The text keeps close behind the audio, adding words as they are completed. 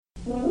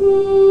You're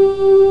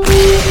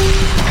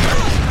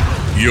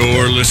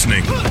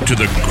listening to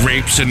the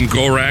Grapes and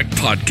Gorak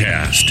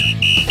podcast.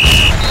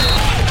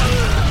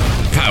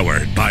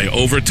 Powered by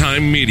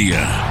Overtime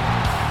Media.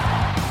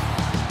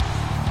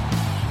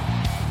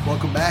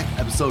 Welcome back,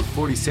 episode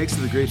 46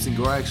 of the Grapes and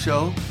Gorak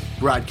Show,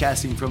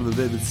 broadcasting from the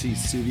Vivid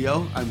Seats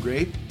studio. I'm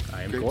Grape.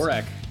 I am Grapes.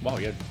 Gorak. Wow,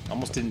 you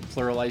almost didn't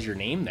pluralize your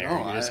name there.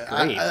 No, You're just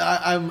great.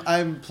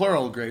 I'm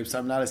plural grapes.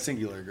 I'm not a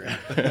singular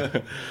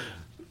grape.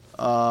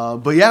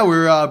 But yeah,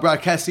 we're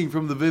broadcasting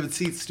from the Vivid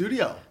Seats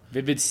studio.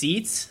 Vivid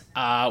Seats.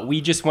 We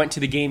just went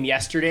to the game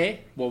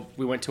yesterday. Well,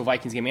 we went to a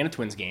Vikings game and a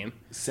Twins game.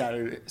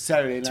 Saturday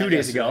night. 2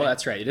 days ago,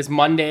 that's right. It is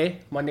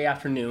Monday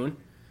afternoon.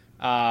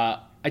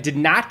 I did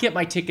not get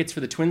my tickets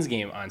for the Twins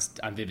game on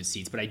Vivid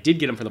Seats, but I did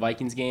get them for the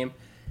Vikings game.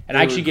 And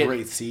I actually get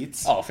great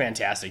seats. Oh,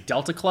 fantastic.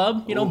 Delta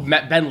Club,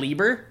 met Ben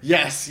Lieber.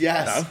 Yes.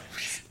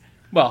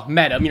 Well,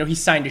 met him. He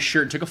signed his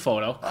shirt and took a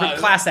photo.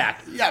 Class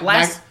act. Yeah,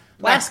 last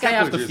Max guy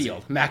Kepler off the jersey.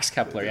 field. Max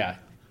Kepler, yeah.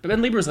 But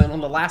Ben Lieber was one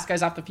of the last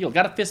guys off the field.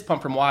 Got a fist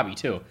pump from Wabi,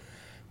 too.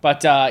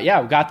 But,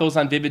 we got those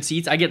on Vivid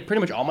Seats. I get pretty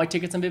much all my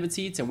tickets on Vivid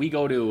Seats, and I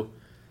go to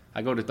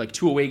like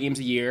 2 away games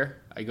a year.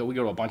 We go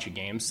to a bunch of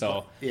games.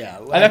 So yeah,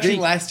 I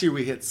think last year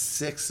we hit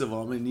 6 of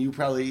them, and you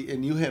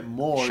hit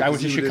more. I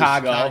went to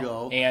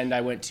Chicago, and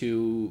I went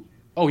to.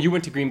 Oh, you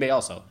went to Green Bay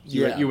also.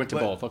 You went to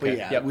both. Okay.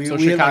 Yep. We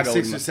Chicago had like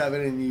 6 or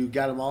 7, and you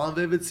got them all on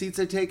Vivid Seats,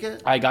 I take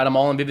it? I got them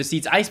all on Vivid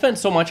Seats. I spent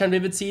so much on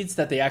Vivid Seats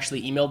that they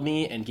actually emailed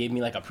me and gave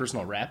me like a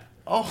personal rep.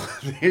 Oh,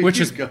 there which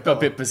you is go. a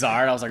bit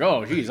bizarre. And I was like,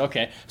 oh, geez,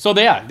 okay. So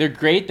they're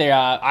great.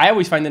 I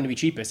always find them to be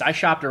cheapest. I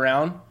shopped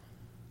around.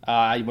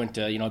 I went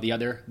to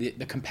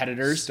the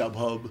competitors.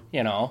 StubHub.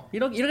 You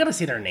don't gotta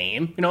say their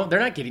name. They're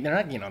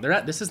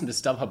not. This isn't the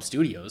StubHub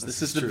Studios.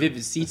 This is the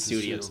Vivid Seats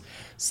Studios. True.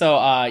 So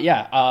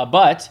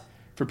but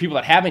for people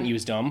that haven't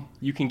used them,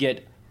 you can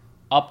get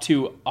up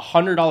to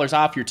 $100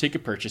 off your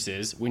ticket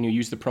purchases when you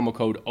use the promo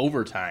code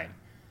OVERTIME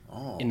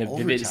in the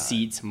Overtime. Vivid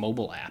Seats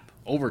mobile app.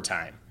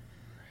 Overtime.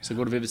 So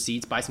go to Vivid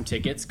Seats, buy some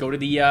tickets, go to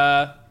the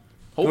opener.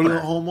 Go to the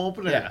home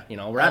opener. Yeah,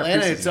 we're at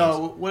Atlanta. preseason It's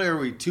games. what are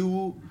we?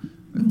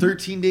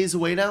 13 days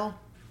away now.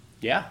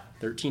 Yeah,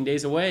 13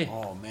 days away.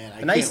 Oh man,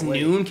 a nice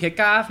noon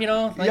kickoff.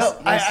 Nice.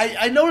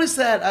 I noticed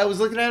that. I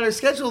was looking at our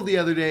schedule the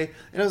other day,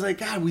 and I was like,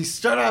 God, we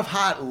start off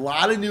hot, a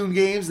lot of noon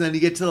games, and then you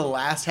get to the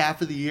last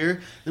half of the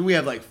year, then we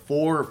have like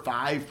 4 or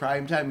 5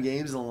 primetime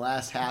games in the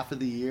last half of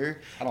the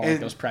year. I don't like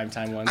those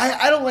primetime ones.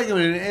 I don't like them,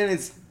 and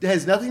it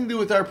has nothing to do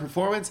with our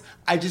performance.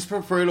 I just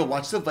prefer to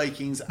watch the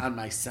Vikings on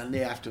my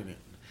Sunday afternoon.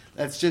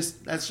 That's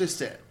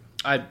just it.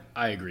 I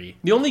agree.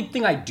 The only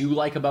thing I do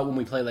like about when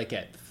we play like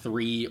at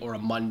 3 or a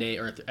Monday,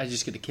 or I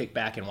just get to kick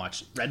back and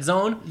watch Red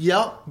Zone.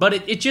 Yep. But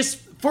it just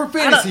For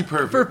fantasy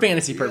purposes. For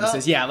fantasy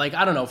purposes, yeah. Like,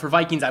 I don't know. For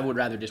Vikings, I would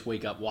rather just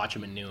wake up, watch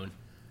them at noon.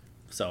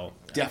 So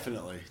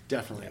Definitely.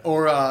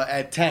 Or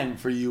at 10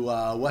 for you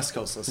West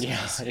Coast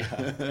listeners.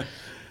 Yeah.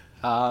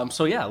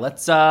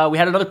 Let's. We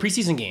had another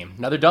preseason game,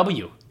 another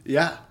W.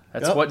 Yeah.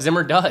 That's what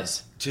Zimmer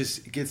does.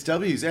 Just gets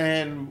W's,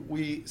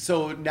 and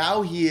so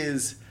now he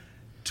is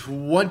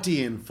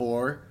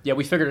 20-4. Yeah,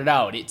 we figured it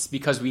out. It's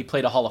because we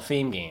played a Hall of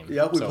Fame game.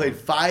 Yep, we played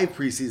 5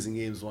 preseason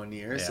games one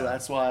year, so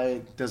that's why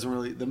it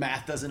the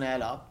math doesn't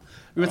add up.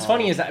 What's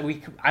funny is that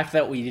I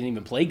felt we didn't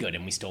even play good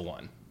and we still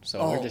won.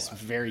 So we're just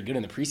very good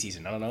in the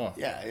preseason. I don't know.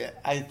 Yeah,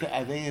 I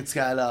think it's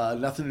got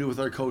nothing to do with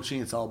our coaching.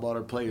 It's all about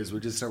our players. We're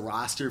just a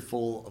roster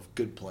full of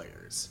good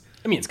players.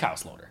 I mean, it's Kyle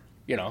Sloter.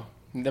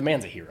 The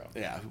man's a hero.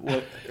 Yeah.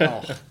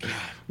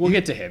 We'll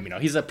get to him.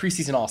 He's a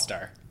preseason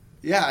all-star.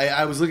 Yeah,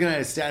 I was looking at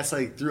his stats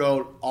like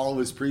throughout all of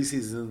his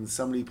preseason, and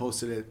somebody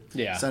posted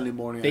it Sunday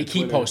morning. They on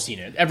keep Twitter. posting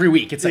it every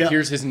week. It's like,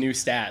 here's his new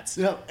stats.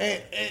 Yeah,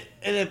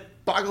 and it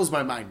boggles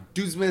my mind.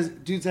 Dude's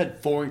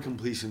had 4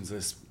 incompletions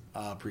this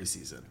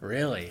preseason.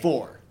 Really?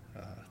 4.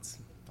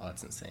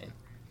 That's insane.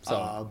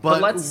 So,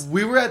 but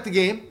we were at the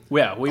game.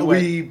 Yeah,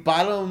 we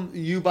bought them.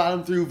 You bought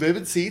them through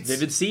Vivid Seats.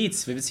 Vivid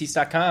Seats,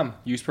 vividseats.com.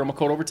 Use promo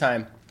code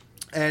OVERTIME.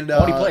 And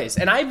quality plays.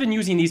 And I've been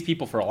using these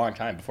people for a long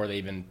time before they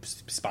even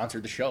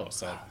sponsored the show.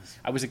 So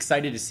I was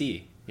excited to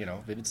see,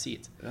 Vivid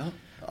Seats. Yeah.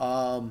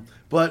 The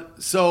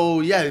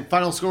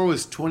final score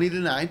was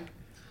 20-9.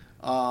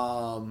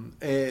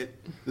 The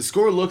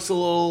score looks a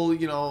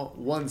little,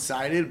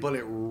 one-sided, but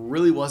it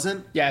really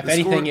wasn't. Yeah, if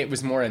anything, it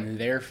was more in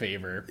their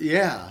favor.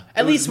 Yeah,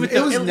 At least the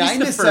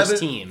first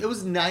team. It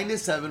was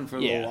 9-7 for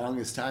the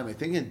longest time. I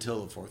think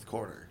until the fourth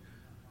quarter.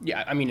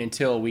 Yeah, I mean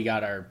until we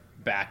got our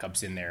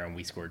backups in there and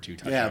we scored 2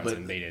 touchdowns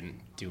and they didn't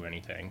do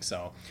anything.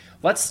 So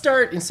let's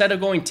start, instead of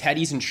going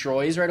Teddy's and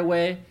Troy's right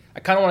away,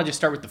 I kind of want to just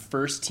start with the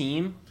first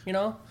team.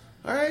 All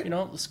right.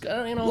 Let's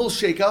a little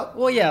shake up.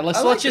 Well, yeah,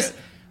 let's just.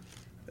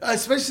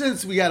 Especially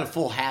since we got a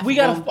full half. We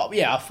got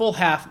a full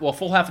half. Well,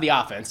 full half of the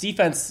offense.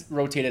 Defense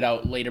rotated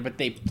out later, but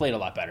they played a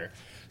lot better.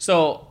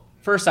 So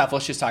first off,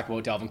 let's just talk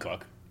about Dalvin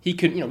Cook. He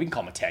could, we can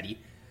call him a Teddy.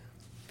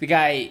 The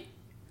guy,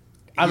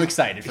 I'm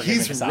excited for him.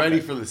 He's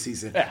ready for the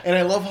season, and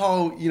I love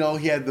how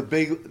he had the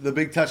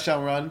big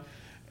touchdown run,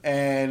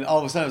 and all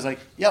of a sudden I was like,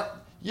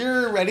 "Yep,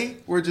 you're ready.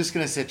 We're just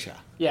going to sit you.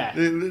 Yeah.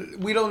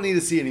 We don't need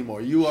to see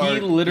anymore. You are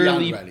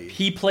beyond ready.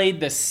 He played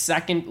the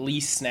second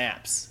least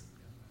snaps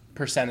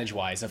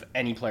percentage-wise of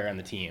any player on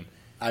the team.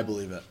 I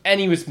believe it. And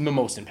he was the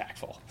most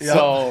impactful. Yep.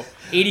 So,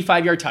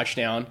 85-yard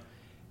touchdown.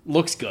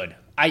 Looks good.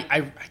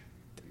 I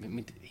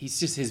mean, he's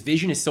just, his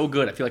vision is so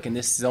good. I feel like in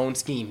this zone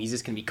scheme, he's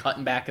just going to be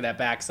cutting back of that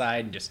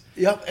backside and just.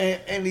 Yep,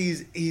 and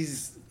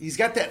he's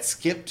got that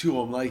skip to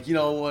him. Like, you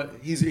know what?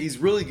 He's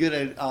really good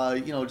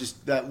at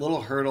just that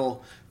little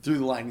hurdle through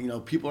the line. You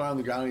know, people are on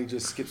the ground and he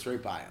just skips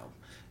right by him.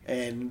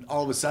 And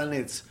all of a sudden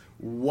it's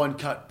one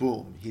cut,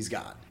 boom, he's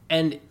gone.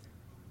 And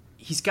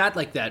he's got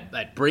like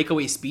that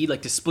breakaway speed,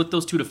 like to split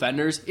those two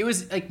defenders. It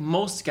was like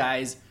most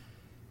guys,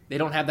 they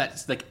don't have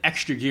that like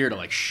extra gear to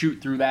like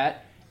shoot through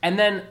that. And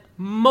then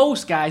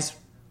most guys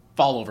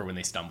fall over when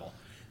they stumble.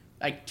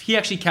 Like, he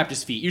actually kept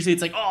his feet. Usually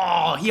it's like,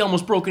 oh, he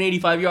almost broke an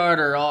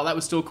 85-yarder. Oh, that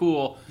was still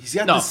cool. He's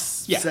got this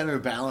center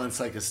balance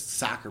like a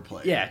soccer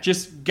player. Yeah,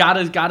 just got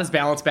his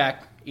balance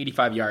back,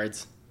 85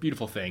 yards.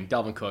 Beautiful thing.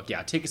 Delvin Cook,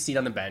 take a seat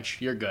on the bench.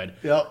 You're good.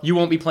 Yep. You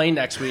won't be playing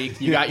next week.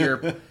 You got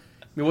your... I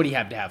mean, what do you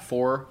have to have?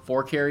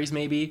 Four carries,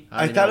 maybe?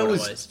 I thought it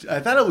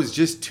was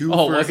just 2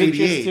 for 88. It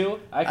just 2?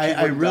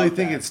 I really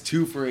think it's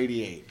 2 for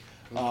 88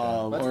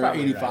 or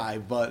 85.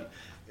 Right. But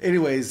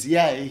anyways,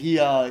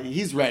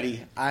 he's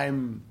ready.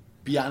 I'm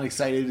beyond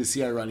excited to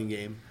see our running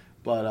game.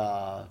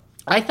 But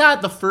I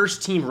thought the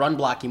first team run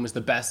blocking was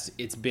the best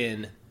it's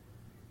been.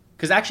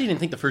 Because I actually didn't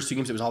think the first 2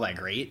 games it was all that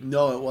great.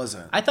 No, it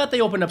wasn't. I thought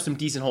they opened up some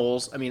decent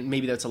holes. I mean,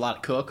 maybe that's a lot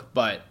of Cook,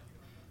 but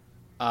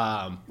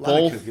of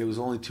Cook. It was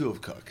only 2 of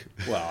Cook.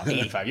 Well,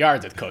 85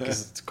 yards of Cook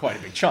is quite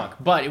a big chunk.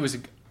 But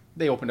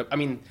they opened up. I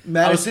mean,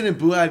 Madison and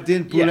Boone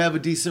have a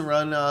decent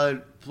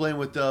run playing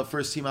with the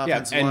first team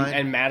offensive line.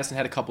 And Madison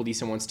had a couple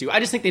decent ones too. I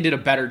just think they did a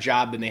better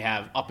job than they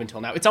have up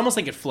until now. It's almost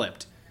like it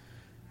flipped.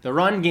 The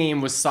run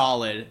game was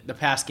solid. The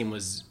pass game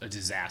was a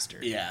disaster.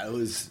 Yeah, it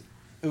was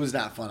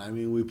not fun. I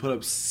mean, we put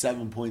up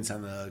 7 points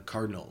on the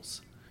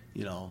Cardinals,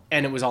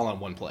 and it was all on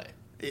one play.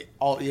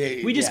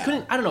 We just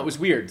couldn't. I don't know. It was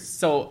weird.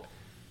 So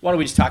why don't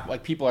we just talk?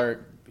 Like, people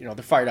are, they're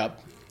fired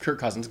up. Kirk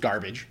Cousins,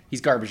 garbage.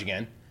 He's garbage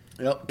again.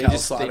 Yep. They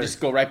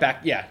just go right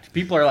back. Yeah.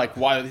 People are like,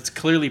 wow, it's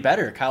clearly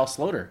better. Kyle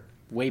Sloter,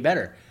 way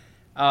better.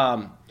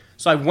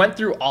 So I went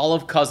through all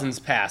of Cousins'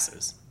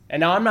 passes,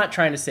 and now I'm not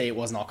trying to say it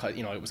wasn't all,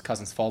 it was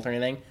Cousins' fault or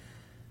anything.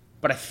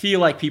 But I feel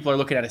like people are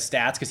looking at his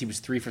stats because he was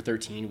 3 for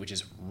 13, which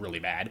is really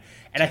bad.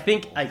 And I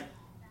think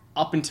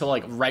up until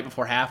right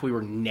before half, we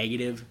were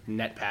negative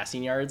net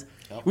passing yards.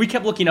 Yep. We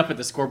kept looking up at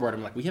the scoreboard.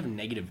 I'm like, we have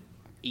negative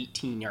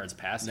 18 yards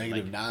passing.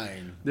 Negative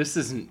 9. This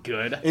isn't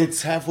good.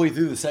 It's halfway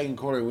through the second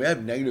quarter. We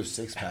have negative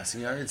 6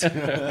 passing yards.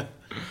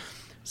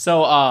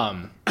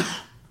 So,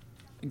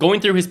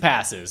 going through his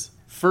passes,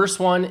 first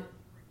one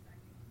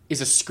is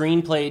a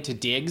screenplay to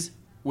Diggs,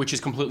 which is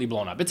completely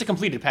blown up. It's a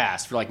completed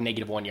pass for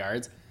negative 1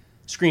 yards.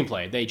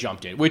 Screenplay, they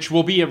jumped it, which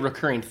will be a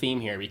recurring theme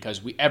here because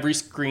every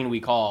screen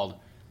we called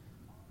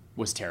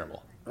was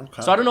terrible.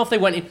 Okay. So I don't know if they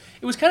went in.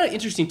 It was kind of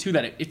interesting, too,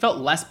 that it felt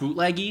less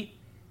bootleggy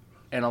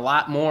and a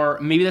lot more.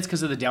 Maybe that's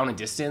because of the down and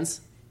distance.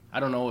 I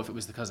don't know if it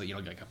was because of,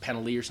 like a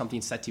penalty or something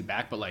set you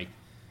back, but a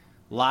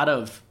lot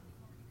of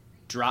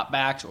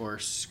dropbacks or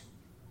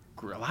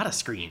a lot of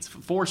screens,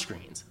 4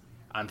 screens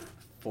on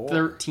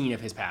 13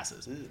 of his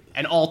passes,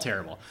 and all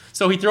terrible.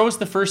 So he throws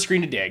the first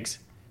screen to Diggs,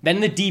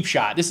 then the deep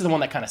shot. This is the one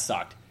that kind of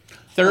sucked.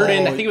 I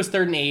think it was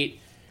 3rd and 8.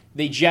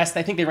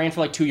 I think they ran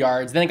for 2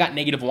 yards. Then it got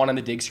 -1 on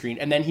the Diggs screen.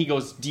 And then he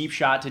goes deep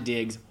shot to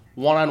Diggs,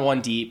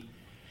 1-on-1 deep.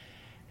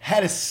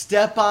 Had a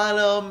step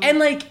on him.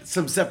 And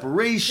some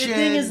separation. The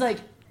thing is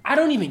I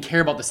don't even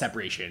care about the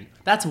separation.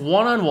 That's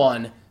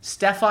 1-on-1,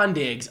 Stephon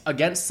Diggs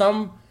against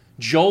some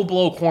Joe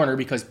Blow corner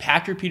because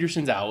Patrick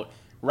Peterson's out,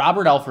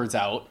 Robert Alford's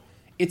out.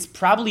 It's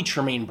probably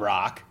Tremaine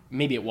Brock.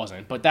 Maybe it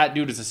wasn't, but that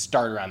dude is a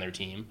starter on their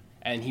team,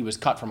 and he was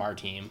cut from our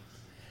team.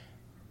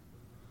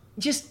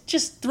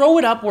 Just throw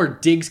it up where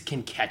Diggs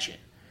can catch it,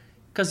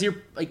 because you're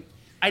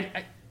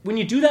when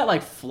you do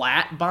that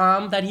flat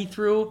bomb that he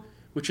threw,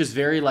 which was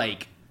very I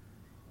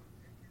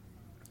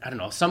don't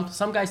know.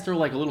 Some guys throw a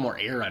little more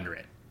air under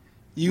it.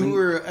 You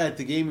were at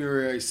the game. You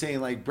were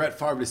saying Brett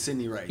Favre to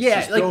Sidney Rice. Yeah,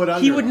 just throw it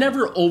under he would him.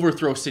 Never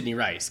overthrow Sidney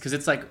Rice because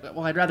it's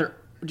I'd rather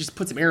just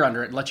put some air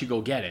under it and let you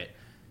go get it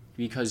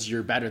because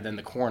you're better than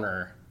the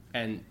corner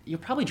and you'll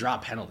probably draw a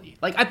penalty.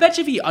 I bet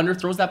you if he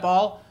underthrows that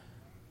ball,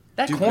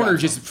 that corner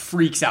just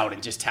freaks out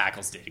and just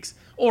tackles Diggs.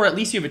 Or at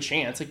least you have a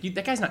chance.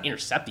 That guy's not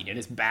intercepting it.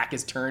 His back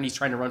is turned. He's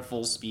trying to run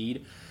full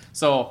speed.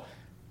 So,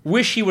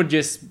 wish he would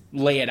just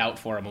lay it out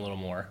for him a little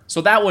more.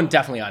 So that one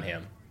definitely on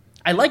him.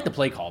 I like the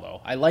play call,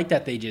 though. I like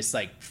that they just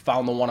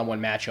found the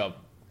one-on-one matchup.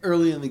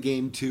 Early in the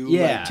game, too.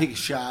 Yeah. Take a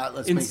shot.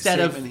 Let's make a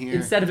statement here.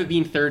 Instead of it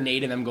being 3rd and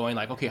 8 and them going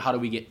okay, how do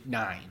we get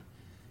 9?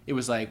 It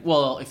was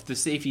well, if the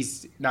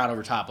safety's not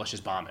over top, let's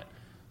just bomb it.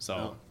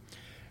 So,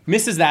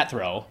 misses that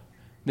throw.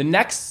 The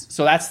next,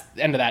 so that's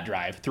the end of that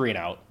drive, 3 and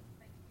out.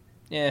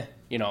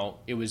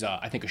 It was,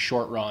 I think, a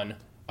short run,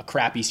 a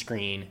crappy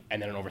screen,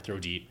 and then an overthrow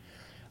deep.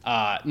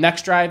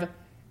 Next drive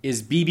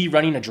is BB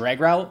running a drag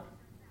route,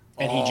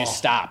 and he just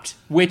stopped,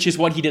 which is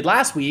what he did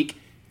last week.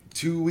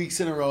 2 weeks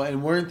in a row,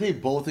 and weren't they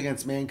both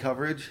against man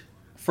coverage?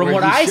 From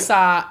what I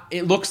saw,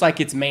 it looks like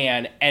it's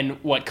man,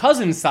 and what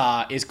Cousins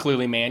saw is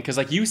clearly man, because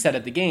like you said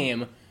at the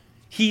game,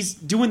 he's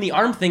doing the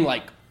arm thing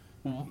like,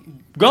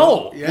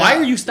 go. Yeah. Why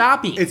are you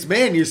stopping? It's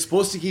man, you're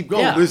supposed to keep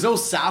going. Yeah. There's no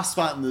soft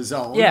spot in the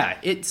zone. Yeah,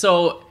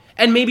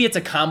 and maybe it's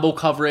a combo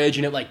coverage,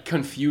 and it like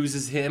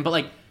confuses him, but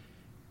like,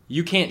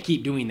 you can't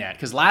keep doing that,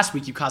 because last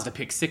week you caused a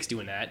pick 6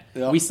 doing that.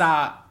 Yep. We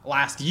saw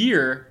last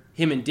year,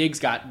 him and Diggs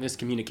got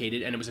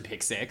miscommunicated, and it was a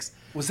pick 6.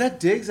 Was that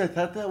Diggs? I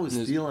thought that was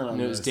Thielen on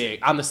this. It was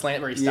Diggs. On the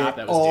slant where he stopped,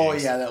 that was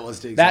Diggs. Oh, yeah, that was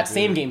Diggs. That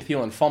same game,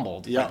 Thielen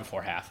fumbled right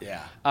before half.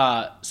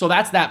 Yeah. So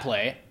that's that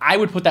play. I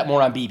would put that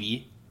more on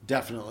BB.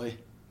 Definitely.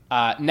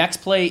 Next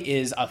play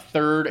is a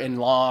 3rd and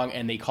long,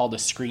 and they called a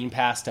screen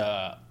pass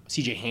to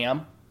C.J.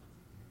 Ham.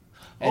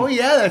 And,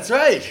 that's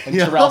right. And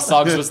Terrell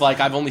Suggs was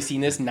like, I've only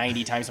seen this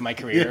 90 times in my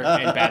career,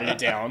 and batted it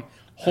down.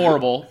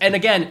 Horrible. And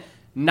again,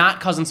 not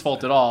Cousins'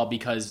 fault at all,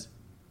 because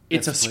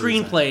it's a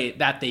screenplay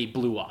that they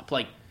blew up.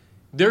 Like,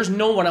 there's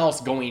no one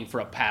else going for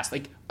a pass.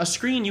 Like, a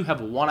screen, you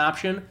have one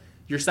option.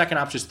 Your second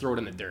option is throw it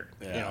in the dirt.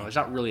 Yeah. You know, there's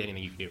not really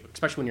anything you can do,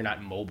 especially when you're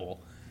not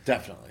mobile.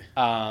 Definitely.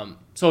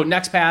 So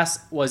next pass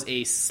was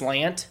a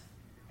slant,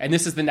 and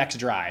this is the next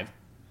drive.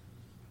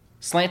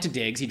 Slant to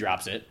Diggs, he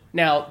drops it.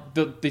 Now,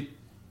 the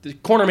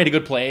corner made a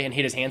good play and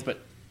hit his hands, but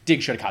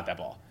Diggs should have caught that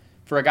ball.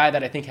 For a guy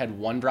that I think had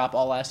one drop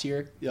all last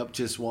year. Yep,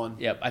 just one.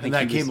 Yep, I think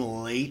that came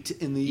late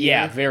in the year.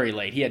 Yeah, very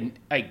late. He had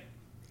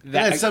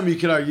that's something you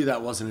could argue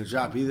that wasn't a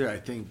drop either. I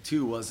think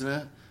too,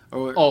 wasn't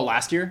it?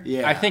 Last year?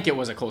 Yeah, I think it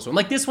was a close one.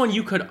 Like this one,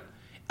 you could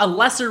a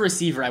lesser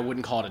receiver. I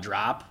wouldn't call it a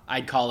drop.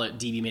 I'd call it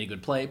DB made a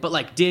good play. But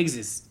like Diggs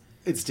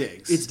it's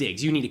Diggs. It's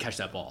Diggs. You need to catch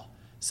that ball.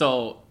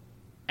 So,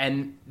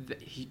 and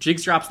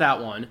Diggs drops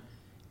that one,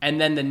 and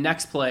then the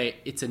next play,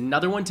 it's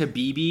another one to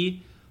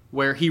BB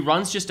where he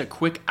runs just a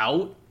quick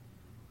out.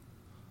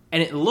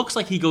 And it looks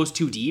like he goes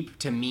too deep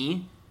to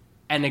me.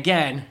 And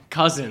again,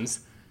 Cousins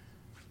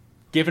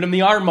giving him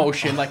the arm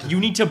motion. Like, you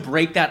need to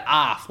break that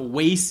off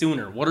way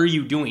sooner. What are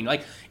you doing?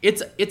 Like,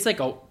 it's like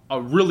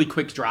a really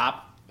quick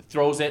drop,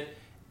 throws it,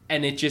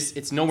 and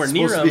it's nowhere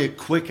near him. It's supposed to be a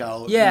quick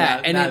out.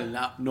 Yeah.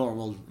 Not a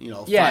normal,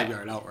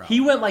 5-yard out route. He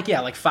went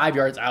like 5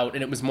 yards out,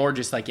 and it was more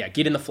just like,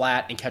 get in the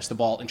flat and catch the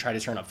ball and try to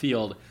turn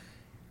upfield.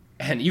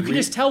 And you can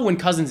just tell when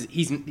Cousins,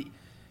 he's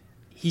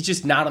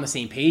just not on the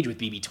same page with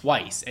BB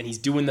twice, and he's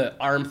doing the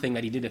arm thing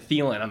that he did to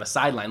Thielen on the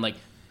sideline. Like,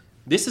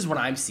 this is what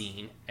I'm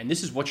seeing, and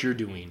this is what you're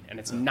doing, and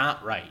it's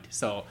not right.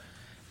 So,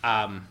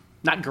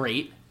 not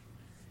great.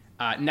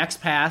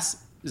 Next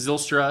pass,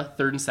 Zylstra,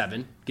 3rd and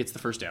 7, gets the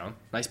first down.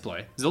 Nice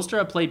play.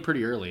 Zylstra played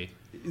pretty early.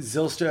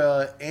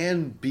 Zylstra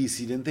and BC,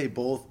 didn't they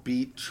both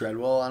beat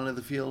Treadwell onto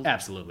the field?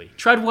 Absolutely.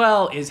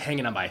 Treadwell is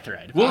hanging on by a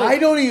thread. I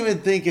don't even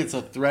think it's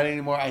a threat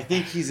anymore. I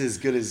think he's as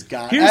good as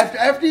God.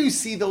 After you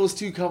see those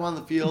two come on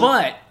the field.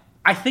 But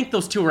I think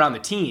those two are on the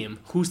team.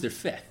 Who's their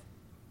 5th?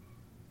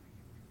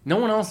 No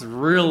one else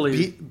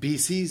really.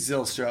 BC,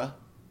 Zylstra.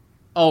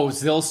 Oh,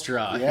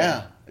 Zylstra.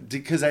 Yeah.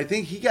 Because I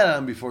think he got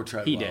on before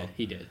Treadwell.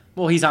 He did.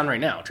 Well, he's on right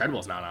now.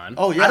 Treadwell's not on.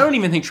 Oh, yeah. I don't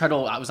even think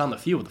Treadwell was on the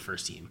field with the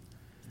first team.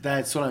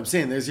 That's what I'm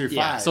saying. There's your 5.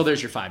 Yeah, so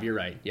there's your 5. You're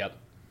right. Yep.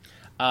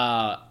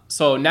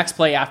 So next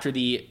play after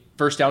the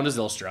first down to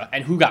Zylstra,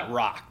 and who got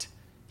rocked?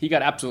 He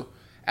got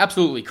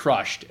absolutely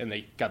crushed, and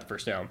they got the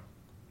first down.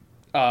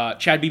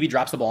 Chad Beebe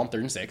drops the ball on 3rd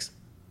and 6,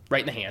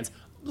 right in the hands.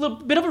 A little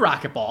bit of a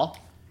rocket ball.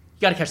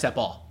 You got to catch that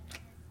ball.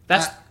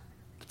 That's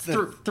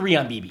 3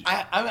 on BB.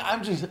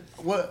 I'm just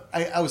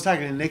I was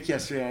talking to Nick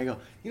yesterday, and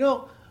I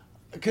go,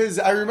 because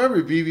I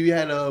remember BB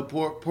had a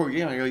poor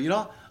game. I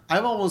go,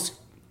 I'm almost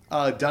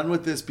done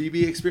with this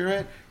BB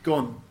experiment.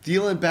 Going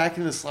Thielen back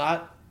in the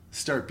slot,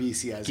 start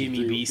BC as give me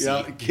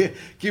BC.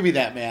 Give me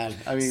that man.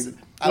 I mean,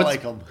 I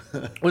like him.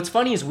 What's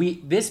funny is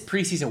this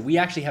preseason we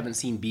actually haven't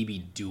seen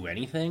BB do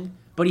anything,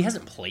 but he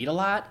hasn't played a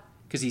lot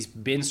because he's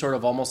been sort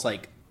of almost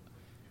like.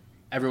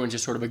 Everyone's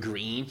just sort of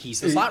agreeing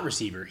he's the slot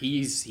receiver.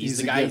 He's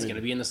the guy who's going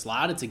to be in the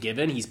slot. It's a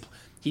given.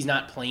 He's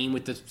not playing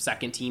with the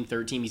second team,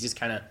 third team. He's just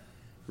kind of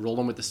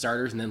rolling with the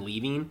starters and then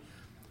leaving.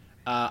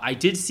 I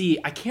did see.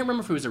 I can't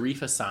remember if it was Arif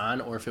Hassan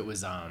or if it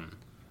was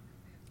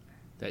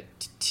that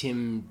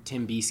Tim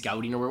B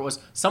scouting or where it was.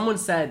 Someone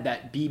said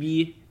that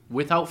BB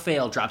without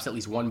fail drops at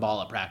least one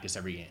ball at practice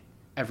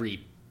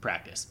every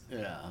practice.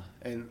 Yeah,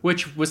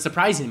 which was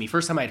surprising to me.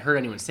 First time I'd heard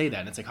anyone say that,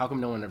 and it's like, how come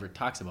no one ever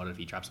talks about it if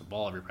he drops a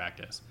ball every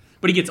practice?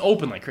 But he gets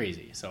open like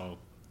crazy, so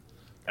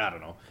I don't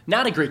know.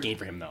 Not a great game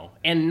for him, though.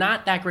 And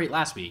not that great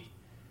last week,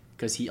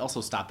 because he also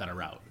stopped on a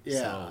route. Yeah.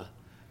 So.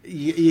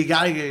 You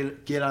got to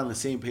get on the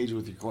same page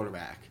with your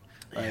quarterback.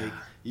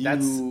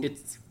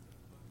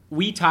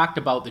 We talked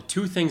about the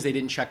 2 things they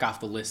didn't check off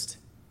the list,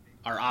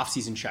 our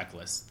off-season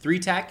checklist.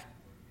 3-tech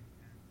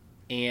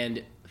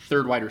and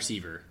 3rd wide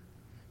receiver.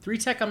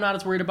 3-tech I'm not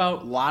as worried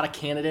about. A lot of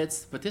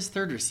candidates. But this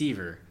 3rd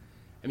receiver,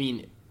 I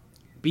mean,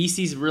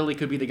 BC's really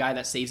could be the guy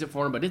that saves it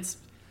for him, but it's...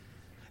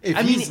 If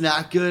he's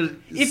not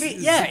good...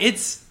 It's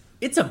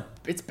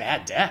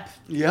bad depth.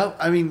 Yep.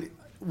 I mean,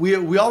 we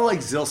all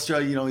like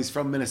Zylstra. He's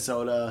from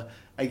Minnesota.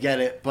 I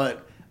get it,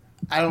 but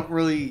I don't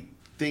really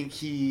think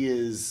he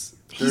is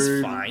third.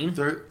 He's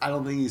fine. I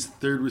don't think he's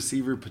third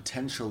receiver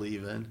potential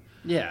even.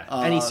 Yeah,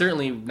 and he's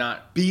certainly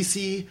not.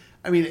 BC,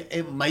 I mean,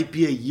 it might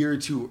be a year or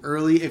two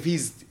early. If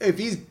he's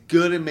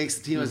good and makes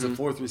the team as a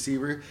fourth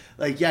receiver,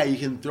 like, yeah, you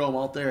can throw him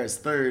out there as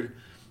third,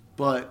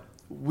 but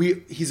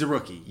he's a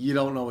rookie. You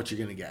don't know what you're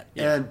going to get.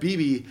 Yeah. And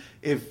BB,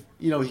 if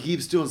he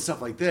keeps doing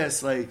stuff like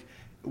this, like,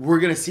 we're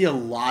going to see a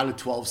lot of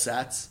 12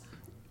 sets.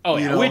 Oh,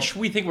 yeah, which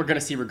we think we're going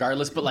to see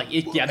regardless, but, like,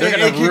 they're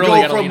going to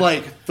really go from,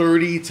 like,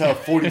 30 to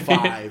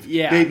 45.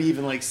 Yeah. Maybe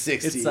even, like,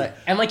 60. It's like,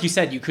 and like you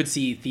said, you could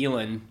see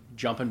Thielen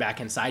jumping back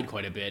inside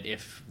quite a bit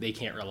if they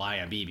can't rely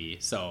on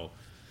BB. So,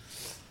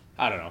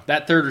 I don't know.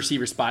 That third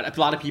receiver spot, a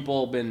lot of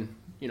people have been,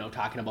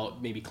 talking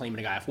about maybe claiming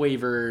a guy off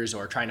waivers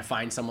or trying to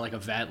find someone like a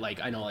vet. Like,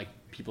 I know, like,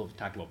 people have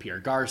talked about Pierre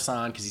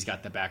Garçon because he's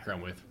got the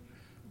background with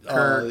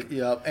Kirk.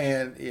 Yep,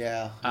 and,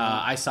 yeah.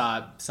 I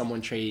saw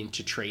someone trade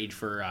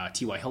for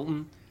T.Y.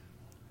 Hilton,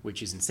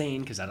 which is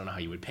insane because I don't know how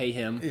you would pay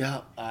him.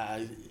 Yeah.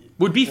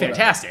 Would be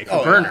fantastic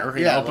for Burner,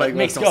 but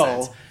makes no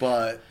sense.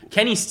 But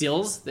Kenny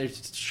Stills, they're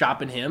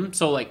shopping him,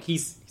 so like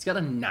he's got a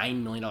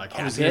 $9 million cap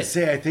hit. I was gonna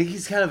say, I think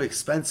he's kind of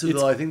expensive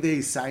though. I think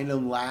they signed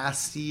him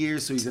last year,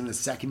 so he's in the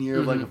second year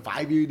of like a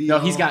 5-year deal.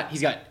 No, he's got.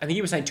 I think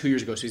he was signed 2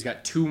 years ago, so he's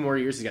got 2 more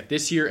years. He's got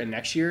this year and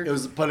next year. It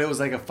was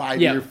like a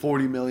 5-year,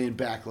 $40 million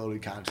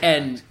backloaded contract.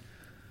 And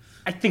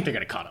I think they're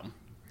gonna cut him.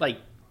 Like,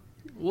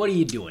 what are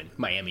you doing,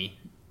 Miami?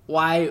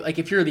 Why? Like,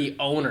 if you're the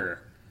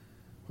owner,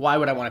 why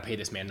would I want to pay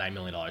this man $9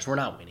 million? We're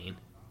not winning.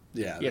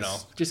 Yeah,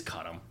 just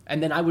cut him,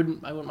 and then I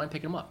wouldn't mind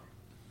picking him up.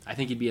 I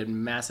think he'd be a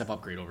massive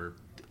upgrade over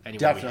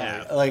anyone we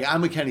have. Like,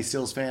 I'm a Kenny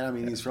Stills fan. I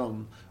mean, he's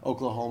from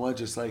Oklahoma,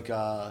 just like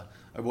our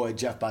boy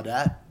Jeff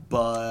Baudette.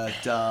 But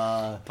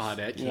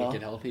Baudette can't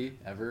get healthy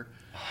ever.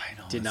 I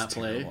know, did not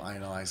play. I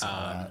know, I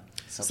saw that.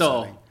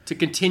 So to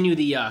continue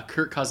the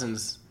Kirk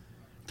Cousins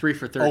 3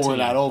 for 13. Oh, we're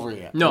not over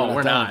yet. No,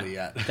 we're not.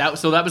 Yet. That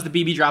was the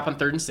BB drop on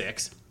 3rd and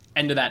 6.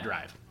 End of that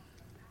drive.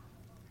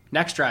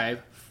 Next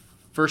drive.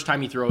 First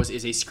time he throws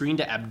is a screen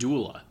to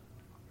Abdullah.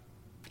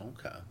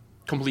 Okay.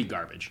 Complete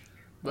garbage.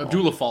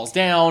 Abdullah falls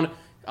down.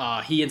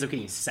 He ends up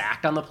getting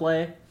sacked on the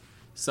play.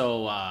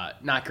 So,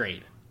 not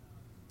great.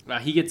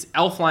 He gets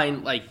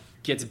Elfline,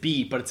 gets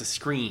beat, but it's a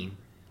screen.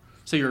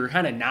 So you're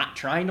kind of not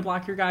trying to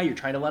block your guy. You're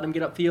trying to let him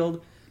get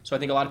upfield. So I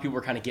think a lot of people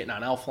were kind of getting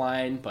on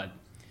Elfline, but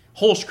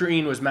whole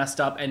screen was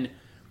messed up. And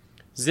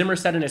Zimmer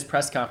said in his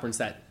press conference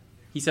that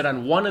he said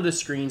on one of the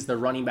screens, the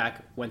running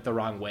back went the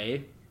wrong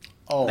way.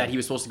 Oh. That he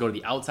was supposed to go to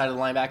the outside of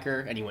the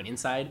linebacker, and he went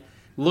inside.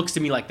 Looks to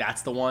me like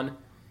that's the one.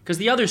 Because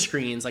the other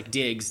screens, like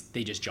Diggs,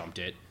 they just jumped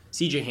it.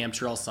 CJ Ham,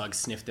 Suggs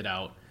sniffed it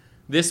out.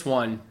 This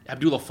one,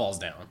 Abdullah falls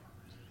down.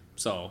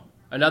 So,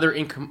 another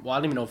I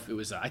don't even know if it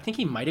was... I think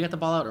he might have got the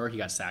ball out or he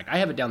got sacked. I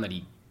have it down that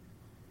he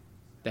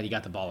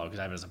got the ball out because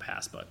I have it as a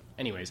pass. But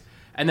anyways.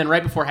 And then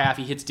right before half,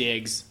 he hits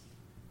Diggs.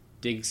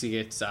 Diggs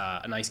gets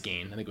a nice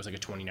gain. I think it was like a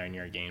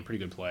 29-yard gain. Pretty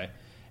good play.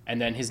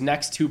 And then his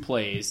next 2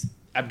 plays,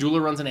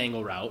 Abdullah runs an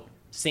angle route.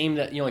 Same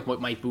that, like what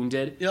Mike Boone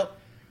did. Yep.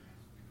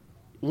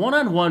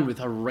 1-on-1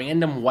 with a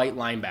random white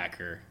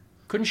linebacker.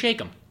 Couldn't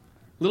shake him.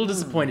 A little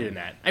disappointed in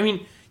that. I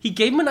mean, he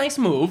gave him a nice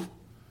move.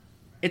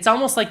 It's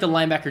almost like the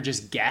linebacker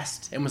just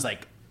guessed and was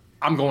like,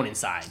 I'm going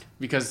inside.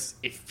 Because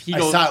if he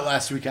goes... I saw it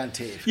last week on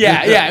tape.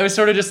 Yeah. It was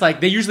sort of just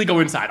like, they usually go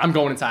inside. I'm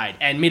going inside.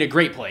 And made a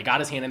great play. Got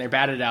his hand in there,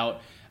 batted it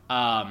out.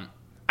 I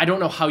don't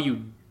know how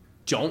you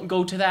don't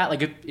go to that.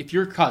 Like, if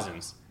you're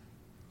Cousins,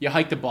 you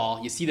hike the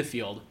ball, you see the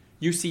field,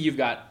 you see you've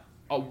got...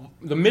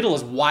 the middle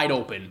is wide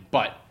open,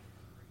 but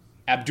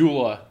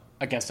Abdullah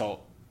against a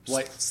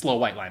slow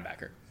white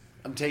linebacker.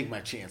 I'm taking my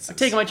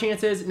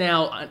chances.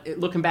 Now,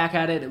 looking back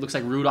at it, it looks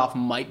like Rudolph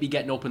might be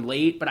getting open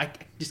late, but I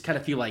just kind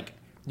of feel like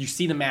you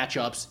see the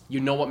matchups, you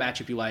know what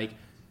matchup you like,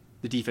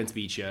 the defense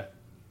beats you.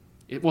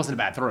 It wasn't a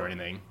bad throw or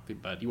anything,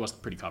 but he was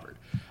pretty covered.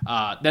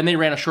 Then they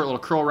ran a short little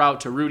curl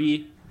route to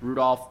Rudy.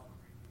 Rudolph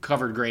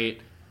covered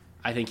great.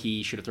 I think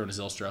he should have thrown to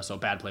Zylstra, so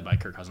bad play by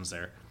Kirk Cousins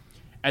there.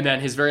 And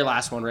then his very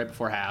last one, right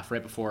before half,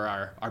 right before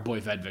our boy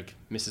Vedvik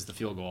misses the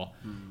field goal,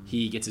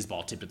 he gets his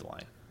ball tipped at the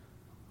line.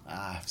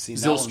 I've seen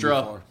that Zylstra,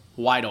 one before.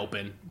 Wide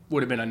open.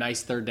 Would have been a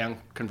nice 3rd down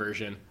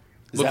conversion.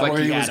 Is that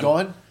where he was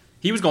going?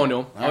 He was going to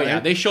him. All yeah.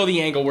 right. They show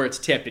the angle where it's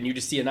tipped, and you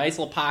just see a nice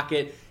little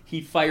pocket.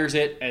 He fires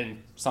it,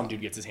 and some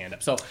dude gets his hand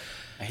up. So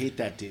I hate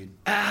that dude.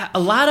 A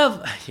lot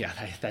of... Yeah,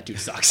 that dude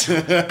sucks.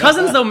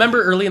 Cousins, though,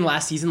 remember early in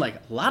last season, like,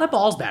 a lot of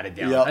balls batted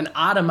down. Yep. An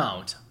odd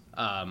amount.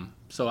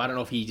 So I don't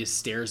know if he just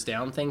stares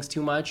down things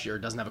too much or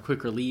doesn't have a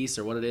quick release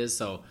or what it is.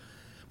 So,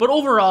 but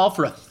overall,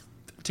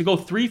 to go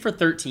 3 for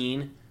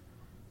 13,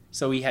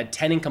 so he had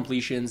 10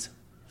 incompletions.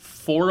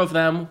 4 of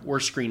them were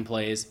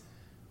screenplays.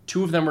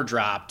 2 of them were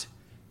dropped.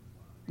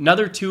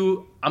 Another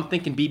 2, I'm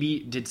thinking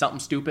BB did something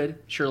stupid.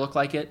 Sure looked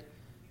like it.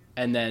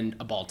 And then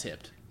a ball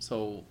tipped.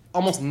 So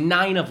almost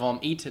 9 of them,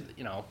 8 to,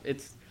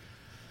 it's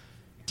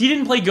He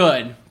didn't play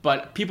good,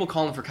 but people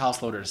calling for Kyle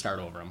Sloter to start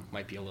over him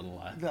might be a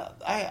little.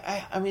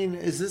 I mean,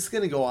 is this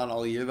going to go on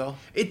all year though?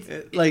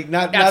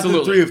 Not absolutely.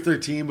 the 3 of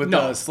 13, but the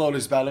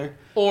Sloter's better.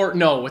 Or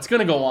no, what's going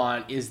to go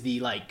on is the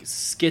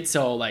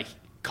schizo.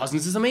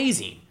 Cousins is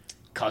amazing,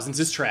 Cousins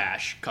is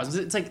trash.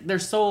 Cousins, it's they're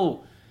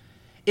so.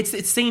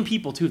 It's same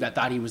people too that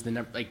thought he was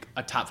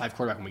a top 5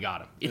 quarterback when we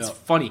got him. It's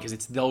funny because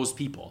it's those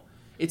people.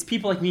 It's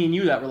people like me and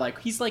you that were like,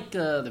 he's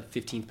the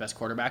 15th best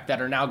quarterback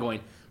that are now going,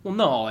 well,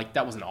 no,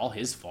 that wasn't all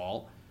his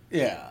fault.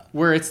 Yeah.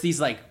 Where it's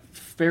these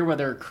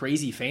fair-weather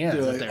crazy fans.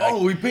 They're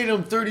we paid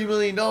him $30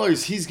 million.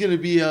 He's going to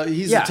be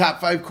a top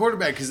 5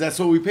 quarterback because that's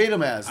what we paid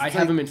him as. I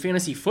have him in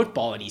fantasy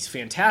football and he's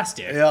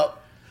fantastic. Yep.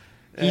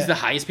 He's the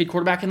highest paid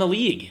quarterback in the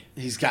league.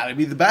 He's got to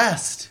be the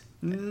best.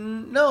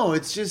 No,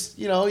 it's just,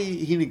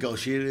 he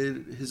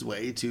negotiated his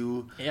way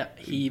to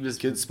he was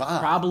good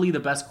spot. Probably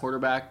the best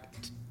quarterback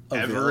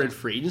ever in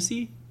free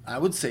agency. I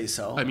would say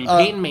so. I mean,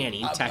 Peyton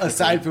Manning, technically.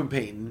 Aside from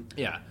Peyton.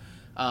 Yeah.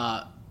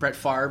 Brett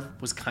Favre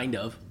was kind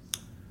of.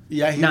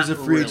 Yeah, he was a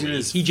free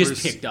agent. He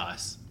just picked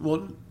us.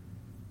 Well,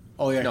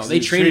 no, they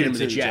traded him to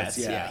the Jets.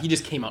 Yeah, he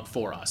just came out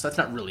for us. That's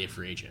not really a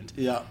free agent.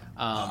 Yeah.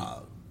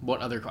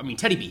 What other? I mean,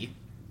 Teddy B.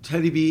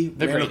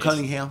 Randall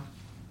Cunningham.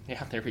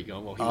 Yeah, there we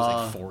go. Well, he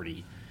was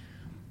 40.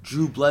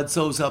 Drew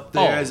Bledsoe's up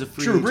there as a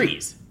free agent. Drew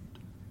Brees.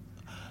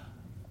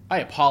 I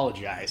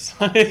apologize.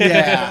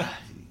 Yeah.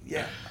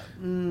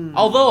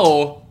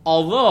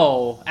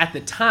 Although at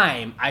the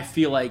time, I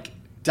feel like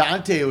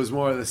Dante was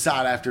more of the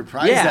sought-after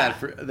prize that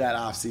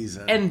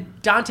offseason.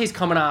 And Dante's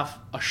coming off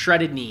a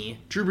shredded knee.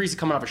 Drew Brees is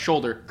coming off a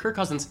shoulder. Kirk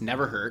Cousins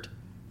never hurt.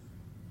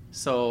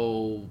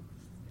 So,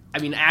 I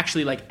mean,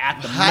 actually,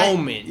 at the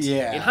moment,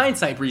 in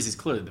hindsight, Brees is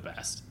clearly the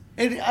best.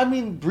 And, I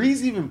mean,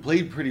 Brees even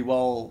played pretty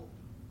well.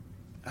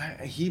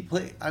 You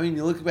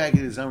look back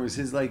at his numbers,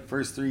 his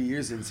first 3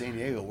 years in San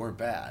Diego weren't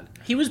bad.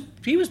 He was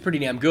pretty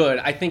damn good.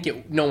 I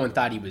think no one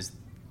thought he was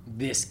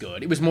this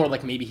good. It was more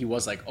maybe he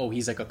was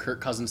he's a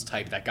Kirk Cousins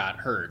type that got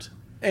hurt.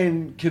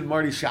 And could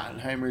Marty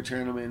Schottenheimer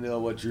turn him into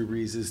what Drew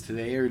Brees is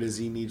today, or does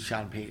he need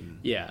Sean Payton?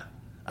 Yeah.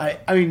 I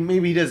mean,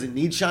 maybe he doesn't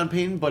need Sean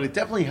Payton, but it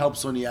definitely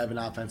helps when you have an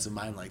offensive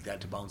mind like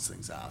that to bounce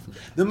things off.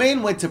 The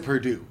man went to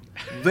Purdue.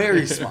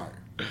 Very smart.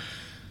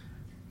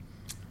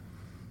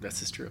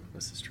 This is true.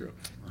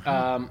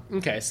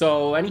 Okay,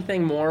 so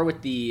anything more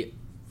with the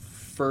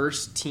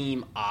first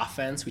team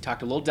offense? We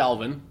talked a little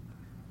Delvin.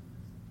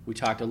 We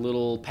talked a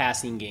little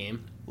passing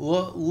game.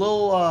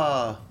 Little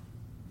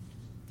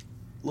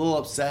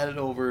upset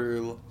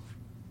over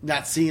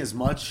not seeing as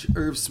much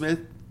Irv Smith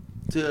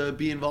to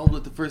be involved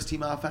with the first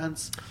team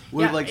offense.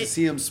 Would have liked to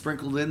see him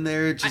sprinkled in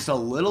there just a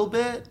little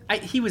bit.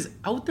 He was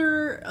out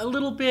there a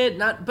little bit,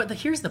 but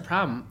here's the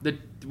problem: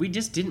 we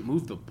just didn't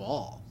move the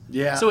ball.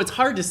 Yeah. So it's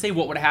hard to say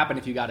what would have happened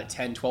if you got a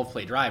 10, 12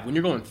 play drive when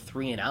you're going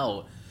 3 and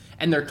out,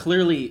 and they're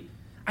clearly.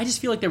 I just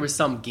feel like there was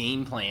some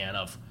game plan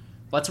of.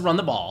 Let's run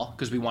the ball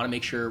because we want to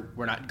make sure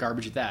we're not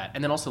garbage at that.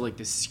 And then also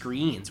the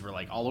screens were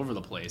all over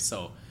the place.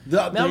 So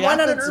why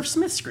not an Irv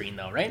Smith screen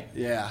though, right?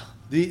 Yeah.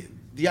 The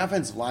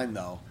offensive line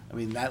though, I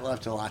mean that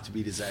left a lot to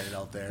be desired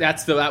out there.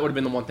 That would have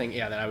been the one thing,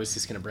 that I was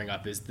just going to bring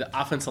up is the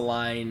offensive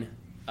line.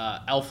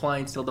 Elf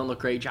line still don't look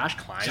great. Josh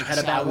Klein had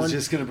a bad one. I was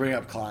just going to bring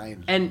up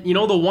Klein. And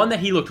the one that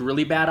he looked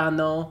really bad on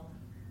though,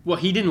 well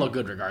he didn't look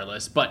good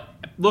regardless, but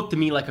looked to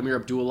me like Amir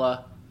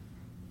Abdullah.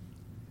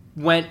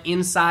 Went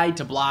inside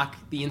to block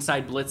the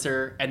inside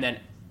blitzer, and then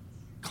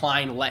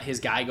Klein let his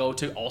guy go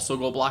to also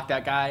go block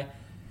that guy.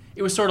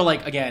 It was sort of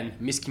again,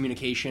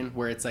 miscommunication,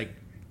 where it's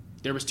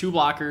there was 2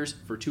 blockers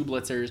for 2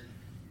 blitzers,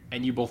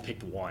 and you both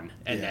picked one,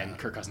 and then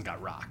Kirk Cousins got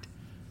rocked.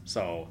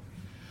 So,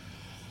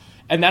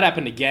 and that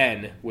happened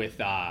again with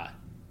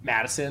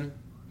Madison.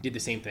 Did the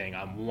same thing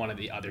on one of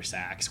the other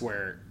sacks,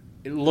 where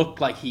it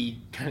looked like he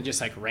kind of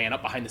just ran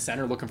up behind the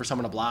center looking for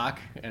someone to block,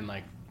 and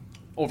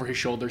over his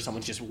shoulder,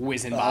 someone's just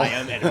whizzing by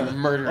him and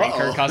murdering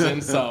Kirk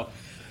Cousins. So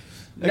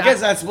I guess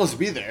that's supposed to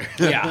be there.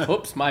 Yeah.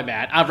 Oops, my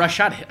bad. I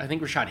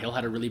think Rashad Hill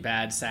had a really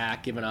bad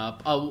sack given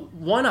up.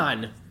 One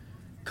on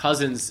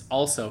Cousins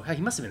also.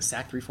 He must have been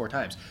sacked 3-4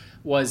 times.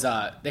 Was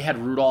they had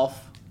Rudolph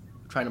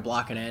trying to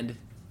block an end.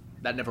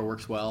 That never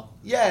works well.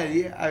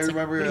 Yeah. I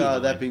remember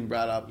that being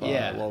brought up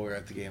while we were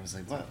at the game. I was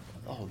like, what?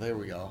 Oh, there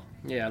we go.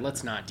 Yeah,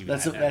 let's not do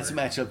that. That's a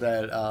matchup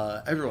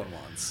that everyone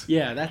wants.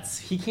 Yeah,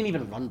 he can't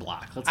even run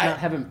block. Let's not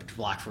have him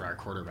block for our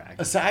quarterback.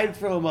 Aside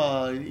from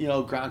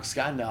Gronk's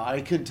gone now,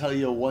 I couldn't tell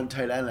you one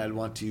tight end I'd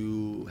want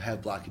to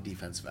have block a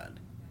defensive end.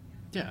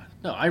 Yeah,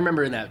 no, I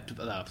remember in that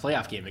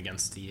playoff game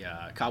against the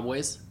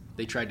Cowboys,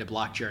 they tried to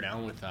block Jared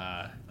Allen with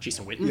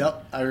Jason Witten.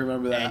 Yep, I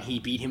remember that. And he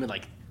beat him in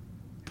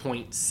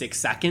 0.6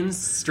 seconds,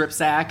 strip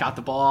sack, got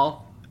the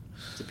ball.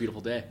 It's a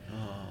beautiful day.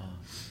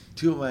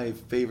 Two of my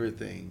favorite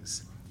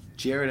things.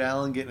 Jared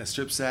Allen getting a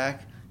strip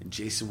sack and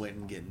Jason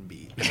Witten getting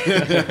beat.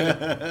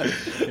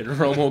 And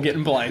Romo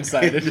getting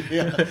blindsided.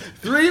 Yeah.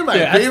 3 of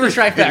my favorite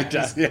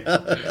trifecta.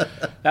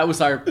 Yeah. That was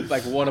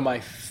one of my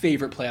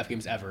favorite playoff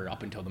games ever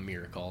up until the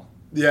Miracle.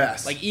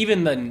 Yes.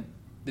 Even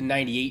the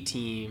 98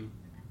 team,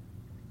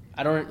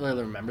 I don't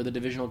really remember the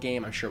divisional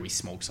game. I'm sure we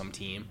smoked some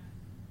team.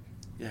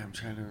 Yeah, I'm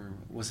trying to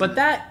remember. But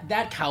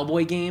that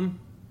Cowboy game,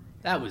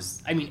 that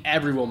was, I mean,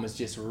 everyone was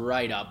just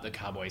right up the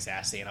Cowboys'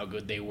 ass saying how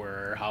good they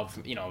were, how,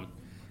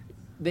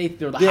 they're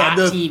the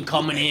hot team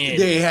coming in.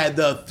 They had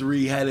the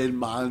 3-headed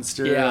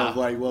monster of,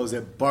 like, what was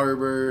it,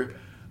 Barber,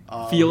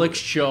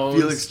 Felix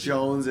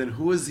Jones, and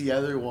who was the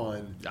other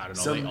one? I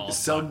don't know.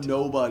 Some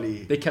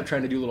nobody. They kept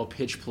trying to do little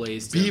pitch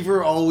plays.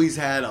 Beaver always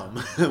had him.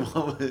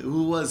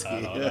 Who was he?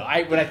 I don't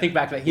know. When I think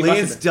back to that, he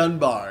Lance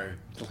Dunbar.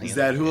 Is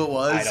that who it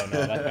was? I don't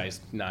know. That guy's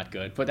not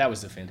good. But that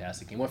was a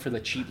fantastic game. Went for the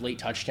cheap late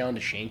touchdown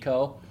to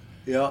Shanko.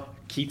 Yeah.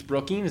 Keith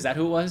Brooking, is that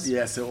who it was?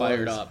 Yes, it was.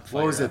 Fired up.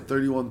 What was it,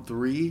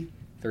 31-3?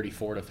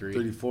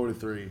 34-3.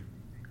 34-3.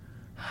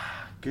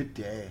 Good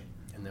day.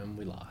 And then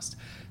we lost.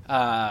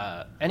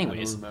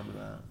 Anyways. I don't remember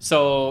that.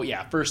 So,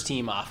 yeah, first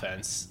team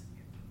offense.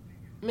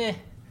 Meh.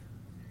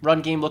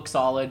 Run game looked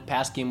solid.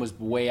 Pass game was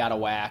way out of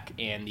whack.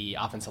 And the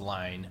offensive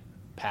line,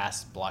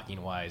 pass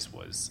blocking-wise,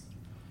 was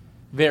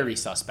very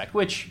suspect,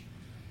 which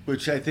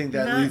I think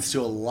that leads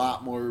to a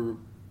lot more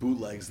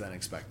bootlegs than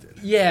expected.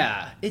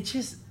 Yeah. It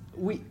just...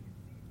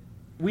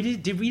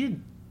 Did we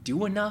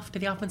do enough to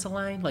the offensive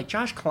line? Like,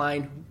 Josh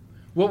Klein,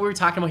 what we were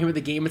talking about here with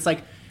the game, it's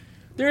like,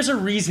 there's a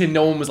reason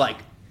no one was like,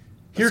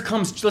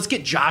 let's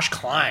get Josh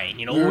Klein.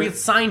 We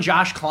signed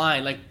Josh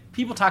Klein. Like,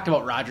 people talked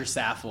about Roger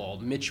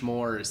Saffold, Mitch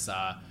Morse.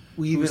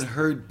 We even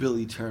heard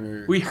Billy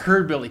Turner. We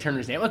heard Billy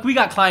Turner's name. Like, we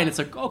got Klein. It's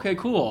like, okay,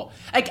 cool.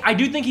 Like, I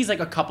do think he's like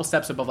a couple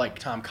steps above like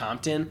Tom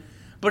Compton,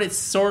 but it's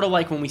sort of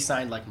like when we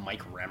signed like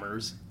Mike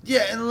Remmers.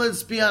 Yeah, and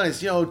let's be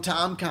honest,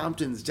 Tom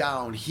Compton's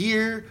down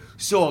here,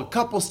 so a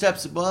couple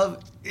steps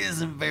above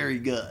isn't very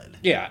good.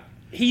 Yeah,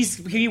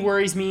 he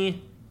worries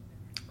me.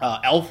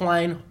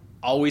 Elfline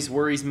always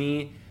worries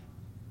me.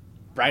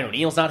 Brian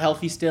O'Neill's not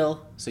healthy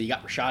still, so you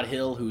got Rashad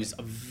Hill, who's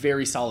a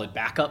very solid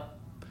backup.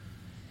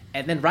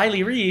 And then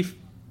Riley Reef,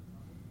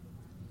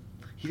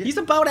 he's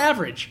about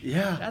average.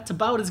 Yeah. That's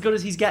about as good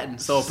as he's getting.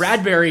 So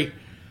Bradbury,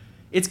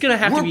 it's going to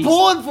have to be... We're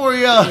pulling for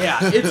you! Yeah,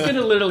 it's going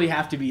to literally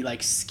have to be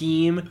like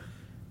scheme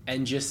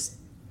and just...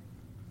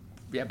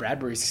 Yeah,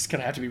 Bradbury's just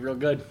going to have to be real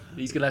good.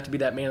 He's going to have to be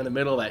that man in the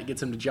middle that gets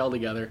them to gel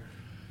together.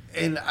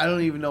 And I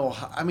don't even know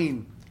how... I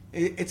mean,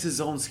 it's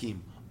his own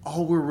scheme.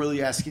 All we're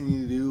really asking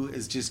you to do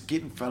is just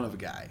get in front of a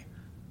guy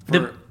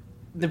for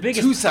the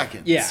biggest 2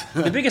 seconds. Yeah,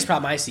 the biggest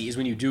problem I see is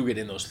when you do get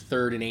in those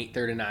 3rd and 8,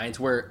 3rd and 9s,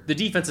 where the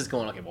defense is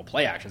going, okay, well,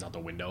 play action's out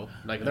the window.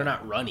 Like, they're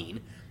not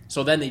running.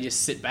 So then they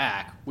just sit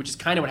back, which is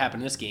kind of what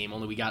happened in this game,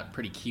 only we got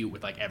pretty cute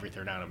with, like, every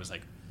third down. It was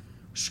like,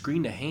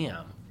 screen to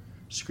Ham.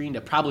 Screen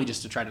to probably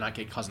just to try to not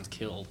get Cousins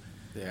killed.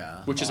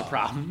 Yeah. Which is a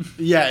problem.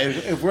 Yeah,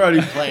 if we're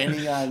already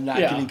planning on not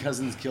getting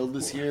Cousins killed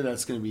this year,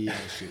 that's going to be an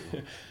issue.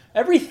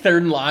 Every 3rd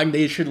and long,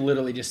 they should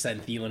literally just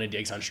send Thielen and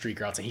Diggs on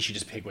streak routes, and he should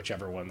just pick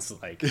whichever one's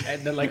like,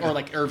 and then like, or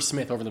like Irv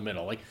Smith over the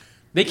middle. Like,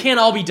 they can't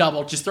all be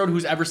double. Just throw to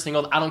who's ever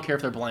singled. I don't care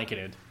if they're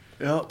blanketed.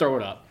 Yep. Throw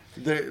it up.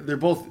 They're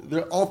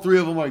all three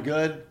of them are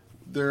good.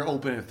 They're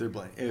open if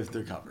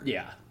they're covered.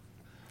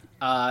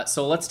 Yeah.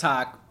 So let's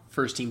talk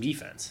first team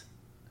defense.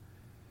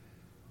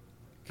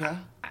 Okay.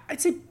 I'd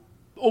say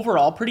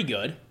overall pretty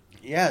good.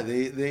 Yeah,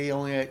 they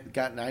only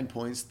got 9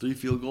 points, 3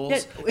 field goals,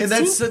 Yeah, and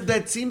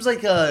that seems like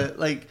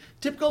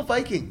typical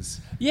Vikings.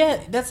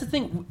 Yeah, that's the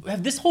thing.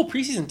 This whole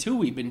preseason too,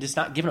 we've been just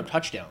not giving up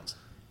touchdowns.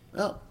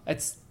 Well,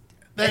 That's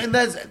fine.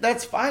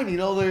 It's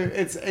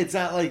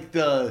not like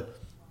the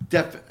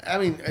I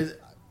mean,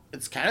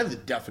 it's kind of the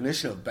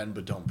definition of bend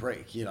but don't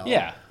break.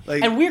 Yeah,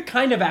 like, and we're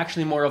kind of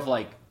actually more of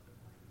like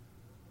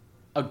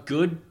a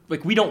good,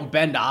 like, we don't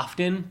bend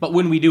often, but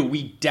when we do,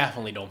 we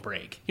definitely don't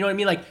break. You know what I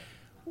mean? Like,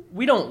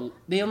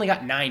 they only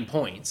got 9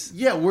 points.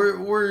 Yeah,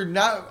 we're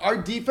not. Our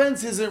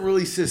defense isn't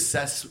really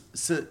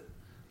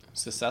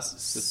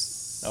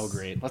Oh,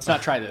 great. Let's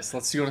not try this.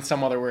 Let's do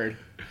some other word.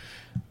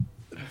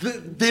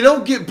 They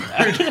don't get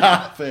burned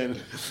often.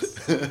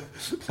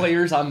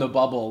 Players on the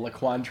bubble,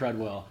 Laquan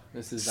Treadwell.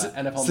 This is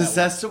NFL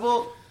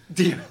Susceptible?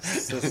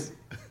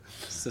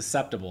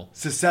 Susceptible.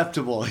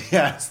 Susceptible,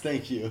 yes,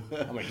 thank you.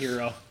 I'm a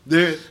hero.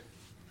 They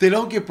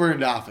don't get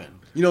burned often.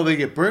 They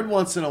get burned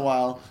once in a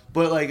while,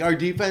 but like our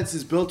defense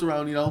is built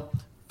around,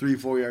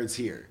 3-4 yards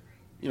here.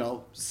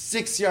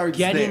 6 yards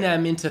Getting there.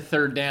 them into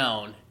third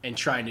down and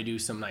trying to do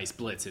some nice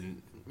blitz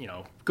and,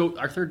 go.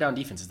 Our third down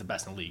defense is the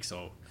best in the league,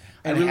 so.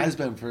 And it has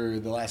been for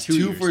the last 2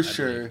 years, for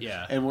sure.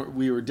 Yeah. And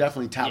we were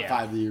definitely top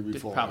 5 the year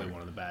before. Probably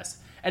one of the best.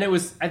 And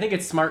I think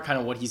it's smart kind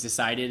of what he's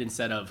decided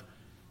instead of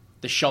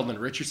the Sheldon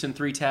Richardson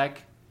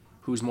 3-tech,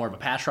 who's more of a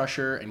pass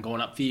rusher and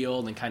going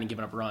upfield and kind of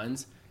giving up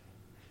runs.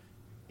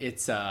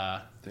 It's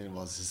Thinking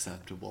about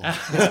susceptible.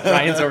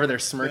 Ryan's over there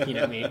smirking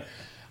at me.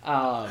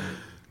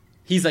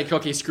 He's like,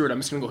 okay, screw it. I'm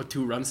just gonna go with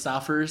 2 run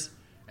stoppers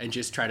and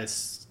just try to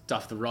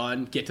stuff the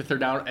run, get to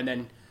third down, and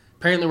then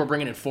apparently we're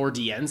bringing in 4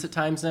 DNs at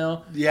times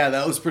now. Yeah,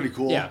 that was pretty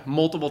cool. Yeah,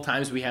 multiple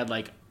times we had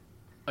like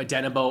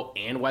Adenabo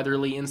and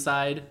Weatherly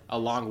inside,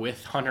 along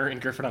with Hunter and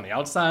Griffin on the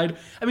outside.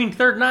 I mean,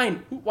 3rd and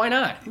 9, why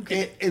not?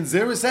 And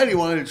Zimmer said he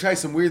wanted to try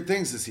some weird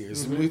things this year,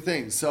 some new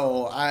things.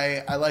 So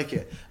I like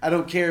it. I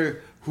don't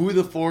care who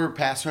the 4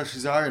 pass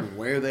rushers are and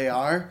where they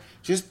are.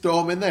 Just throw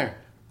them in there.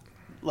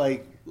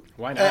 Like,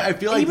 Why not? I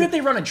feel like even if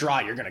they run a draw,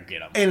 you're going to get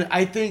them. And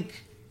I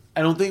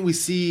don't think we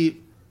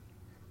see.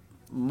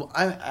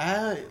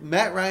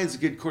 Matt Ryan's a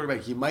good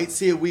quarterback. You might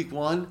see it week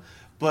 1,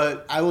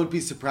 but I wouldn't be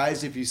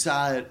surprised if you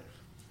saw it,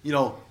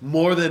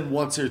 more than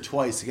once or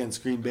twice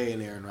against Green Bay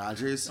and Aaron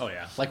Rodgers. Oh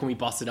yeah, like when we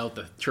busted out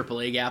the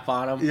AAA gap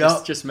on him,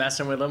 Yep. just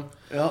messing with him.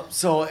 Yep.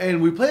 So,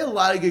 and we play a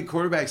lot of good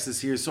quarterbacks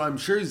this year, so I'm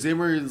sure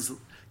Zimmer's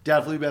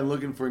definitely been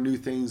looking for new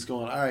things.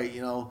 Going, all right,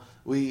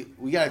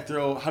 we got to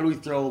throw. How do we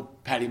throw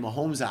Patty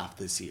Mahomes off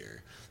this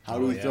year? How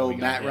do we throw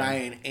Matt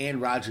Ryan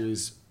and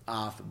Rodgers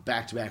off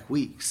back-to-back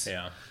weeks?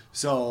 Yeah.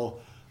 So,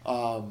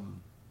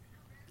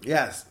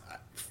 yes,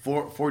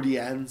 4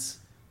 DNs.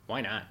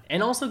 Why not?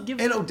 And also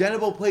give. And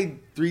Odenabo played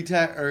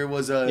 3-tech, or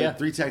was a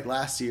 3-tech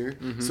last year.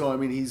 Mm-hmm. So I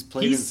mean, he's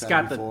played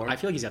inside before. I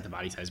feel like he's got the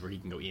body size where he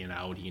can go in and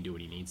out. He can do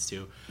what he needs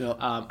to. Yep.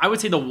 I would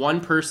say the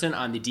one person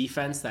on the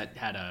defense that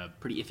had a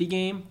pretty iffy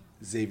game,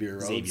 Xavier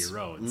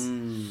Rhodes.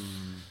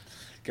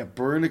 Got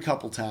burned a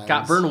couple times.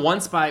 Got burned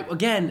once by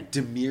again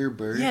Demir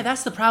Bird. Yeah,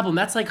 that's the problem.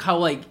 That's like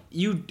how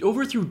you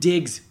overthrew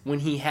Diggs when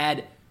he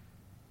had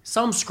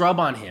some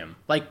scrub on him,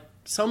 like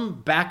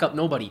some backup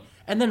nobody,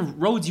 and then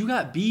Rhodes, you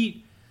got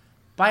beat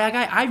by a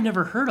guy I've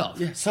never heard of.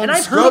 Yeah, and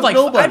I've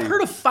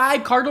heard of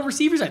 5 Cardinal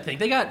receivers, I think.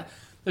 They got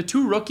the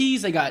 2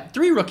 rookies. They got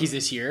 3 rookies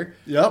this year.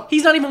 Yep.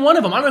 He's not even one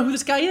of them. I don't know who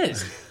this guy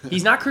is.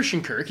 He's not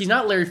Christian Kirk. He's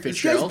not Larry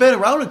Fitzgerald. This guy's been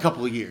around a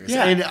couple of years.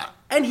 Yeah.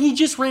 And he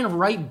just ran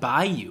right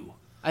by you.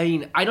 I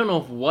mean, I don't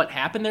know what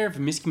happened there. If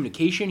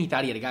miscommunication, he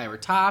thought he had a guy over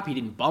top. He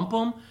didn't bump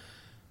him.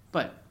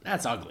 But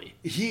that's ugly.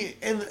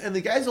 And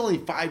the guy's only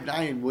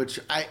 5'9", which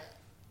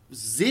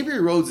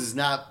Xavier Rhodes is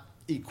not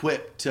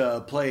equipped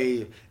to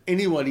play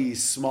anybody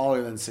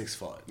smaller than 6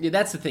 foot. Yeah,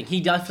 that's the thing.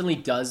 He definitely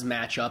does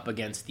match up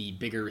against the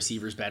bigger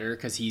receivers better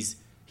because he's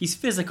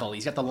physical.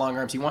 He's got the long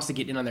arms. He wants to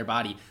get in on their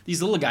body.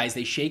 These little guys,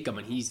 they shake him,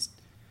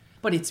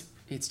 but it's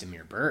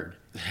Demir Bird.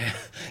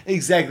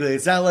 Exactly.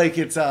 It's not like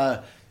it's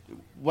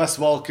Wes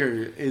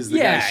Welker is the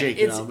guy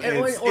shaking him.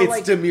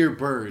 It's Demir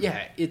Bird.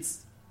 Yeah,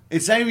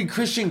 it's not even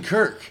Christian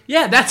Kirk.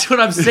 Yeah, that's what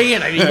I'm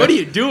saying. I mean, what are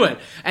you doing?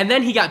 And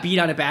then he got beat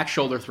on a back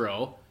shoulder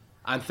throw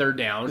on 3rd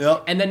down.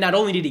 Yep. And then not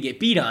only did he get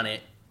beat on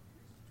it,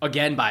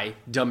 again by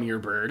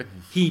Demir Bird,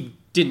 he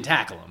didn't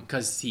tackle him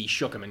because he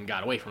shook him and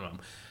got away from him.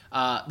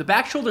 The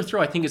back shoulder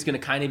throw, I think, is going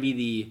to kind of be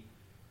the,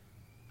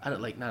 I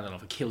don't know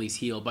if Achilles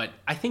heel, but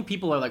I think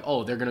people are like,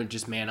 oh, they're going to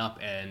just man up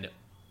and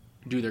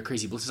do their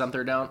crazy blitzes on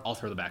 3rd down. I'll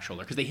throw the back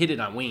shoulder because they hit it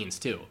on Wayne's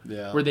too,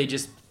 where they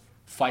just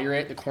fire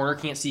it. The corner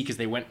can't see because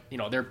they went,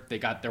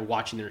 they're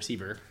watching the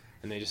receiver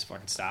and they just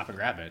fucking stop and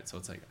grab it. So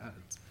it's like,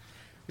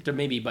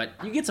 maybe, but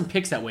you get some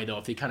picks that way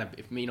though.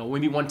 If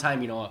maybe one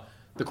time,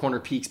 the corner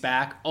peeks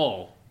back,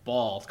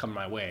 ball's coming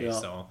my way. Yeah.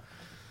 So,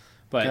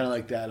 but kind of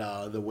like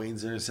that, the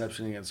Wayne's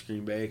interception against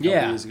Green Bay a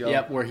couple years ago.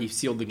 Yeah, where he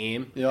sealed the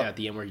game at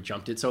the end where he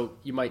jumped it. So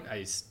you might,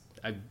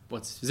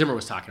 Zimmer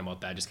was talking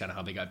about that, just kind of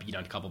how they got beat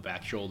on a couple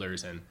back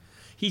shoulders, and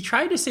he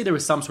tried to say there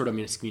was some sort of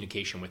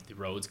miscommunication with the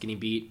Rhodes getting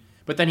beat,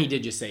 but then he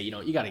did just say,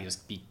 you got to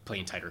just be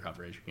playing tighter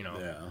coverage.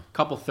 A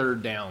couple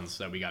 3rd downs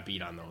that we got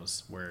beat on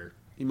those where.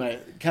 He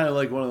might kind of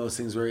like one of those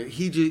things where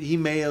he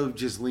may have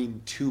just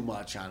leaned too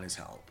much on his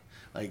help,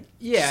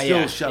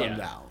 shut him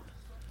down.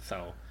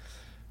 So,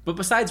 but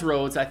besides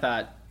Rhodes, I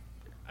thought,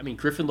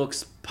 Griffin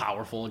looks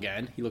powerful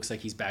again. He looks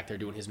like he's back there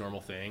doing his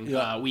normal thing.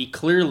 Yeah. We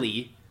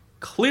clearly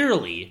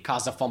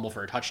caused a fumble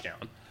for a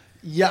touchdown.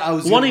 Yeah, I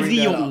was one of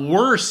the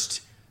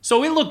worst.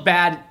 So it looked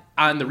bad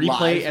on the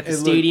replay at the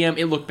stadium.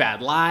 It looked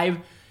bad live.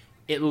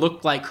 It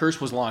looked like Kirsch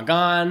was long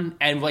gone,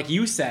 and like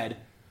you said,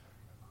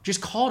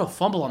 just call it a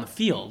fumble on the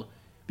field.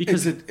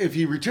 Because if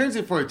he returns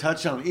it for a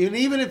touchdown, and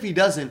even if he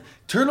doesn't,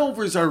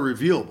 turnovers are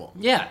reviewable.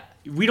 Yeah,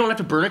 we don't have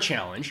to burn a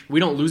challenge.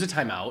 We don't lose a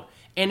timeout.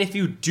 And if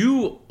you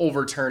do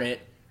overturn it,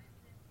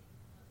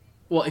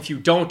 if you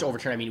don't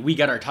overturn it, we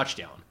get our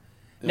touchdown.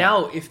 Yeah.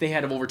 Now, if they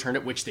had overturned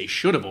it, which they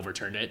should have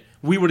overturned it,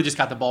 we would have just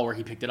got the ball where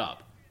he picked it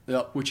up,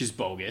 which is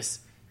bogus.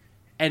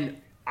 And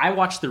I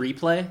watched the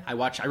replay. I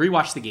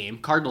rewatched the game.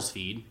 Cardinals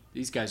feed.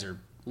 These guys are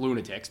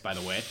lunatics, by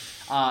the way.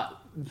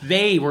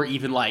 They were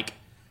even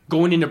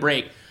going into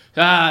break.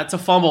 It's a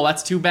fumble.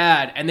 That's too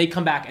bad. And they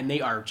come back and they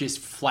are just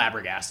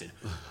flabbergasted.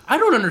 I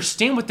don't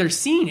understand what they're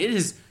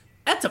seeing.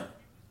 That's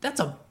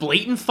a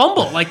blatant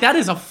fumble. That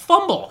is a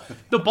fumble.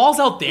 The ball's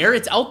out there.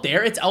 It's out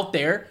there. It's out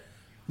there.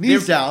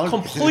 Knees down.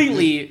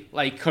 Completely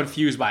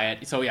confused by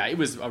it. So yeah, it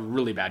was a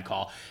really bad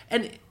call.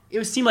 And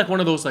it seemed like one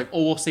of those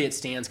we'll say it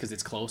stands because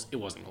it's close. It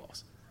wasn't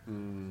close.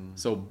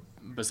 So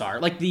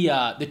bizarre. Like the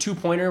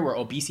 2-pointer where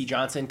OBC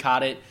Johnson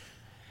caught it.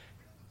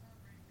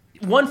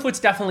 One foot's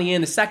definitely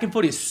in. The second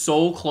foot is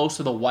so close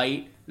to the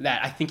white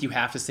that I think you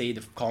have to say the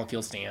call and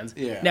field stands.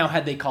 Yeah. Now,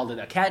 had they called it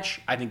a catch,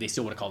 I think they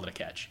still would have called it a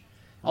catch.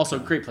 Also,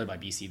 great play by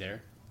BC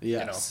there.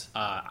 Yes.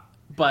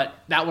 But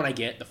that one I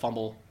get, the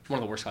fumble, one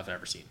of the worst calls I've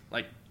ever seen.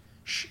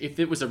 If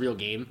it was a real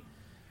game,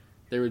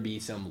 there would be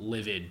some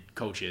livid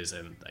coaches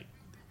and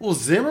Well,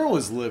 Zimmer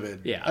was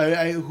livid.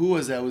 Yeah. Who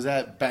was that? Was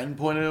that Ben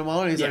pointed him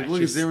out? He's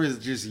look, Zimmer's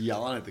just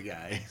yelling at the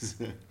guys.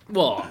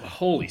 Well,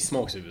 holy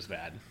smokes, it was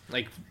bad.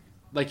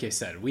 like I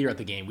said, we were at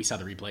the game. We saw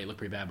the replay. It looked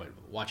pretty bad, but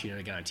watching it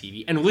again on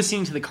TV and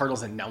listening to the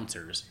Cardinals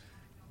announcers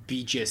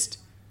be just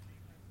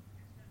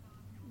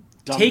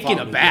taken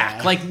aback.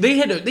 Yeah. Like they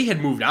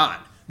had moved on.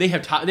 They're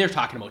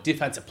talking about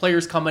defensive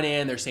players coming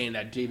in. They're saying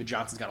that David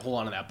Johnson's got a hold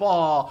on to that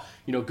ball.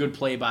 Good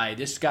play by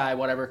this guy,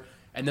 whatever.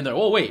 And then they're,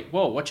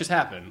 whoa, what just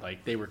happened?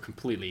 Like they were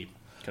completely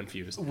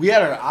confused. We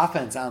had our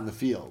offense on the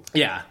field.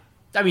 Yeah.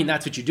 I mean,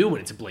 that's what you do when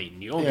it's a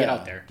blatant. You don't get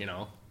out there,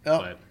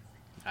 But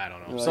I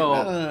don't know. Like,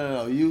 So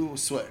no, you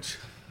switch.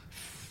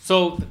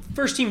 So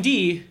first team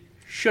D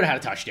should have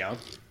had a touchdown.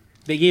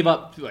 They gave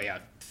up.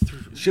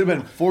 Should have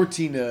been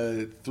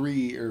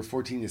 14-3 or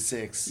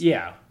 14-6.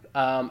 Yeah.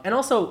 And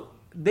also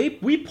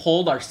we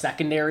pulled our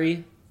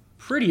secondary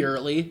pretty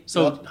early.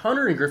 So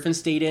Hunter and Griffin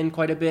stayed in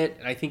quite a bit,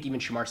 and I think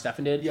even Shamar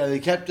Stephen did. Yeah, they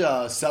kept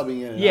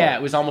subbing in. Yeah,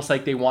 it was almost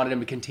like they wanted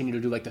him to continue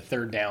to do like the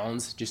third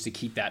downs just to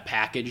keep that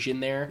package in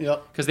there.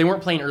 Yep. Because they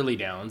weren't playing early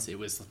downs. It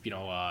was,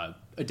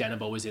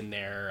 Adenabo was in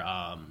there,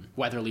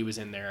 Weatherly was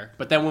in there.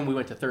 But then when we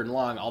went to third and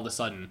long, all of a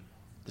sudden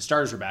the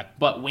starters were back.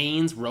 But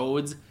Waynes,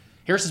 Rhodes,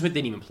 Harrison Smith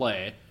didn't even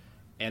play.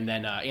 And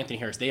then Anthony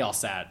Harris, they all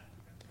sat.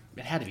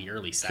 It had to be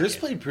early second. Curse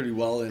played pretty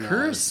well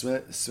in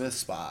Smith's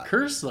spot.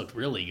 Curse looked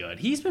really good.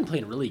 He's been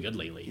playing really good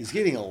lately. He's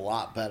getting a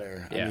lot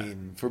better. Yeah. I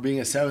mean, for being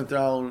a seventh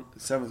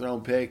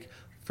round pick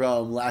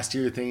from last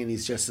year, thinking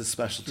he's just a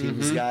special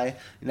teams guy.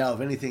 Now,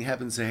 if anything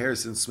happens to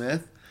Harrison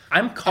Smith,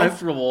 I'm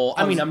comfortable.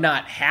 I'm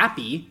not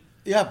happy.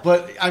 Yeah,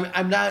 but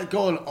I'm not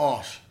going,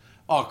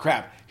 oh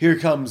crap, here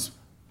comes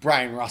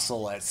Brian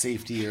Russell at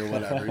safety or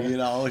whatever,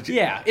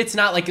 Yeah, it's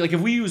not like if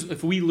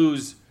we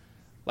lose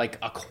like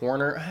a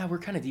corner, we're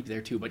kind of deep there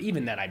too. But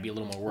even then, I'd be a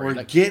little more worried.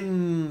 We're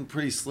getting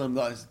pretty slim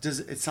though.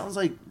 It sounds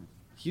like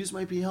Hughes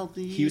might be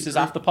healthy. Hughes is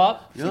off the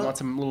pup. Yeah. If you want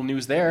some little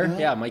news there,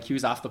 yeah, Mike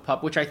Hughes off the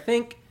pup, which I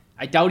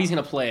doubt he's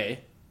going to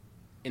play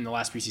in the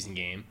last preseason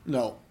game.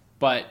 No,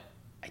 but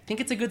I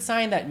think it's a good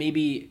sign that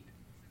maybe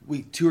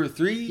week 2 or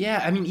 3.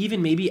 Yeah, I mean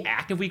even maybe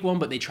active week 1,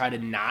 but they try to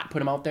not put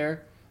him out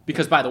there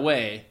because by the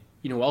way,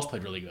 you know who else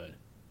played really good?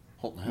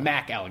 Holton Hill.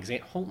 Mac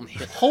Alexander. Holton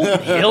Hill?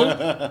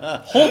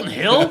 Holton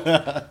Hill?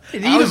 I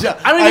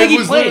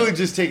was literally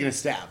just taking a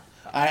stab.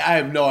 I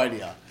have no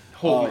idea.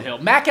 Holton Hill.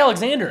 Mac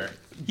Alexander.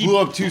 He blew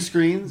up 2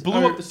 screens.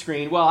 Blew up the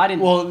screen. Well, I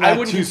didn't. I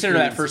wouldn't consider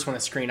that first one a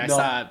screen. I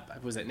saw.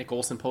 Was it Nick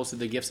Olson posted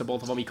the gifs of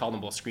both of them? He called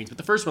them both screens, but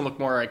the first one looked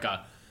more like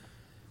a.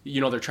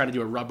 They're trying to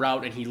do a rub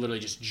route, and he literally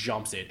just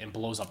jumps it and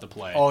blows up the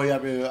play. Oh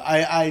yeah,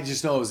 I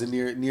just know it was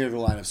near the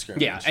line of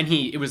scrimmage. Yeah, and I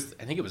think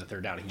it was a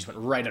third down. He just went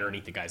right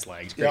underneath the guy's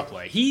legs. Great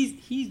play.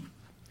 He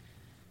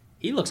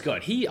looks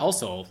good. He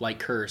also, like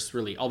Curse,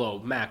 really. Although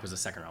Mac was a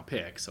second round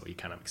pick, so you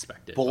kind of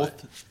expect it.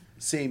 Both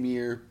same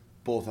year,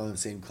 both on the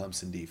same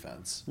Clemson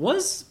defense.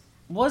 Was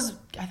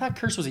I thought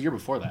Curse was a year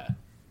before that?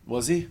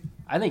 Was he?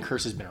 I think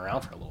Curse has been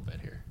around for a little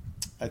bit here.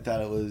 I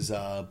thought it was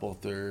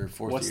both their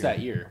fourth. What's year. that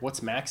year?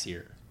 What's Mac's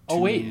year? Oh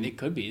wait, it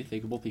could be.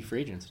 They could both be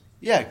free agents.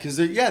 Yeah, because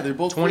they're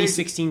both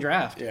 2016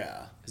 draft.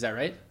 Yeah, is that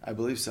right? I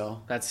believe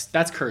so.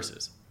 That's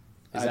Curse's.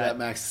 Is that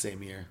Mac's the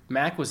same year?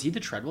 Mac, was he the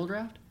Treadwell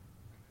draft?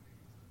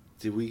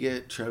 Did we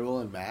get Treadwell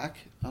and Mac?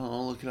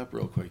 I'll look it up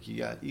real quick. You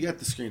got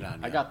the screen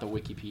on. I got the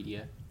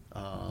Wikipedia.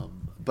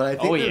 But I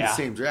think they're the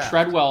same draft.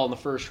 Treadwell in the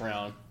first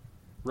round,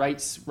 right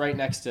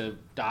next to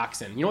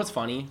Doxson. You know what's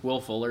funny?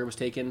 Will Fuller was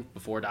taken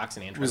before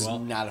Doxson and Treadwell.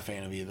 Was not a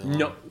fan of either.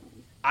 No,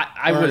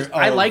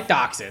 I like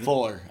Doxson.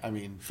 Fuller.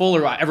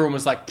 Everyone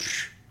was like,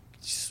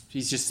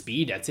 he's just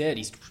speed. That's it.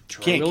 He's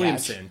Troy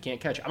Williamson. Can't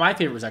catch. My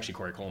favorite was actually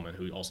Corey Coleman,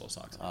 who also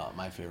sucks.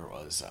 My favorite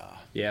was.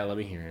 Let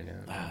me hear it.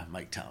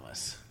 Mike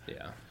Thomas.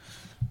 Yeah,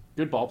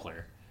 good ball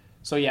player.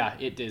 So yeah,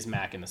 it is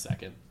Mac in the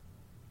second.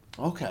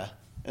 Okay,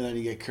 and then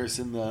you get Curse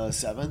in the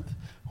 7th.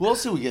 Who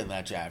else did we get in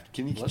that draft?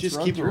 Can you just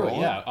keep it through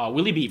rolling? Yeah,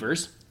 Willie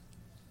Beavers.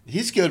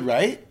 He's good,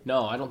 right?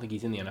 No, I don't think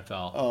he's in the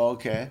NFL. Oh,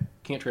 okay.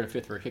 Can't trade a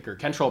 5th for a kicker.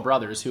 Kentrell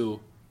Brothers, who,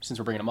 since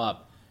we're bringing him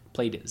up,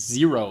 played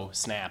 0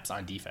 snaps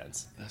on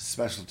defense.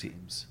 Special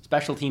teams.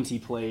 Special teams, he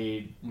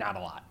played not a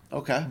lot.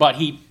 Okay. But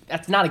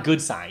that's not a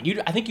good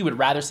sign. I think you would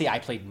rather say I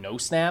played no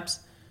snaps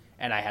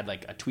and I had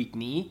like a tweaked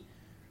knee.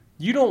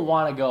 You don't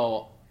want to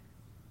go,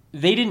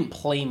 they didn't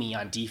play me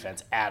on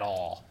defense at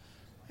all.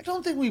 I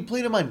don't think we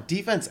played him on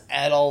defense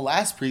at all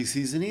last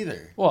preseason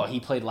either. Well, he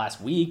played last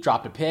week,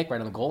 dropped a pick right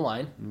on the goal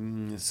line.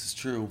 This is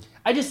true.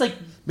 I just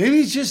maybe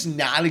he's just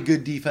not a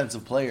good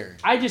defensive player.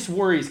 I just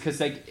worries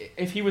because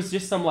if he was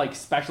just some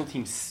special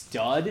team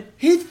stud,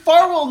 Heath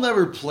Farwell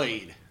never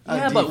played.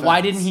 Yeah, but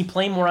why didn't he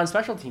play more on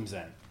special teams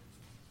then?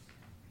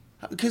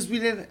 Because we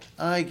didn't.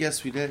 I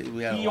guess we did.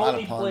 We had a lot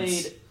of punts. He only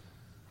played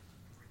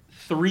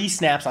 3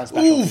 snaps on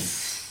special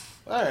teams.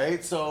 All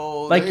right,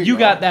 so you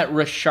got that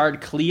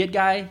Rashard Cleat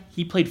guy.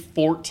 He played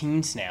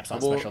 14 snaps on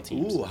special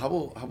teams.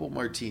 How about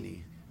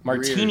Martini?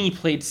 Martini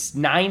played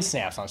 9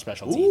 snaps on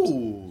special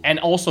teams, and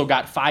also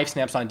got 5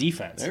 snaps on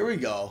defense. There we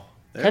go.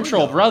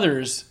 Kentrell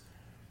Brothers,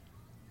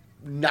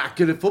 not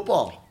good at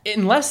football.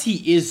 Unless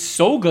he is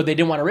so good, they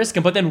didn't want to risk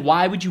him. But then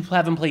why would you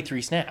have him play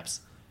 3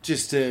 snaps?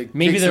 Just to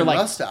maybe kick they're some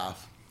rust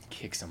off.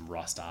 Kick some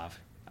rust off.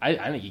 I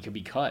think he could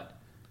be cut.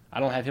 I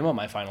don't have him on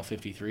my final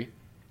 53.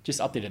 Just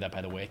updated that,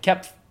 by the way.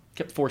 Kept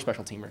 4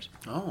 special teamers.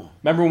 Oh.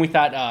 Remember when we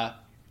thought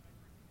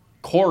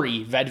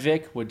Corey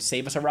Vedvik would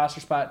save us a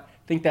roster spot?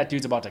 I think that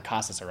dude's about to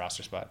cost us a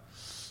roster spot.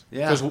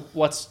 Yeah.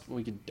 Because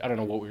I don't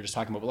know what we were just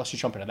talking about, but let's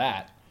just jump into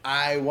that.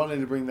 I wanted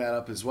to bring that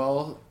up as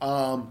well.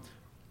 Oh,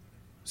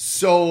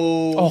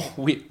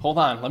 wait, hold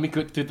on. Let me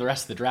go through the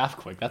rest of the draft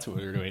quick. That's what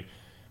we were doing.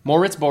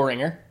 Moritz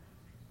Boehringer.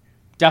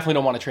 Definitely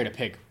don't want to trade a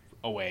pick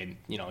away.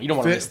 You don't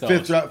want to miss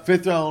those.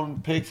 Fifth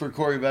round pick for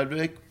Corey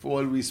Vedvik.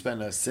 What did we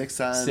spend? A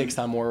sixth on? Sixth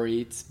on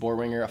Moritz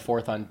Boehringer, a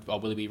fourth on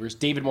Willie Beavers.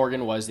 David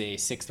Morgan was a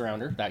 6th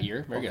rounder that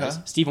year. Very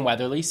good. Stephen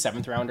Weatherly,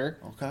 7th rounder.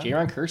 Okay.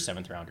 J-Ron Kerr,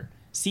 7th rounder.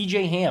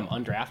 C.J. Ham,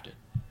 undrafted.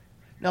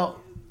 Now,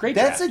 great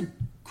that's draft.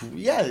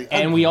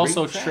 And we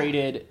also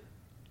traded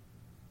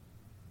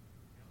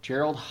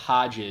Gerald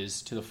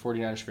Hodges to the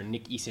 49ers for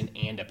Nick Eason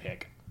and a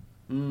pick.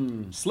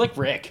 Slick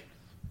Rick.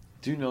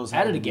 Dude knows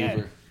At it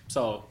again.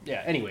 So,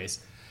 yeah,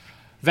 anyways.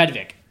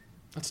 Vedvik.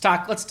 Let's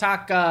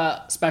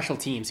talk special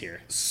teams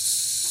here.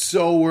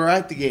 So we're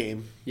at the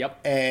game. Yep.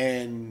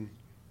 And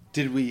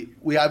did we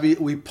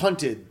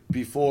punted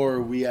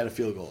before we had a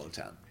field goal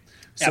attempt.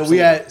 So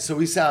Absolutely.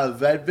 we saw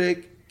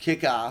Vedvik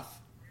kickoff,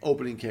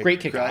 opening kick. Great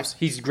kickoffs. correct?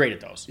 He's great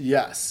at those.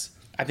 Yes.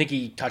 I think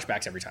he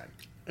touchbacks every time.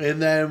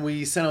 And then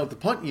we sent out the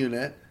punt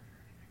unit,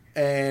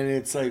 and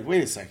it's like,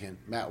 wait a second,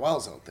 Matt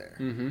Wells out there.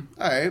 Mm-hmm.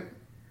 All right,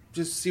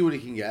 just see what he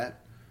can get.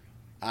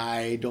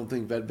 I don't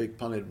think Vedvik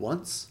punted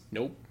once.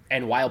 Nope.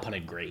 And Weil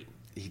punted great.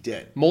 He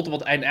did.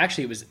 Multiple, and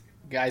actually it was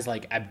guys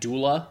like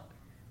Abdullah,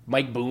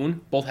 Mike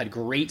Boone, both had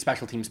great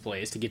special teams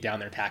plays to get down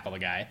there and tackle the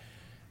guy.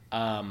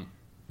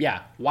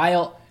 Yeah,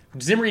 Weil,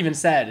 Zimmer even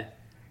said,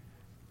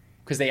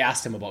 because they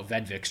asked him about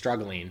Vedvik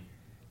struggling,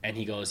 and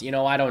he goes,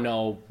 I don't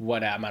know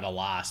what I'm at a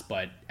loss,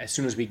 but as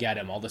soon as we get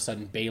him, all of a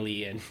sudden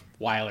Bailey and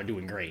Weil are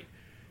doing great.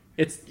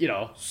 It's,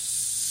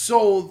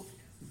 So,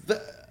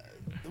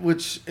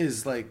 which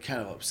is like kind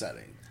of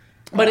upsetting.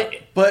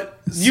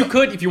 But you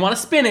could, if you want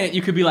to spin it,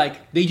 you could be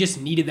like, they just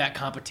needed that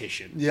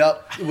competition.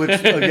 Yep, which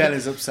again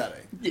is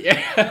upsetting.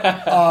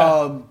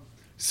 Yeah.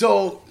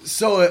 So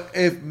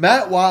if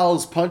Matt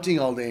Wile's punting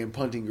all day and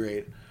punting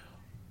great,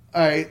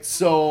 all right.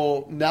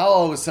 So now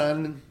all of a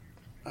sudden,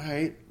 all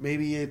right,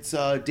 maybe it's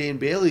Dan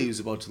Bailey who's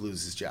about to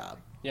lose his job.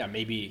 Yeah,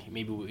 maybe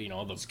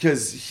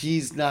because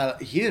he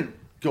didn't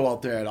go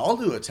out there at all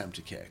to attempt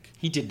to kick.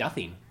 He did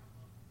nothing.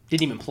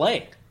 Didn't even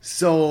play.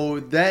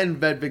 So then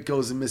Vedvik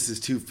goes and misses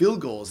 2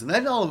 field goals. And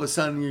then all of a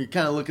sudden you're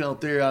kind of looking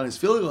out there on his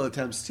field goal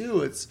attempts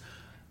too. It's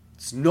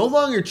no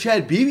longer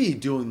Chad Beebe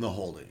doing the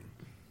holding.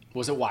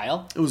 Was it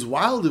Weil? It was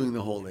Weil doing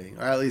the holding,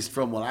 or at least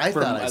from what I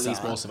thought I saw. At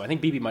least most of it. I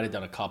think Beebe might have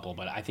done a couple,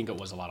 but I think it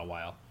was a lot of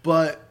Weil.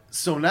 But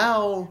so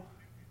now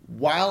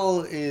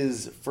Weil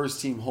is first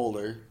team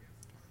holder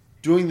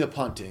doing the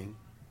punting,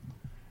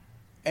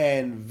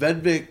 and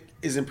Vedvik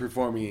isn't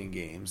performing in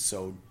games.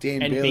 So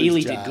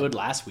Bailey did good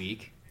last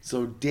week.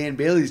 So Dan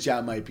Bailey's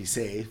job might be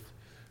safe.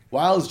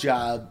 Weil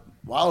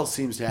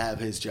seems to have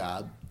his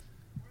job.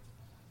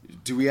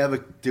 Did we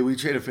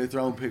trade a 5th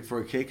round pick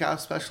for a kickoff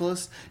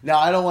specialist? Now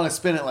I don't want to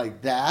spin it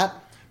like that,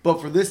 but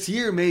for this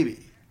year maybe.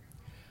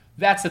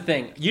 That's the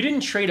thing. You didn't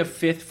trade a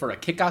 5th for a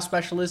kickoff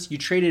specialist. You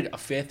traded a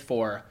 5th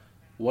for,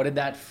 what did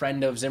that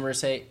friend of Zimmer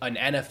say? An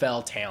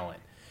NFL talent.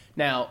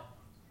 Now,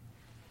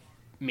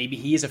 maybe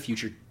he is a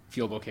future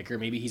field goal kicker.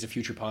 Maybe he's a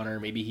future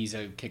punter. Maybe he's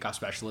a kickoff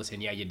specialist.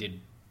 And yeah, you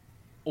did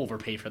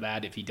overpay for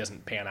that if he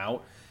doesn't pan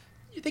out.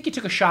 You think you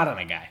took a shot on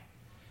a guy.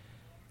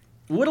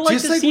 Would have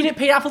liked to have seen it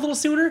pay off a little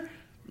sooner.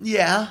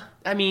 Yeah.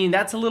 I mean,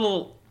 that's a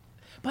little...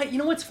 But you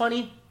know what's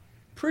funny?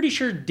 Pretty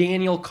sure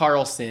Daniel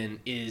Carlson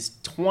is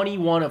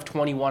 21 of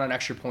 21 on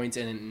extra points,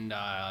 and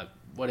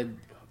what did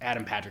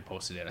Adam Patrick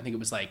posted it? I think it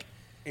was like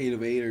 8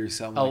 of 8 or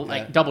something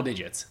like that. Double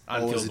digits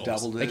on field goals.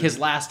 Double digits? Like his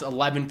last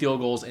 11 field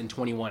goals and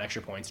 21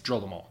 extra points,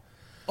 drilled them all.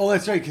 Oh,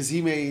 that's right, because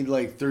he made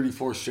like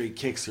 34 straight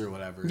kicks or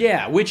whatever.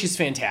 Yeah, which is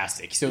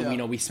fantastic. So,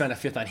 Yeah. we spent a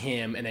 5th on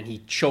him, and then he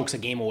chokes a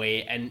game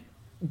away, and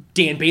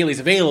Dan Bailey's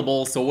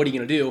available, so what are you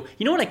going to do?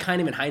 You know what I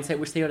kind of, in hindsight,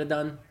 wish they would have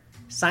done?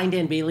 Sign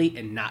Dan Bailey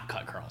and not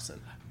cut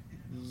Carlson.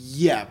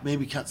 Yeah,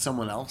 maybe cut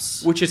someone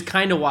else. Which is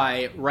kind of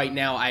why right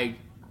now I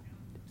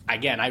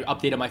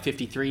updated my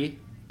 53.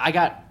 I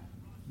got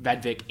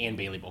Vedvik and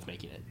Bailey both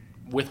making it.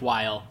 With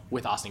Weil,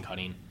 with Austin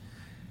Cutting.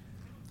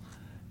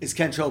 Is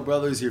Kentrell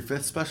Brothers your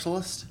 5th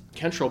specialist?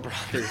 Kentrell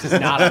Brothers is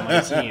not on my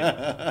team.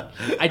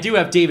 I do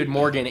have David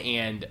Morgan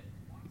and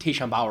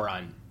Tayshaun Bauer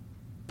on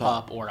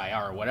PUP or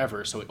IR or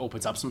whatever, so it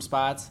opens up some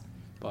spots.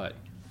 But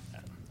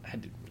I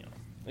had to,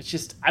 it's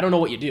just, I don't know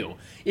what you do.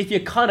 If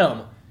you cut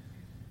them,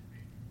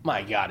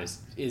 my God,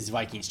 is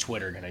Vikings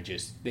Twitter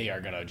they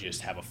are going to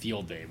just have a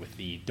field day with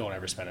the don't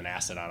ever spend an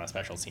asset on a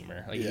special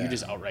teamer. Like, Yeah. You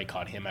just outright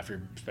cut him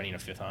after spending a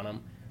 5th on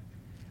him.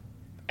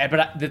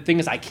 But the thing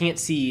is, I could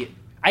see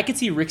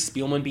Rick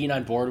Spielman being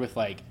on board with,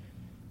 like,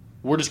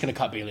 we're just going to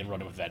cut Bailey and run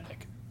him with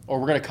Vedvik. Or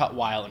we're going to cut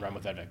Weil and run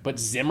with Vedvik. But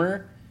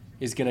Zimmer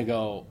is going to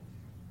go,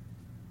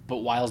 but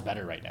Weil's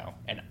better right now,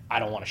 and I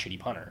don't want a shitty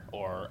punter.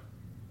 Or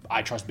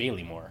I trust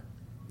Bailey more.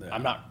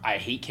 Yeah. I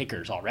hate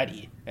kickers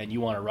already, and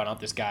you want to run out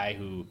this guy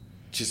who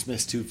Just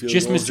missed 2 field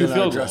Just goals. missed 2 in our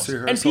field dress goals.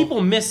 And rehearsal.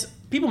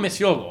 people miss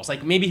field goals.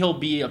 Like, maybe he'll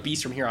be a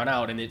beast from here on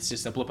out, and it's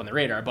just a blip on the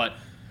radar. But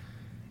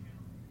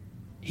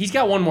he's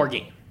got one more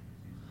game.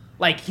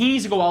 Like, he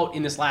needs to go out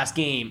in this last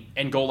game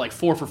and go, like,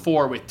 4 for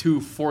 4 with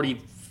 2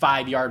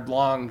 45-yard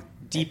long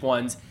deep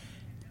ones.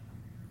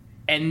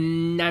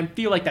 And I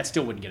feel like that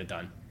still wouldn't get it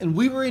done. And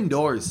we were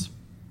indoors.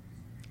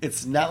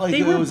 It's not like They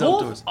it were was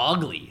both outdoors.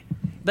 ugly.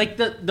 Like,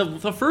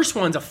 the first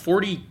one's a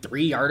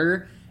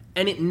 43-yarder,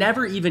 and it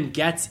never even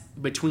gets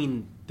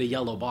between the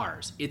yellow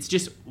bars. It's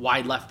just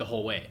wide left the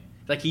whole way.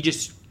 Like,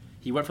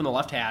 he went from the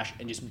left hash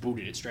and just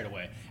booted it straight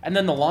away. And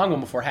then the long one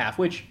before half,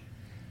 which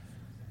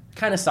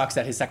kind of sucks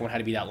that his second one had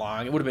to be that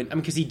long. It would have been, I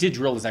mean, because he did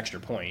drill his extra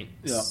point.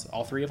 Yeah.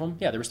 All 3 of them?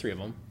 Yeah, there was 3 of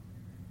them.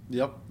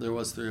 Yep, there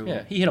was 3 of them.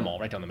 Yeah, he hit them all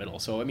right down the middle.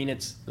 So, I mean,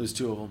 There's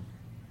 2 of them.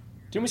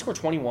 Didn't we score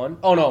 21?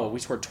 Oh, no, we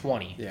scored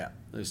 20. Yeah,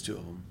 there's 2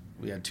 of them.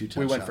 We had 2 We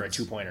touchdowns. went for a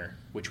 2-pointer,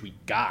 which we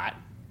got,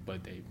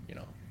 but they.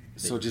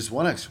 So just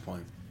 1 extra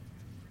point.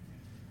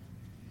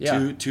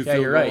 Yeah, Two yeah,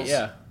 field you're right. goals.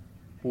 Yeah.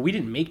 Well, we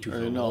didn't make 2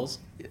 field no. goals.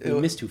 We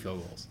missed 2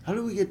 field goals. How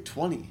did we get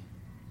 20?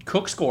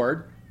 Cook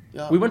scored.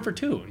 Yeah. We went for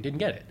 2 and didn't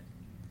get it.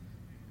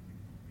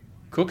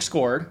 Cook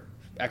scored,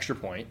 extra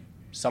point.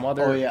 Some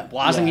other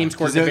Blasingame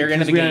scored at the very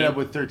end of the we game. ended up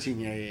with 13.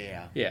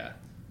 Yeah. Yeah,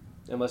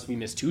 unless we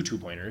missed 2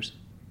 2-pointers.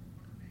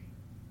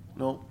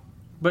 No,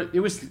 But it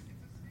was,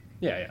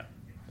 yeah. it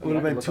would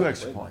have been 2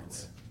 extra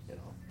points.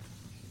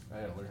 I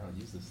gotta learn how to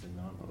use this thing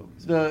now.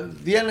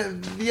 The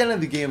end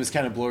of the game is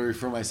kind of blurry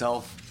for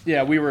myself.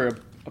 Yeah, we were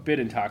a bit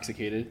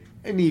intoxicated.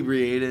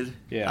 Inebriated.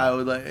 Yeah, I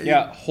would like.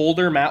 Yeah,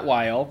 Holder, Matt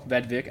Weil,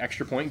 Vedvik,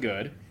 extra point,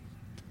 good.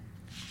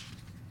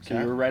 So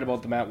Okay. you were right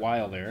about the Matt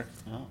Weil there.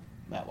 Oh,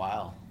 Matt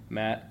Weil.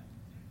 Matt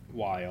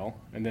Weil,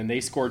 and then they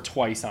scored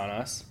twice on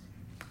us.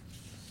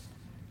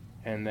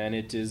 And then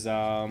it is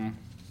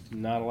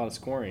not a lot of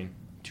scoring.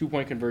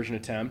 2-point conversion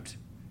attempt.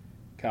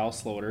 Kyle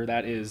Sloter.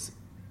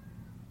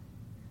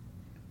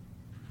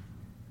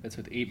 That's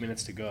with 8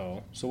 minutes to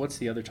go. So what's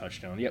the other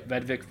touchdown? Yep,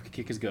 Vedvik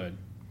kick is good.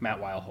 Matt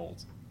Weil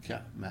holds.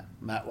 Yeah,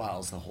 Matt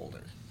Weil's the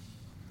holder,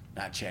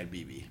 not Chad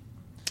Beebe.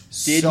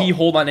 Did he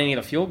hold on any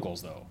of the field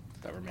goals though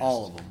that were missed?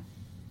 All of them.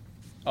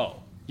 Oh,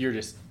 you're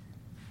just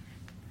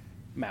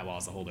Matt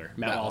Weil's the holder.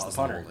 Matt Weil's the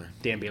punter.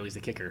 Dan Bailey's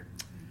the kicker.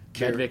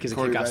 Vedvik is a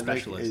Corey kickoff Vedvik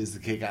specialist. Is the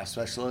kickoff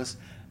specialist,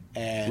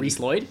 and Reese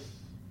Lloyd?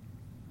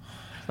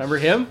 Remember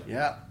him?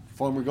 Yeah,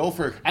 former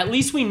Gopher. At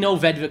least we know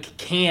Vedvik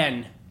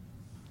can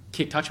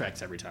kick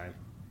touchbacks every time.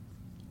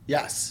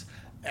 Yes,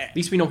 At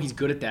least we know he's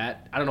good at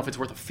that. I don't know if it's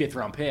worth a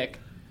 5th-round pick.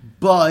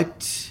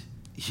 but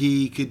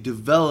he could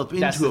develop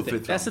into a 5th round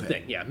pick. That's the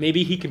thing. Yeah,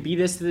 maybe he can be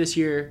this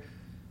year,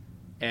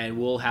 and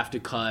we'll have to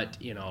cut,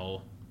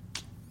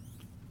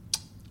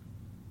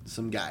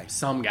 Some guy.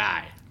 some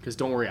guy. Because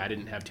don't worry, I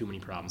didn't have too many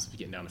problems with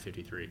getting down to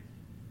 53.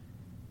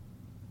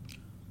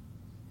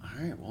 All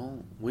right.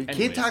 Well, we Anyways.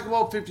 can't talk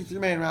about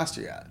 53-man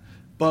roster yet,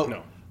 but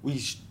No. we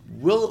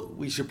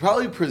should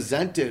probably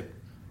present it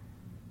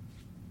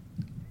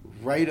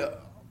right.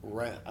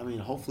 I mean,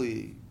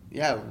 hopefully,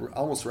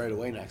 almost right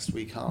away next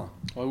week, huh?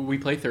 Well, we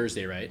play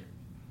Thursday, right?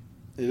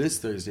 It is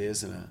Thursday,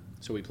 isn't it?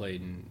 So we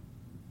played in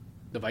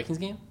the Vikings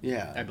game?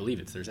 Yeah. I believe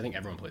it's Thursday. I think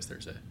everyone plays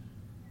Thursday.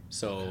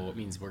 So it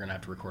means we're going to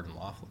have to record in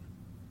Laughlin.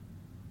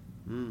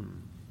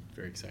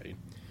 Very exciting.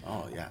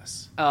 Oh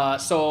yes.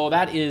 So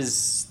that is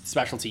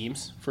special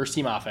teams. First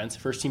team offense,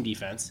 first team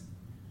defense.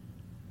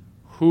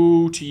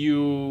 Who to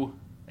you,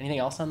 anything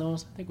else on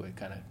those? I think it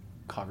kind of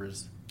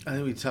covers. I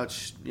think we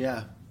touched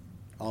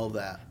all of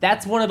that.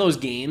 That's one of those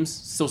games.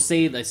 So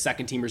say the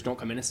second teamers don't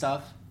come in and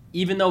stuff.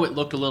 Even though it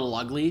looked a little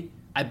ugly,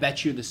 I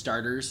bet you the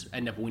starters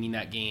end up winning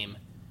that game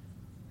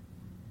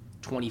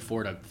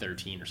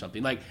 24-13 or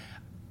something. Like,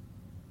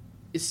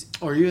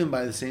 Or even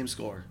by the same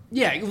score.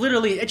 yeah,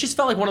 literally, it just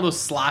felt like one of those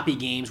sloppy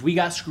games. We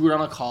got screwed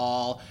on a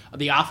call.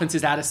 The offense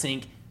is out of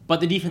sync, but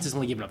the defense is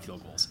only giving up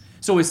field goals.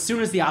 So as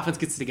soon as the offense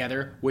gets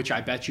together, which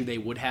I bet you they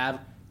would have,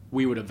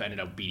 we would have ended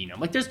up beating them.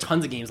 Like, there's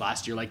tons of games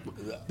last year, like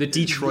the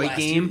Detroit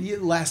game.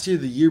 Last year,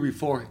 the year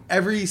before,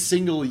 every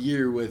single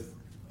year with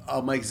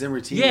Mike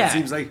Zimmer team, Yeah. it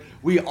seems like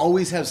we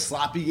always have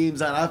sloppy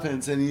games on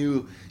offense, and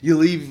you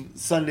leave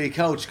Sunday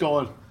couch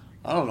going,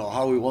 I don't know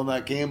how we won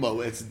that game, but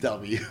it's a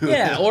W.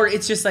 Yeah, or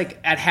it's just like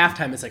at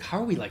halftime, it's like, how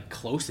are we like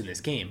close in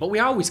this game? But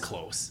we're always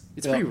close.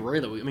 It's pretty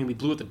rare that we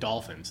blew at the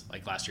Dolphins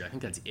like last year. I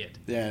think that's it.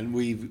 Yeah, and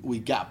we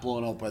got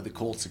blown out by the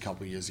Colts a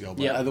couple years ago.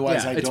 But Yeah,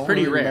 otherwise, yeah, I it's don't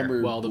pretty really rare.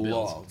 remember Well, the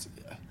Bills. blowouts.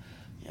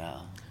 Yeah.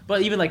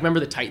 But even like, remember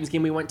the Titans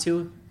game we went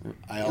to?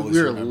 I always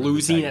We were remember the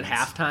losing at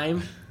Titans.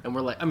 halftime, and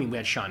we're like, we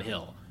had Sean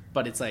Hill,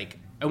 but it's like,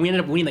 and we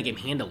ended up winning that game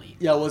handily.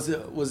 Yeah, was it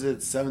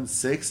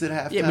 7-6 at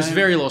halftime? Yeah, it was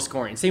very low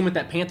scoring. Same with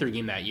that Panther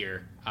game that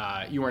year.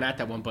 You weren't at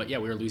that one, but yeah,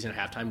 we were losing at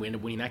halftime. We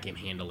ended up winning that game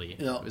handily.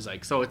 Yeah. It was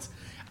like, so it's,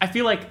 I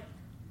feel like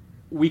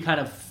we kind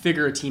of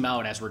figure a team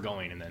out as we're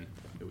going, and then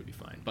it would be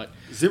fine. But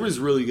Zimmer's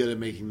really good at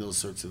making those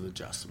sorts of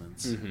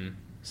adjustments. Mm-hmm.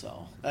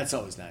 So that's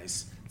always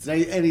nice. It's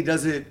nice. And he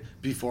does it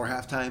before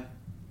halftime.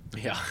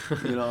 yeah,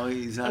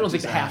 He's not I don't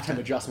think just the halftime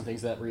adjustment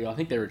thing's that real. I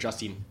think they were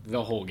adjusting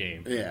the whole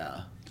game.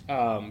 Yeah.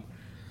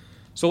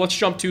 So let's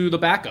jump to the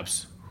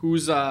backups.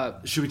 Who's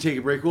Should we take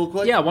a break real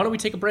quick? Yeah, why don't we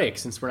take a break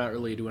since we're not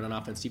really doing an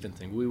offense-defense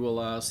thing. We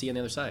will see you on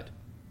the other side.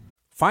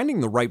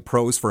 Finding the right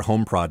pros for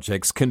home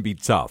projects can be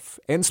tough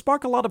and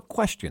spark a lot of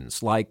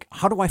questions like,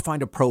 how do I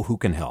find a pro who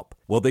can help?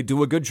 Will they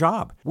do a good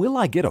job? Will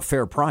I get a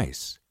fair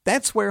price?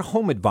 That's where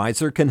Home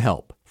Advisor can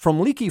help. From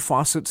leaky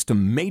faucets to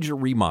major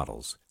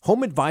remodels,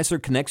 Home Advisor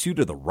connects you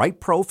to the right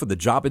pro for the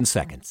job in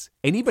seconds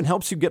and even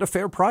helps you get a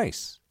fair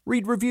price.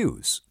 Read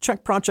reviews,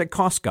 check project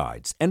cost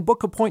guides, and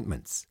book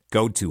appointments.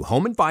 Go to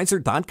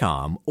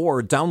homeadvisor.com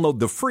or download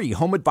the free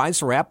Home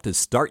Advisor app to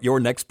start your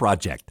next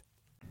project.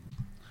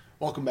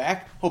 Welcome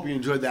back. Hope you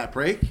enjoyed that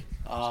break.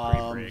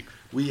 Great break.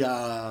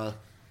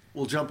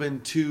 We'll jump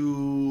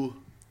into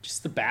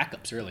Just the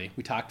backups, really.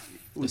 We talked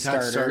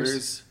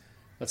starters.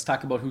 Let's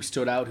talk about who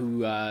stood out,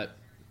 who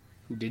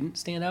didn't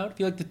stand out. I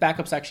feel like the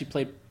backups actually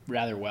played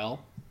rather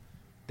well.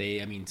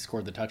 They,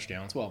 scored the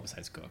touchdowns. Well,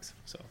 besides Cooks.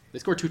 So they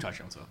scored 2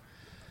 touchdowns, though.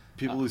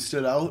 People who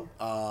stood out,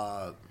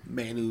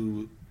 man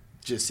who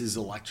just is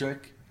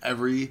electric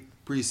every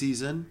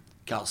preseason,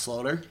 Cal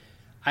Slaughter.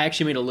 I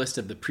actually made a list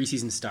of the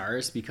preseason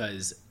stars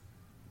because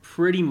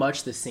pretty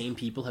much the same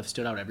people have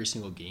stood out every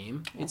single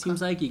game. It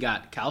seems like you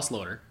got Cal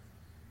Slaughter.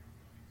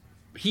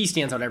 He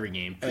stands out every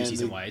game,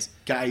 preseason-wise.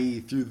 Guy he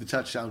threw the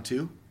touchdown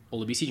to.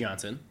 Olabisi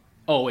Johnson.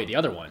 Oh, wait, the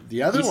other one.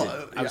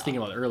 I was thinking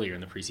about earlier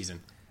in the preseason.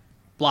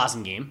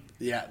 Blasingame.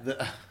 Yeah.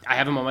 I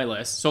have him on my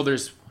list. So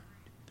there's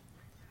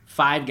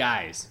 5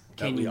 guys.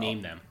 Can you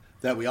name them?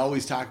 That we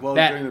always talk about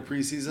during the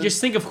preseason? Just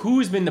think of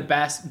who's been the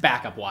best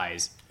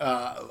backup-wise.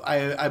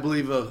 I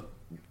believe,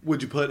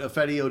 would you put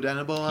Afedi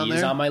Odenigbo on there?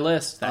 He's on my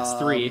list. That's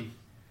 3.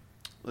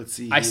 Let's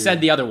see. I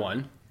said the other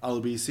one.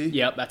 Olabisi?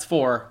 Yep, that's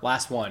 4.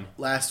 Last one.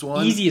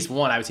 Easiest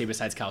one, I would say,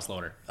 besides Cal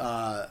Slaughter.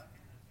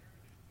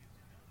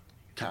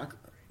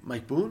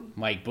 Mike Boone?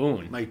 Mike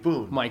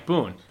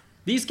Boone.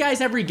 These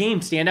guys every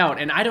game stand out,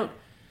 and I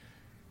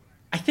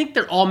think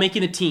they're all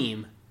making the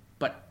team,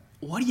 but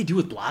what do you do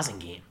with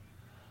Blasingame?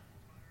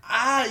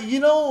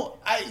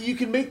 You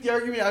can make the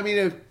argument.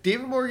 If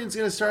David Morgan's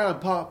going to start on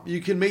PUP,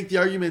 you can make the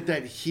argument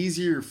that he's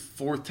your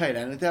 4th tight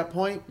end at that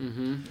point.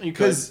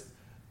 Because,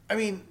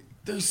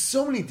 there's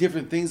so many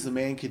different things the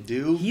man could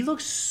do. He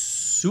looks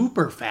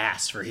super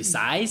fast for his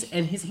size,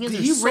 and his hands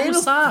are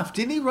soft.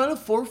 Didn't he run a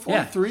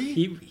 4.43?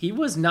 Yeah, he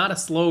was not a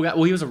slow guy.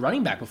 Well, he was a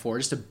running back before,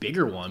 just a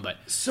bigger one. But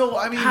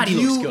God, he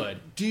looks good.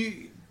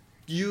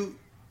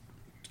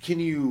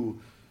 Can you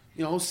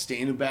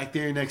stand back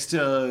there next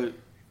to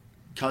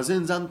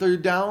Cousins on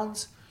 3rd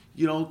downs?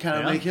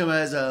 Make him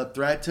as a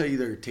threat to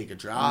either take a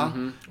drop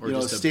or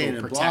just stand a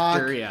and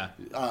protector.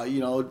 block.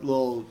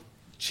 Little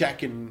check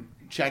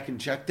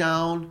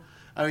down.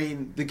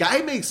 The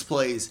guy makes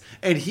plays,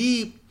 and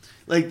he,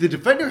 the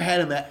defender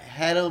had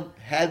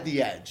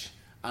the edge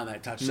on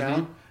that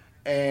touchdown,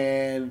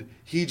 and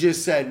he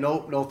just said,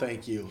 nope, no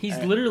thank you. He's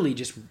literally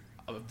just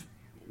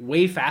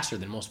way faster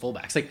than most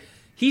fullbacks.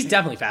 He's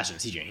definitely faster than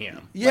CJ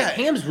Ham. Yeah.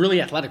 Ham's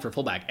really athletic for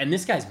fullback, and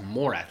this guy's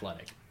more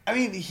athletic.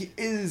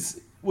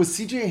 Was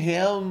CJ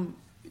Ham,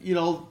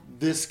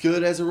 this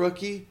good as a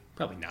rookie?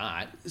 Probably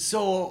not.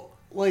 So,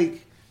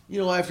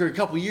 after a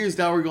couple years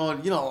now, we're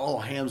going,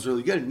 Ham's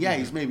really good. And yeah,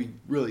 he's maybe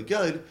really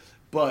good,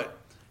 but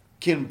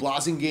can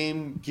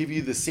Blasingame give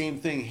you the same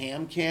thing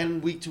Ham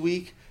can week to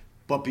week,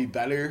 but be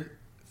better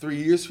 3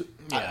 years?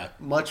 Yeah.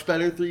 Much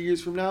better 3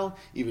 years from now,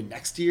 even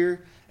next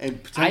year,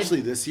 and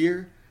potentially this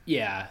year?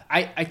 Yeah.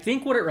 I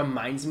think what it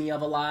reminds me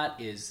of a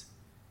lot is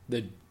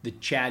the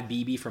Chad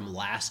Beebe from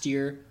last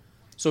year.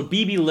 So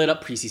Beebe lit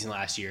up preseason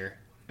last year.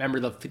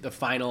 Remember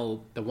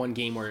the one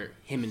game where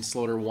him and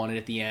Slaughter won it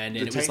at the end,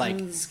 and it was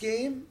Titans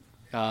game?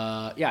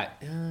 I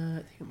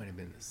think it might have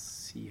been the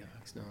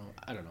Seahawks. No,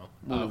 I don't know.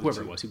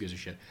 Whoever it was, who gives a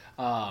shit?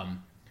 Right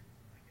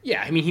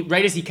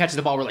as he catches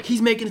the ball, we're like,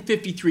 he's making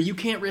 53. You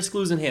can't risk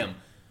losing him.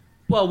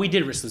 Well, we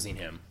did risk losing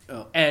him,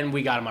 and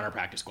we got him on our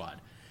practice squad.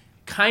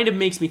 Kind of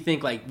makes me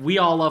think we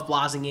all love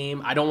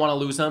Blasingame. I don't want to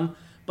lose him,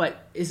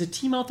 but is a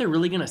team out there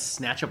really going to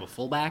snatch up a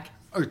fullback?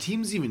 Are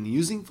teams even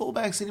using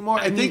fullbacks anymore?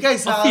 I think I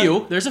saw a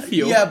few. There's a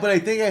few. Yeah, but I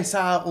think I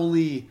saw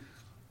only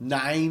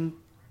 9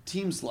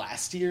 teams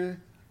last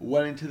year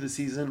went into the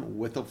season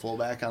with a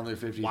fullback on their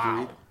 53.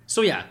 Wow.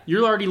 So yeah,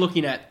 you're already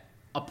looking at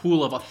a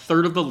pool of a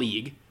third of the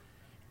league,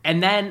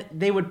 and then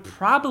they would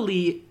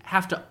probably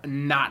have to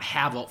not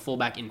have a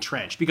fullback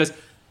entrenched, because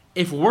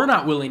if we're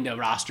not willing to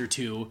roster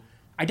 2,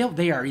 I doubt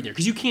they are either,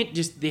 because you can't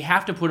they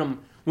have to put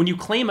them, when you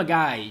claim a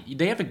guy,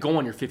 they have to go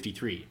on your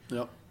 53.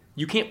 Yep.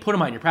 You can't put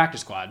them on your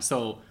practice squad,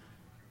 so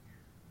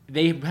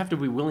they have to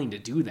be willing to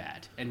do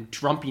that and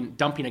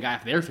dumping a guy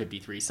off their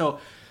 53. So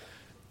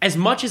as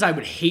much as I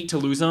would hate to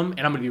lose him, and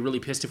I'm going to be really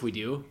pissed if we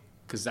do,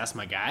 because that's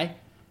my guy,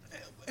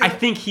 I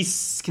think he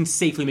can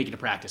safely make it a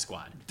practice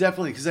squad.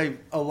 Definitely, because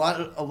a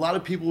lot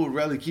of people would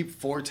rather keep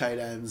 4 tight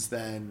ends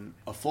than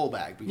a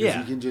fullback, because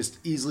you can just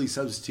easily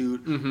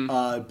substitute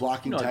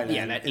blocking tight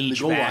end that in the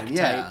goal line.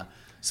 Yeah.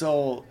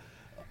 So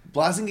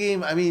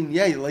Blasingame,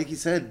 like you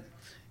said,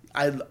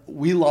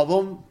 we love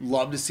him.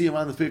 Love to see him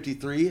on the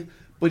 53,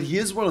 but he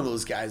is one of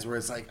those guys where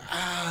it's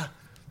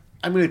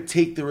I'm going to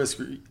take the risk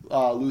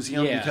losing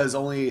him because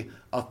only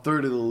a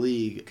third of the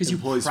league because you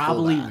employs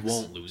probably fullbacks.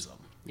 won't lose them.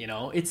 You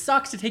know, it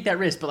sucks to take that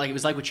risk, but like it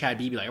was like with Chad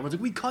Beebe. Like everyone's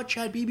like, we cut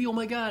Chad Beebe. Oh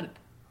my god.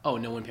 Oh,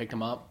 no one picked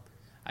him up.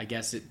 I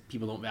guess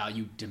people don't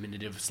value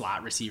diminutive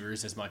slot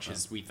receivers as much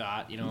as we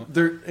thought. You know,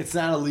 it's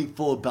not a league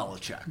full of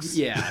Belichick's.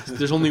 Yeah,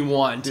 there's only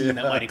one team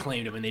that might have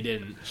claimed him, and they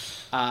didn't.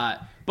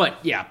 But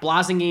yeah,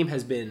 Blasingame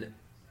has been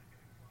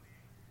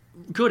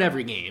good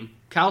every game.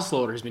 Kyle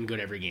Sloter has been good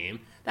every game.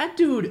 That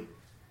dude,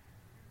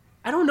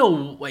 I don't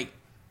know, like,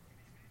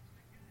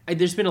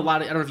 there's been a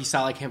lot of, I don't know if you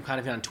saw like him kind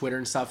of on Twitter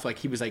and stuff, like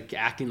he was like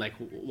acting like,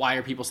 why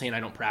are people saying I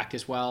don't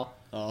practice well?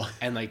 Oh.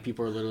 And like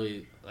people are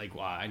literally like,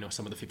 wow, I know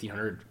some of the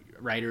 1500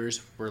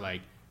 writers were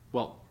like,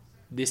 well,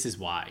 this is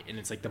why. And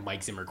it's like the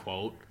Mike Zimmer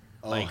quote,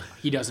 like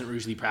he doesn't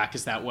usually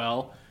practice that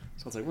well.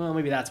 So it's like, well,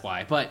 maybe that's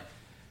why. But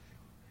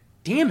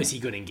damn, is he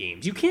good in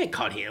games? You can't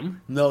cut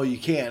him. No, you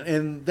can't.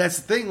 And that's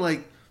the thing,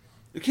 like,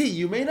 okay,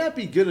 you may not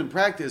be good in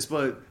practice,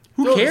 but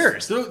who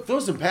cares? Throw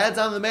some pads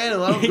on the man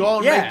and let him go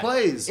out and make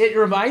plays. It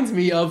reminds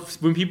me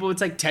of when people,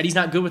 it's like, Teddy's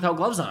not good without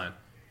gloves on.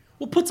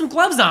 Well, put some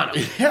gloves on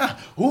him. Yeah,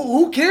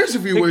 who cares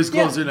if he wears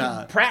gloves or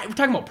not? We're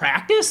talking about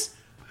practice?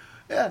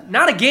 Yeah.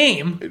 Not a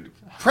game.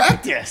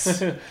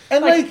 Practice. And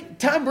like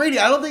Tom Brady,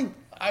 I don't think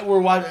we're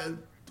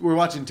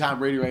watching Tom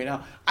Brady right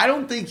now. I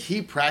don't think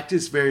he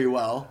practiced very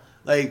well.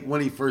 Like when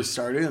he first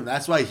started, and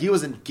that's why he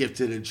wasn't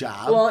gifted a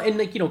job. Well, and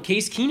like, you know,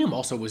 Case Keenum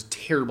also was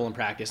terrible in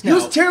practice. He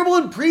was terrible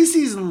in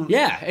preseason.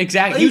 Yeah,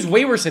 exactly. He was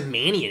way worse than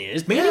Mannion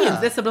is.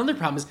 Mannion, that's another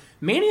problem. Is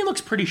Mannion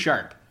looks pretty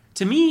sharp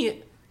to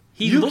me.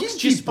 He looks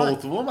just fine.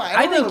 Both of them.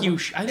 I think you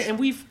and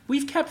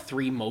we've kept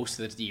 3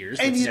 most of the years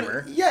with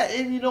Zimmer.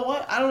 And you know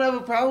what? I don't have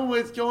a problem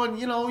with going.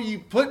 You know, you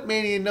put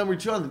Mannion number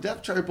 2 on the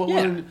depth chart, but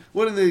when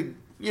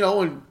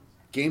when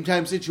game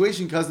time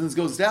situation Cousins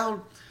goes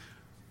down.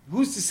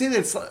 Who's to say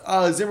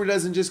that Zimmer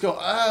doesn't just go,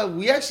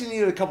 we actually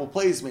need a couple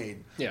plays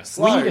made. Yeah.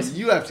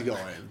 You have to go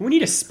in. We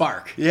need a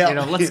spark. Yeah. You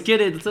know,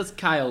 let's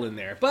Kyle in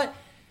there. But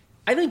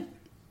I think,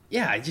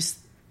 I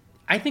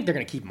think they're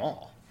going to keep them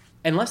all.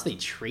 Unless they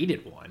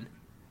traded one.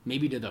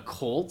 Maybe to the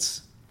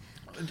Colts.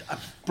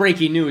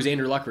 Breaking news,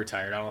 Andrew Luck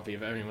retired. I don't know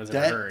if anyone's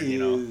ever heard.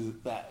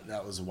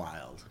 That was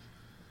wild.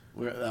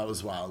 That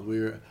was wild. We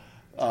were...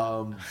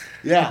 that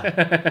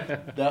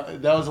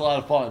was a lot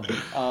of fun.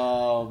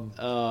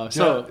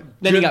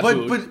 Then he got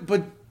booed.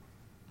 But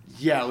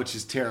yeah, which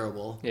is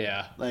terrible.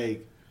 Yeah,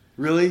 like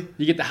really,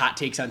 you get the hot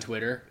takes on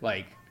Twitter,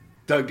 like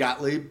Doug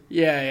Gottlieb.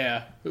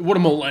 Yeah. What a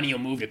millennial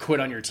move to quit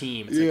on your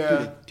team. It's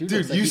like,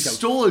 dude, you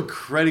stole a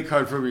credit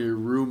card from your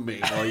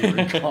roommate while you were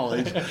in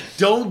college.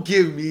 Don't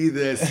give me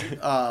this.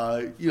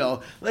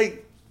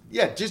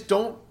 Just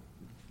don't.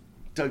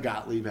 Doug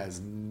Gottlieb has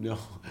no.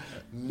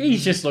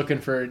 He's just looking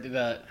for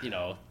the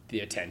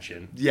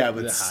attention. Yeah,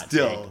 but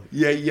still,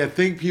 you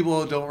think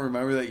people don't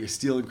remember that you're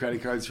stealing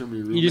credit cards from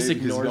your roommate? He just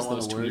ignores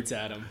those tweets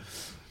at him.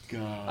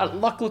 God.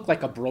 Luck looked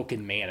like a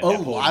broken man. At a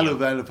lot of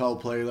NFL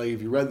players, like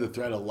if you read the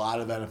thread, a lot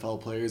of NFL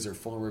players or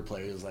former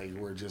players, like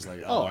were just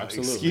like,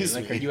 absolutely. Excuse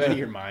me. Are you out of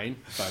your mind?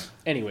 But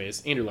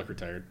anyways, Andrew Luck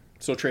retired.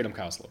 So trade him,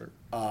 Kyle Sloter.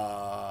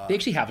 They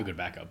actually have a good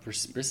backup.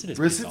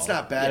 Brissett's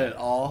not bad at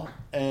all,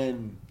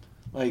 and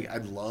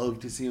I'd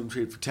love to see him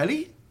trade for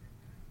Teddy.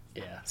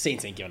 Yeah,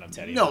 Saints ain't giving up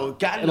Teddy. No,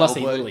 unless they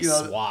literally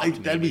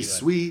swapped. That'd be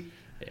sweet.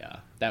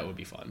 Yeah, that would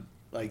be fun.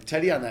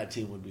 Teddy on that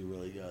team would be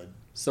really good.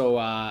 So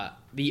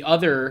the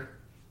other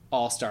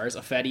All-Stars,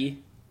 Affetti,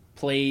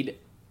 played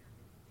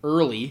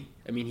early.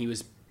 I mean, he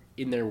was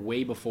in there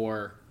way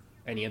before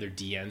any other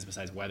DNs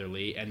besides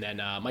Weatherly. And then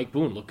Mike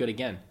Boone looked good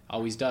again.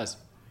 Always does.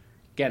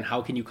 Again,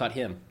 how can you cut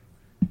him?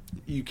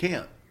 You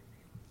can't.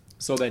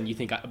 So then you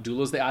think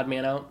Abdullah's the odd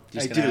man out?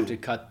 You're just going to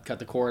have to cut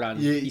the cord on.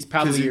 He's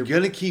probably you're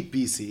going to keep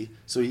BC,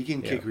 so he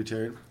can kick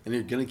return, and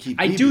you're going to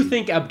keep. I do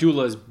think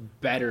Abdullah's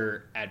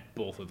better at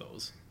both of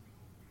those.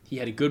 He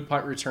had a good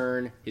punt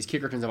return. His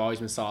kick returns have always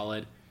been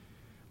solid,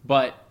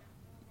 but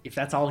if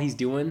that's all he's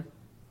doing,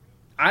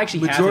 I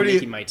actually have him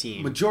making my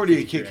team.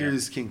 Majority of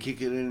kickers can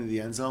kick it into the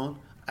end zone.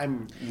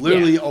 I'm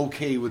literally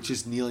okay with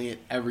just kneeling it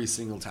every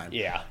single time.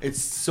 Yeah,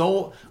 it's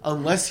so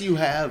unless you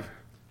have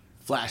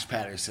Flash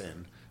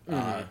Patterson.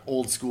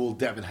 Old school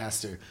Devin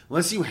Hester.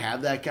 Unless you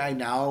have that guy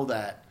now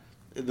that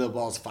the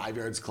ball's 5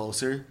 yards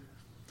closer.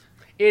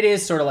 It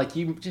is sort of like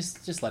you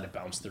just let it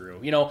bounce through.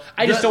 You know,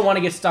 I just don't want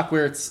to get stuck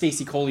where it's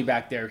Stacey Coley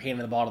back there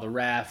handing the ball to the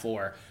ref,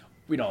 or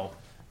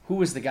who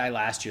was the guy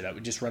last year that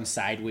would just run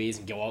sideways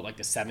and go out like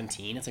the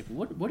 17? It's like,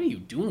 what are you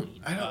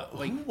doing?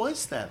 Who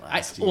was that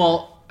last year?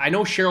 Well, I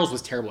know Sherrill's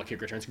was terrible at kick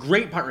returns.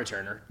 Great punt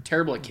returner,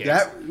 terrible at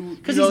kicks.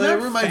 Because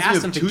that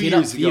reminds me of 2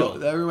 years ago.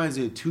 That reminds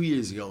me of 2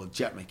 years ago with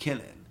Jet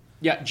McKinnon.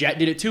 Yeah, Jet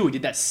did it too. He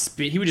did that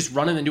spin. He would just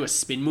run and then do a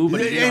spin move.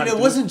 But it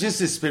wasn't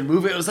just a spin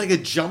move. It was like a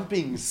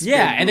jumping spin move.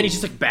 And then he's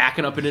just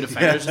backing up into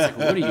defenders. Just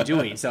what are you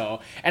doing?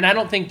 And I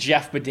don't think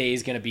Jeff Bidet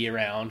is going to be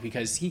around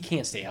because he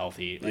can't stay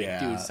healthy.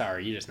 Dude,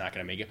 sorry, you're just not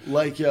going to make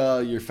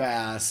it. You're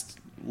fast,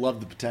 love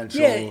the potential.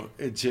 Yeah.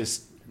 It's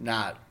just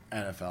not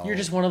NFL. You're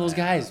just one of those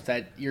guys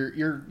that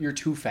you're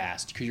too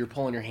fast because you're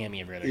pulling your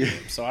hammy every other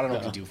game. So I don't know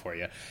what to do for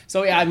you.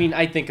 So yeah, I mean,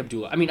 I think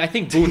Abdullah. I mean, I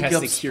think Boone has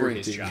secured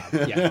his job.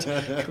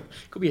 Yeah,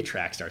 could be a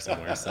track star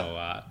somewhere.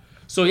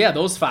 So yeah,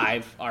 those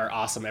 5 are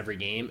awesome every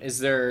game. Is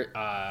there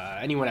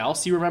anyone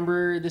else you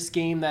remember this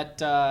game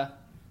that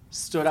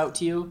stood out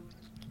to you?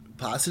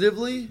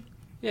 Positively?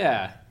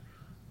 Yeah.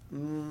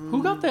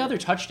 Who got the other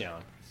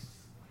touchdown?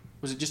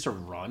 Was it just a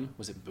run?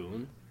 Was it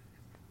Boone?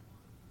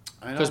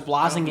 Because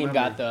Blasingame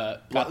got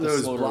the there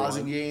was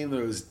Blasingame, game,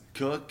 there was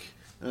Cook,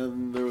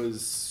 and there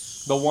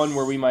was the one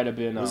where we might have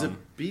been. Was it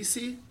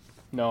BC?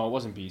 No, it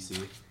wasn't BC.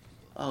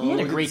 Oh, He had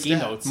a great game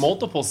though.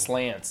 Multiple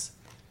slants,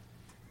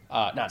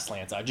 not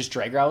slants, just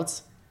drag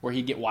routes where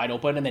he'd get wide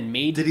open and then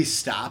made. Did he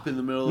stop in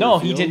the middle? No,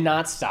 of the field? he did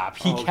not stop.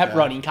 He kept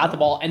running, caught the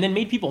ball, and then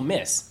made people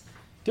miss.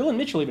 Dylan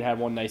Mitchell even had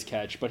one nice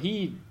catch, but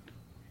he's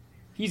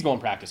going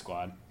practice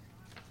squad.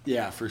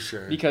 Yeah, for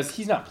sure. Because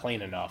he's not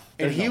playing enough.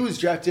 And he was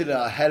drafted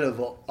ahead of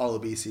all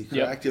of BC,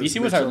 correct? Yep. BC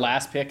was our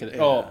last pick.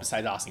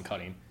 Besides Austin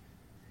Cutting.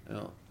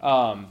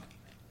 Yeah.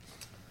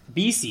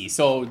 BC.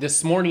 So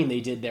this morning they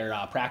did their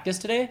practice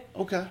today.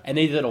 Okay. And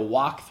they did a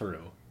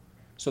walkthrough.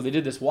 So they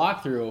did this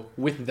walkthrough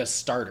with the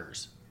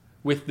starters,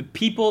 with the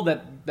people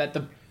that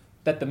the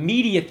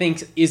media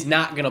thinks is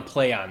not going to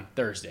play on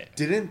Thursday.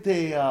 Didn't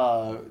they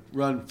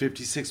run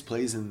 56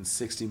 plays in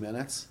 60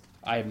 minutes?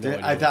 I have no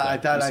idea. I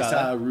thought I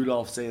saw that?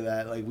 Rudolph say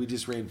that. Like, we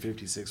just ran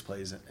 56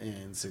 plays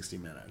in 60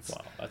 minutes.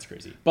 Wow, that's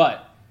crazy.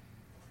 But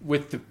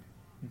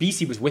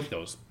BC was with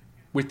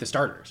the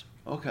starters.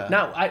 Okay.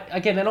 Now, I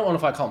don't know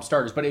if I call them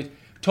starters, but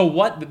to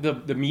what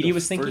the media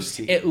was thinking,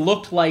 it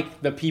looked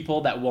like the people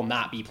that will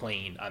not be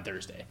playing on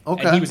Thursday.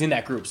 Okay. And he was in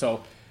that group.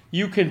 So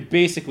you can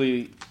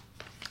basically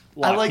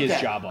lock his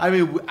job up. I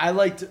mean, I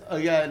liked,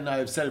 again,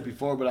 I've said it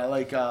before, but I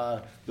like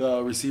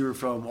the receiver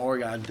from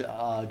Oregon,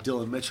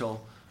 Dylan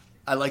Mitchell.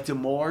 I liked him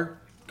more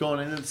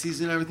going into the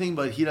season and everything,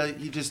 but he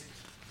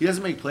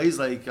doesn't make plays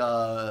like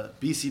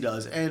BC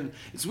does. And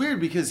it's weird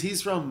because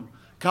he's from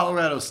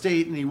Colorado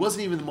State, and he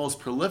wasn't even the most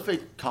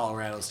prolific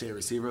Colorado State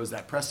receiver. It was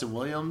that Preston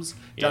Williams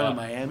down in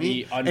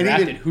Miami. The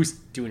undrafted, who's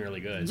doing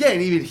really good. Yeah,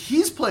 and even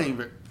he's playing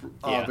very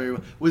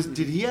well.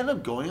 Did he end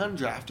up going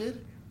undrafted?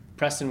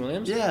 Preston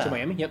Williams? Yeah. To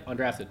Miami? Yep,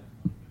 undrafted.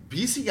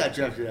 BC got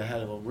drafted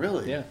ahead of him,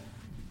 really? Yeah.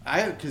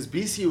 Because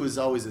BC was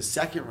always a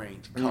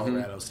second-ranked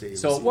Colorado State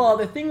So, receiver. well,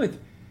 the thing with...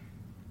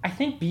 I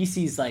think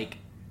BC's,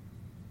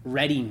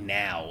 ready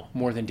now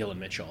more than Dylan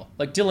Mitchell.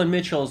 Dylan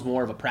Mitchell is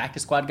more of a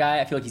practice squad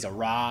guy. I feel like he's a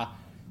raw...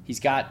 He's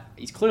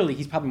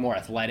probably more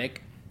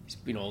athletic. He's,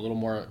 a little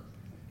more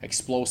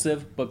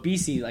explosive. But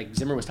BC, like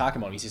Zimmer was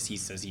talking about, he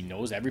says he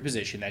knows every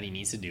position that he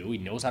needs to do. He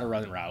knows how to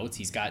run routes.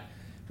 He's got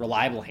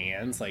reliable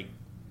hands.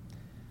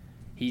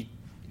 He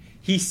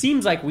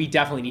seems like we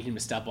definitely need him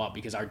to step up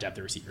because our depth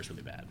of receiver is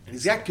really bad. And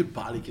he's got good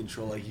body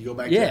control. Like, you go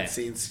back to that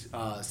Saints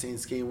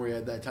game where he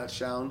had that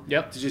touchdown.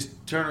 Yep. To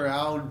just turn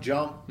around,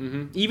 jump.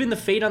 Mm-hmm. Even the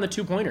fade on the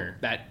two-pointer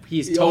that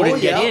he's totally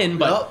get in,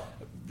 but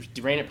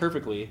ran it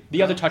perfectly.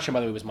 The other touchdown,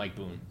 by the way, was Mike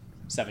Boone.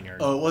 7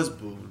 yards. Oh, it was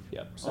Boone.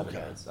 Yep, 7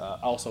 yards.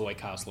 Also,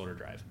 Kyle Sloter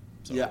drive.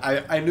 So.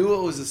 Yeah, I knew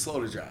it was a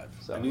Sloter drive.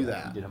 So, I knew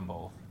that. He did them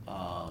both.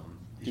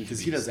 Because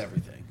he does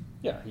everything.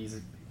 Yeah,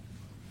 he's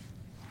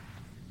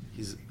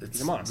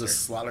a monster. The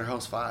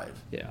Slaughterhouse 5.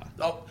 Yeah.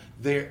 Oh,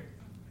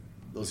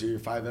 those are your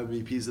 5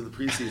 MVPs of the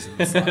preseason.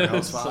 The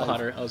Slaughterhouse 5.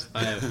 Slaughterhouse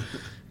 5.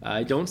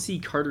 I don't see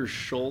Carter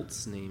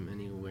Schultz's name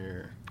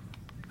anywhere.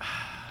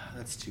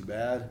 That's too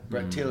bad.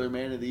 Brett Taylor,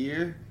 Man of the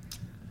Year.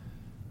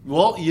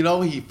 Well,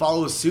 he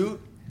follows suit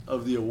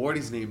of the award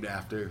he's named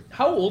after.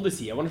 How old is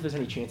he? I wonder if there's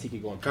any chance he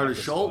could go on. Carter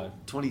Schultz,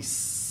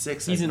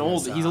 26. He's He's a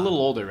little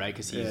older, right?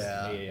 Because he's an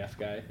AAF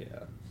guy. Yeah.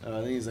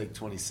 I think he's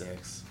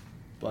 26.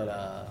 But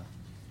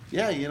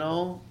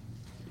it's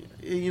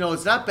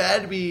not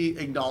bad to be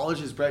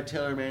acknowledged as Brett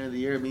Taylor Man of the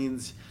Year. It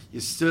means you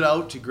stood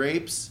out to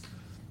Grapes.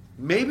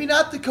 Maybe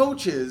not the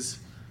coaches.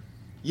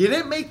 You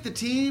didn't make the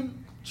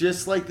team,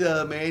 just like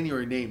the man you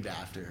were named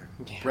after,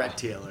 Brett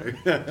Taylor.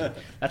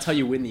 That's how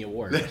you win the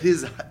award. That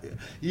is,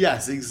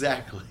 yes,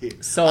 exactly.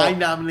 So I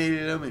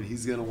nominated him, and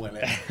he's going to win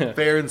it.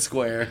 Fair and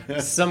square.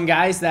 Some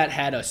guys that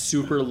had a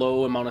super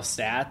low amount of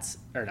snaps,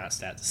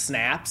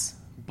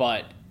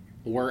 but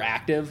were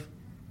active.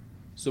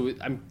 So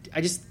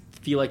I just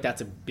feel like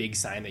that's a big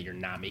sign that you're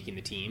not making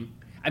the team.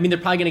 I mean, they're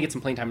probably going to get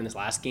some playing time in this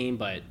last game,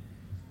 but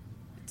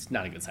it's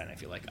not a good sign, I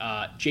feel like.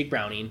 Jake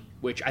Browning,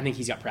 which I think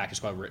he's got practice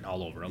squad written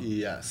all over him.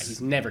 Yes. He's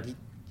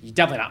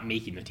definitely not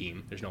making the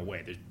team. There's no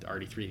way. There's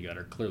already 3 that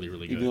are clearly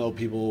really good. Even though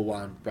people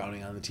want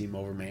Browning on the team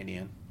over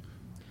Mannion.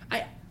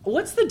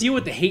 What's the deal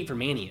with the hate for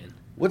Mannion?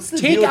 What's the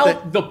Take deal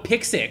out the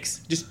pick six.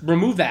 Just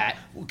remove that.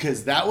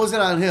 Because that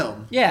wasn't on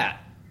him. Yeah.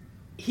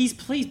 He's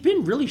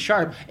been really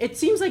sharp. It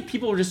seems like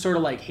people just sort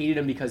of hated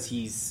him because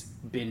he's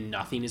been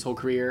nothing his whole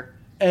career.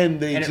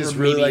 And they just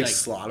really like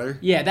Slaughter.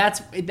 Yeah,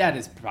 that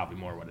is probably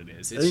more what it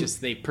is. It's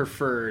just they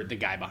prefer the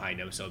guy behind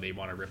him, so they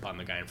want to rip on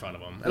the guy in front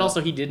of him. And also,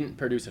 he didn't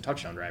produce a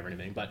touchdown drive or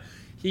anything, but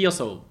he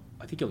also,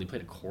 I think he only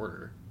played a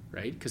quarter,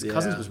 right? Because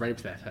Cousins was right up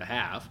to that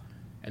half,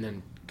 and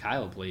then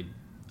Kyle played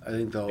I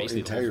think the basically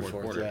entire the whole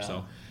fourth quarter. yeah.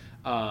 So,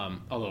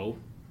 although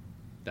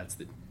that's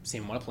the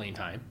same amount of playing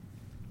time.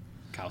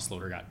 Kyle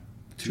Sloter got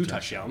 2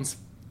 touchdowns.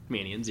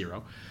 Mannion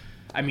 0.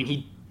 I mean,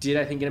 he did,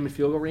 I think, get him in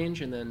field goal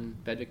range, and then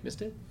Bedvik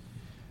missed it.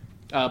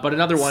 But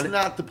another one.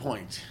 That's not the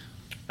point.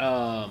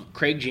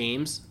 Craig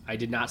James, I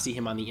did not see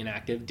him on the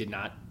inactive, did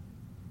not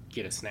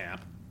get a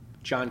snap.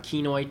 John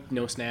Kenoy,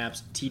 no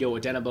snaps. Tito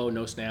Adenabo,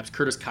 no snaps.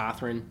 Curtis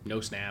Cothran,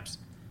 no snaps.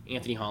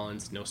 Anthony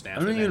Hollins, no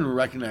snaps. I don't even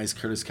recognize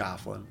Curtis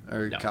Coughlin.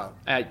 No.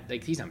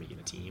 He's not making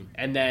a team.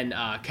 And then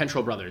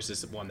Kentrell Brothers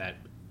is one that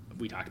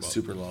we talked about.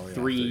 Super low, yeah.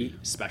 3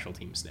 special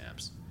team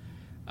snaps.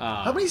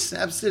 How many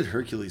snaps did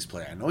Hercules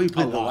play? I know he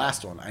played the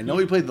last one. I know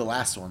he played the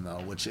last one,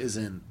 though, which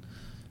isn't...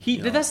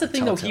 That's the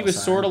thing, though. He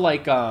was sort of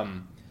like...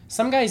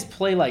 some guys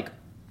play like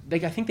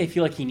I think they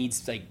feel like he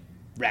needs like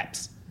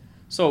reps.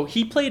 So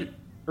he played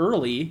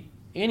early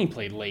and he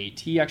played late.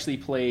 He actually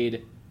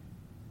played...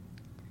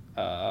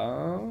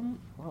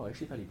 I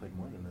actually thought he played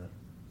more than that.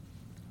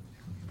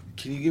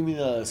 Can you give me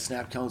the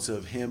snap counts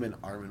of him and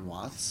Armin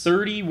Watts?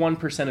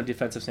 31% of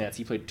defensive snaps.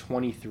 He played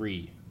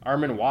 23.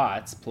 Armin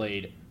Watts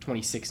played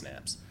 26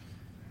 snaps.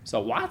 So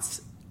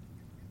Watts...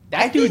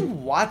 I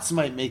think Watts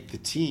might make the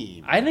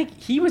team. I think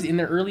he was in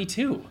there early,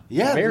 too.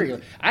 Yeah. Very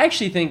early. I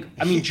actually think...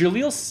 I mean,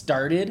 Jaleel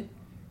started...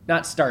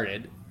 Not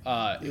started.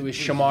 It was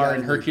Shamar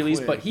and Hercules,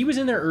 but he was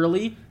in there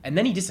early, and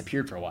then he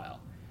disappeared for a while.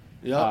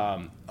 Yeah.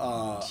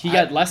 He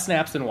got less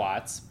snaps than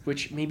Watts,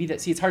 which maybe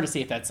that... See, it's hard to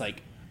say if that's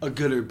like... a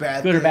good or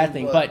bad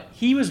thing. But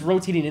he was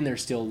rotating in there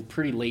still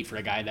pretty late for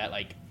a guy that,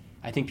 like,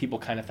 I think people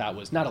kind of thought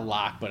was not a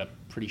lock, but a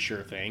pretty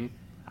sure thing.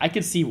 I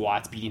could see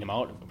Watts beating him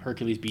out,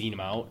 Hercules beating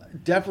him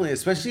out. Definitely,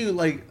 especially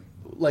like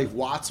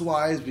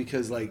Watts-wise,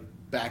 because, like,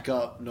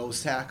 backup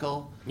nose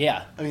tackle.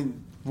 Yeah. I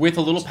mean... with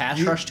a little pass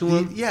rush to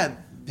him. Yeah.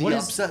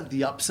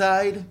 The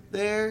upside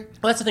there.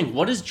 Well, that's the thing.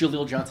 What does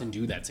Jaleel Johnson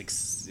do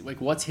that's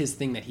like, what's his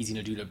thing that he's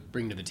going to do to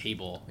bring to the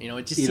table? You know,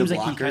 it just seems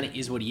like he kind of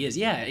is what he is.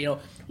 Yeah, you know,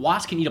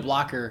 Watts can eat a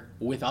blocker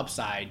with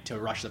upside to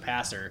rush the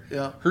passer.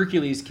 Yeah.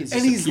 Hercules is just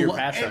a pure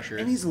pass rusher.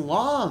 And he's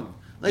long.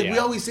 Like, we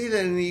always say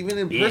that, and even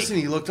in person,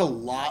 he looked a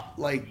lot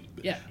like...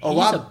 Yeah. A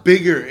lot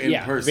bigger in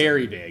person. Yeah,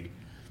 very big.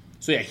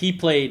 So, yeah, he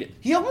played...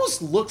 He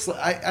almost looks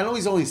like... I know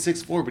he's only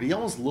 6'4", but he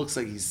almost looks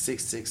like he's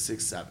 6'6",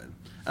 6'7". I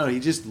don't know,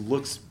 he just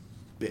looks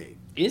big.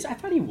 I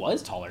thought he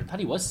was taller. I thought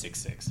he was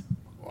 6'6".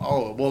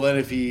 Oh, well, then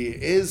if he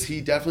is,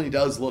 he definitely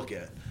does look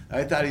it.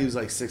 I thought he was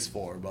like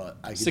 6'4", but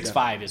I could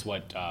 6'5" is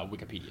what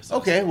Wikipedia says.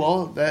 Okay,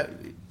 well, that...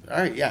 All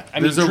right, yeah. I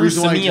mean, Drew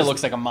Samia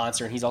looks like a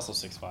monster, and he's also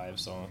 6'5",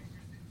 so...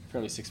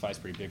 Apparently 6'5" is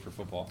pretty big for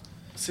football.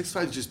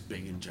 6'5" is just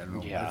big in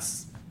general. Yeah.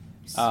 That's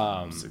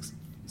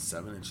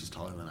 7 inches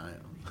taller than I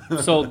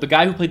am. So the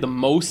guy who played the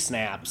most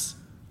snaps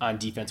on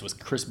defense was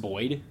Chris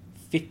Boyd,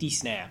 50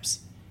 snaps,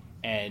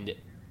 and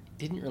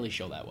didn't really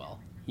show that well.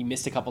 He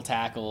missed a couple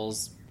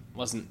tackles,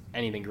 wasn't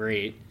anything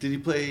great. Did he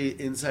play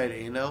inside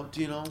and out,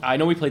 do you know? I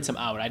know he played some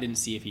out. I didn't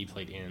see if he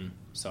played in.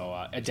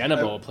 So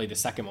Adenabo played the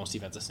second most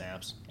defensive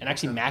snaps, and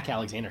actually Mac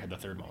Alexander had the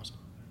third most.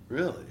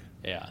 Really?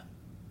 Yeah.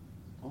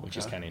 Okay. Which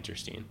is kind of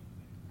interesting.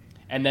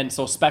 And then,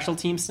 so special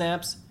team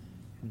snaps,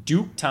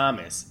 Duke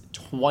Thomas,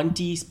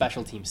 20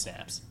 special team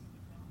snaps.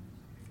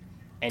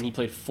 And he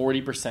played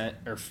 40%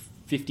 or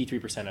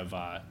 53%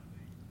 of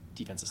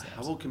defensive snaps.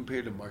 How about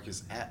compared to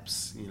Marcus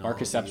Epps? You know,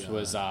 Marcus Epps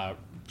was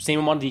same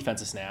amount of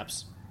defensive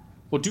snaps.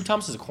 Well, Duke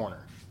Thomas is a corner.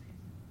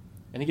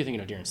 I think you're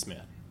thinking of Darren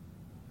Smith.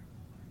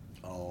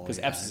 Oh, because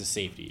Epps is a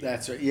safety.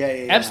 That's right. Yeah.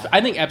 Epps,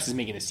 I think Epps is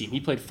making this team. He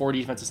played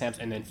 40 defensive snaps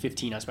and then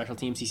 15 on special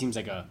teams. He seems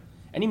like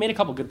and he made a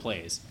couple good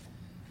plays.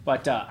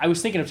 But I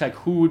was thinking of like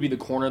who would be the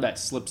corner that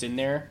slips in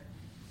there,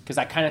 because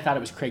I kind of thought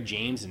it was Craig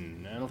James,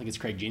 and I don't think it's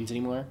Craig James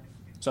anymore.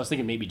 So I was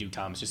thinking maybe Duke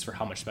Thomas, just for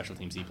how much special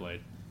teams he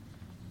played.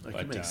 That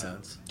could make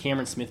sense.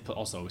 Cameron Smith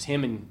also. It was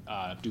him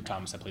and Duke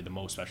Thomas that played the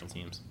most special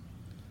teams.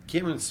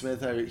 Cameron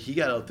Smith, he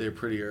got out there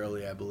pretty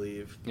early, I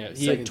believe. Yeah,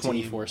 he had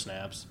 24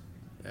 snaps.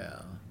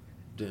 Yeah,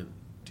 didn't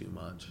do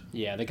much.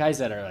 Yeah, the guys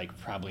that are like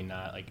probably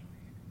not like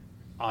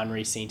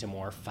Henri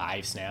Saint-Amour,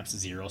 5 snaps,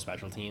 0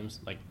 special teams.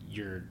 Like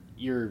you're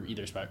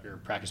either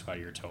practice squad or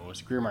you're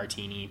toast. Greer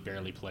Martini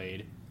barely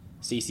played.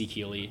 Stacey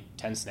Keeley,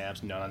 10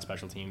 snaps, none on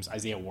special teams.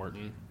 Isaiah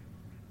Wharton,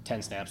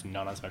 10 snaps,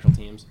 none on special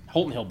teams.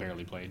 Holton Hill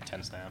barely played,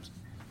 10 snaps.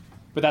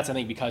 But that's, I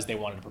think, because they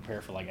wanted to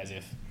prepare for, like, as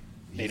if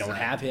they don't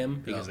have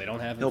him, because they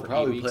don't have him. He'll for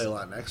probably 8 weeks. play a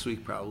lot next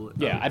week, probably.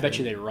 Yeah, I bet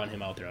you they run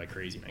him out there like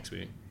crazy next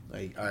week.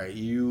 Like, all right,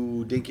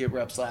 you didn't get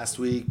reps last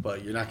week,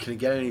 but you're not going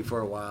to get any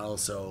for a while,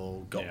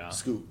 so go,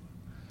 scoot.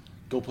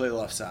 Go play the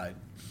left side.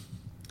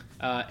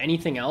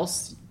 Anything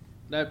else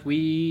that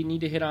we need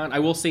to hit on? I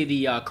will say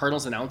the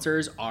Cardinals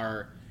announcers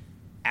are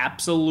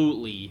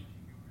absolutely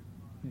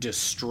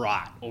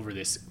distraught over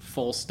this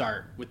full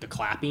start with the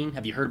clapping.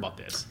 Have you heard about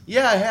this?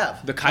 Yeah, I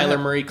have. The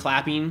Kyler Murray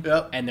clapping.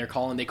 Yep. And they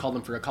called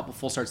him for a couple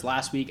full starts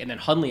last week, and then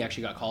Hundley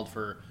actually got called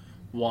for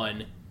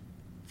one.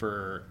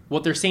 For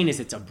what they're saying is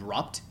it's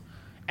abrupt.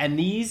 And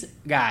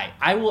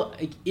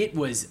it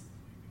was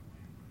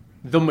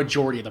the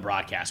majority of the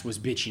broadcast was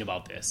bitching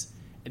about this.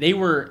 They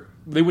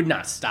would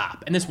not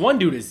stop. And this one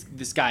dude is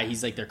this guy.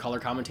 He's like their color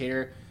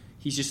commentator.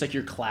 he's just like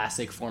your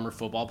classic former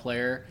football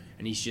player,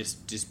 and he's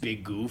just this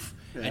big goof,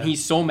 and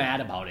he's so mad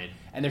about it.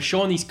 And they're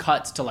showing these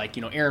cuts to like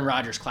Aaron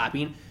Rodgers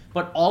clapping,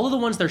 but all of the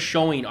ones they're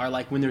showing are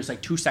like when there's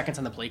like 2 seconds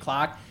on the play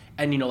clock,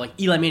 and like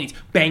Eli Manning's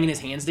banging his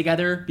hands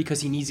together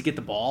because he needs to get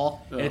the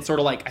ball, and it's sort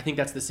of like I think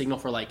that's the signal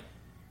for like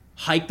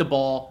hike the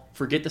ball,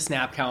 forget the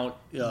snap count,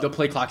 the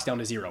play clock's down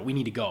to 0, we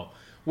need to go.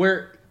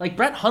 Where like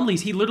Brett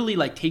Hundley's, he literally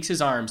like takes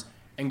his arms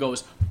and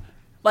goes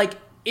like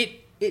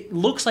it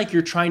looks like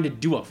you're trying to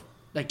do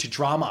to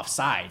draw him off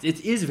sides.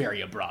 It is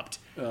very abrupt.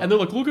 And they're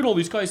like, look at all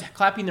these guys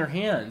clapping their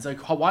hands. Like,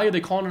 why are they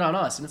calling it on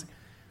us? And it's like,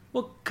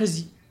 well,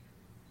 because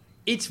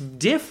it's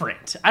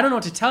different. I don't know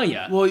what to tell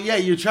you. Well, yeah,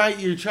 you're trying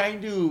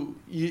to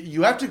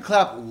you have to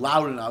clap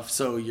loud enough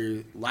so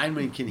your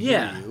lineman can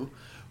hear you.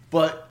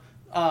 But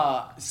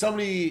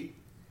somebody,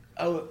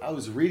 I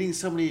was reading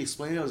somebody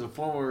explaining it was a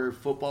former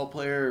football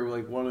player, or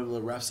like one of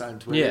the refs on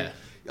Twitter.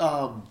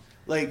 Yeah.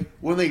 Like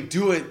when they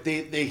do it,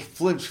 they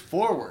flinch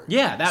forward.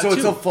 Yeah, that so too.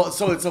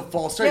 It's a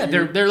false start.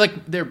 Yeah,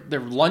 they're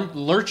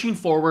lurching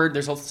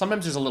forward.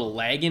 Sometimes there's a little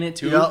lag in it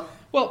too. Yep.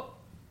 Well,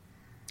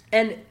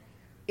 and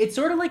it's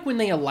sort of like when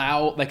they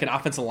allow like an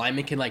offensive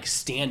lineman can like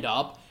stand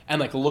up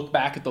and like look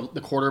back at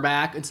the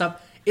quarterback and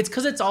stuff. It's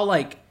because it's all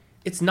like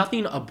it's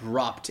nothing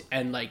abrupt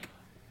and like.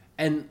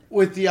 And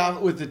with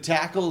the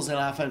tackles and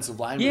offensive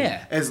linemen,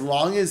 as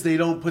long as they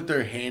don't put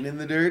their hand in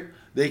the dirt,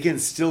 they can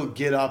still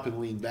get up and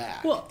lean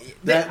back. Well,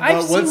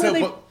 I've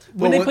seen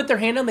when they put their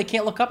hand on, they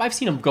can't look up. I've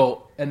seen them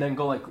go and then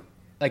go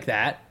like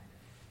that.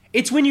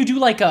 It's when you do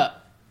like a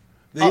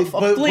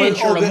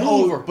flinch or a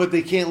move. But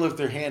they can't lift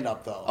their hand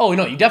up, though. Oh,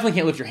 no, you definitely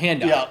can't lift your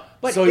hand up. Yeah.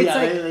 But so,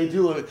 they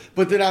do.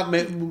 But they're not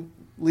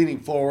leaning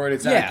forward.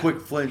 It's not a quick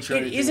flinch or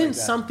anything. It isn't like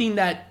that. something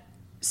that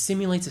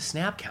simulates a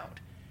snap count.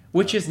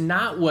 Which is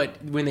not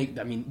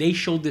they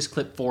showed this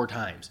clip 4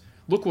 times.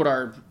 Look what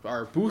our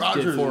booth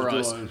did for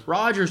us.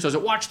 Rodgers does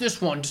it. Watch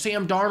this one,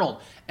 Sam Darnold.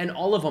 And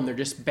all of them, they're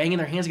just banging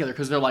their hands together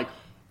because they're like,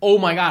 oh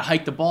my God,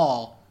 hike the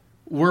ball.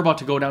 We're about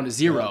to go down to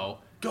 0.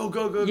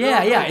 Go.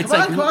 Yeah. Go. It's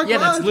come on.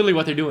 That's literally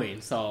what they're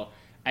doing. So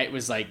it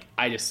was like,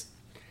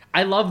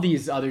 I love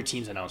these other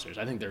teams' announcers.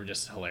 I think they're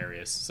just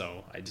hilarious.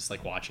 So I just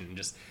like watching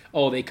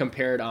them. They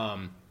compared,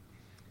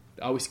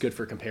 always good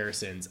for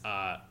comparisons.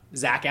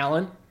 Zach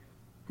Allen,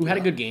 who had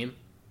a good game,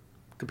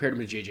 compared him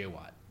to J.J.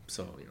 Watt.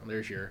 So,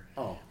 there's your...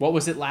 Oh. What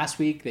was it last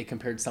week? They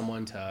compared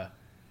someone to...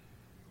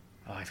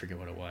 Oh, I forget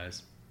what it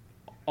was.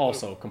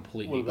 Also,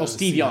 completely...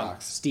 Steve Young.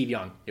 Steve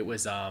Young. It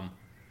was, not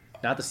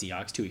the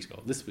Seahawks, 2 weeks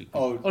ago. This week.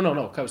 No.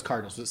 It was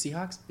Cardinals. Was it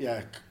Seahawks?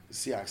 Yeah,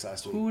 Seahawks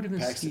last week. Who would have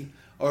been Steve?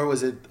 Or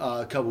was it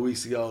a couple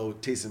weeks ago,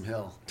 Taysom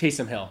Hill?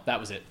 Taysom Hill. That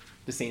was it.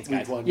 The Saints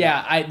guys. Week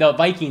 1, the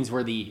Vikings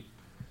were the...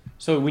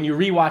 So when you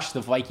rewatch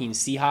the Vikings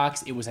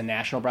Seahawks, it was a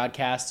national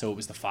broadcast, so it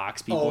was the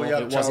Fox people. Oh yeah,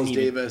 it Charles wasn't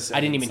Davis.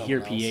 I didn't even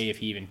hear PA if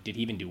he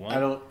even do one.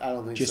 I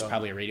don't think Just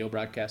probably a radio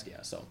broadcast.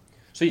 Yeah. So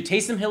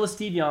Taysom Hill is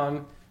Steve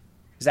Young,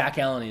 Zach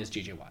Allen is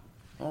J.J. Watt.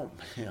 Oh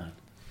man,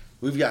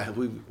 we've got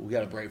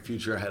a bright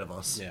future ahead of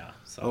us. Yeah.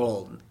 So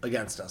well,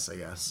 against us, I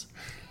guess.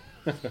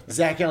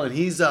 Zach Allen,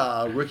 he's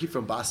a rookie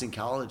from Boston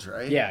College,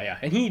 right? Yeah,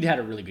 and he had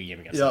a really good game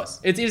against us.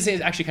 It's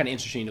actually kind of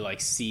interesting to like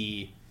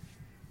see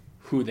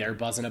who they're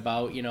buzzing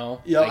about,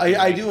 Yeah, like,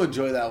 I do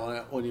enjoy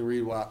that when you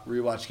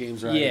rewatch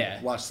games, right?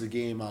 Yeah. Watch the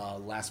game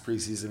last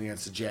preseason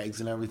against the Jags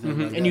and everything.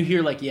 Mm-hmm. Like and that. you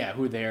hear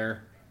who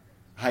they're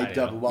hyped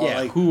up about. Yeah,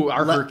 like, who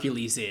our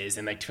Hercules is.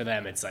 And for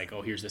them, it's like,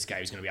 oh, here's this guy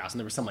who's going to be awesome.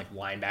 There was some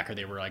linebacker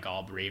they were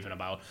all raving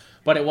about.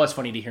 But it was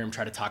funny to hear him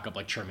try to talk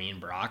up Tremaine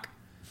Brock.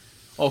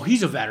 Oh,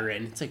 he's a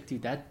veteran. It's like,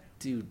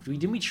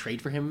 didn't we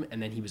trade for him? And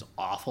then he was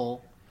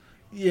awful.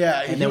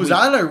 Yeah, he was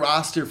on our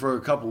roster for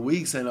a couple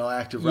weeks, I know,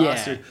 active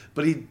roster.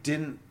 But he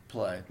didn't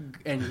play,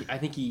 and I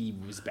think he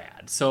was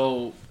bad.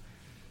 So,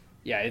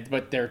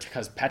 but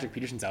because Patrick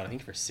Peterson's out, I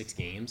think for 6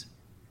 games.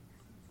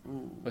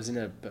 Wasn't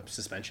a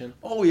suspension?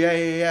 Oh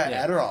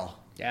yeah. Adderall,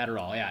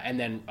 yeah. And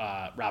then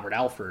Robert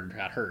Alford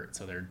got hurt,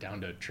 so they're down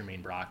to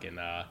Tremaine Brock and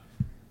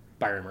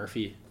Byron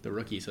Murphy, the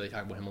rookie. So they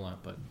talk about him a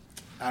lot. But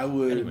I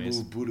would move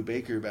Budda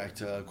Baker back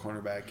to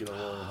cornerback. Get a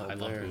little help I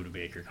love there. Budda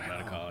Baker coming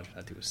out of college.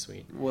 That dude was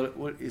sweet.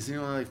 What is he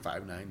only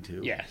 5'9" too?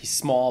 Yeah, he's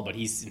small, but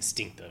he's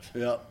instinctive.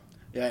 Yep.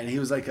 Yeah, and he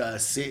was like a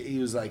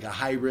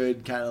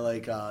hybrid, kind of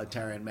like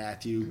Tyrann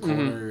Mathieu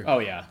corner. Mm-hmm. Oh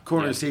yeah,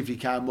 corner safety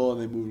combo,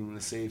 and they moved him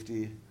to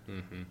safety.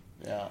 Mm-hmm.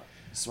 Yeah,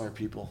 smart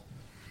people.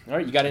 All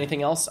right, you got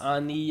anything else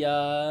on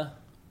the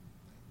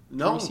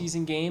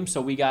preseason game?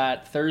 So we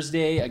got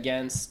Thursday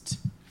against.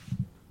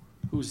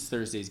 Who's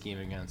Thursday's game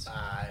against?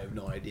 I have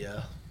no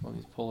idea. Let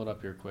me pull it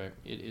up here quick.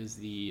 It is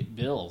the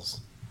Bills.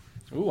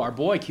 Ooh, our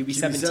boy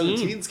QB17.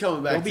 QB17's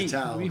coming back to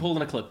town. We'll be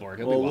holding a clipboard.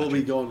 We'll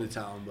be going to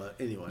town, but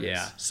anyways.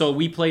 Yeah. So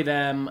we play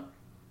them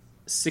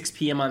 6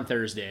 p.m. on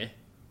Thursday.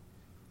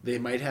 They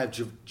might have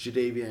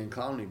Jadeveon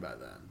Clowney by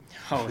then.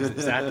 Oh,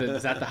 is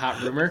that the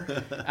hot rumor?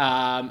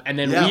 And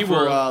then we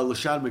were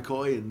LaShawn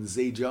McCoy and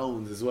Zay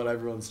Jones is what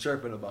everyone's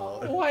chirping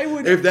about. Why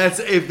would if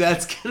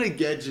that's gonna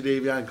get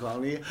Jadeveon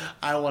Clowney,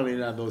 I want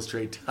in on those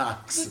trade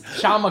talks.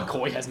 Sean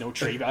McCoy has no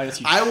trade value.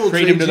 I will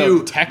trade him to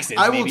the Texans.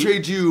 I will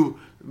trade you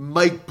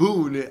Mike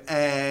Boone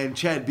and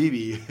Chad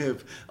Beebe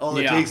if all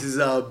it takes is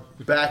a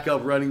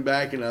backup running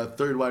back and a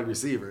third wide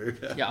receiver.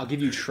 Yeah, I'll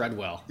give you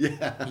Treadwell.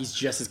 Yeah. He's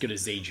just as good as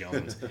Zay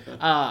Jones.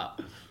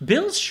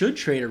 Bills should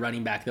trade a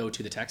running back, though,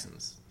 to the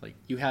Texans. Like,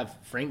 you have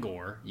Frank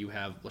Gore, you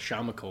have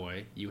LaShawn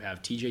McCoy, you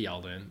have TJ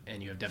Yeldon,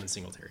 and you have Devin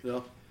Singletary. Yeah.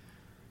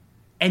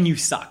 And you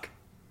suck.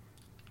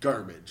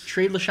 Garbage.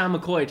 Trade LaShawn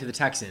McCoy to the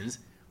Texans,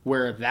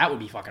 where that would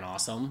be fucking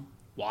awesome.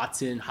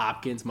 Watson,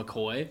 Hopkins,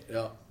 McCoy.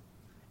 Yeah.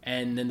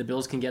 And then the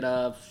Bills can get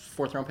a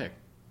 4th-round pick.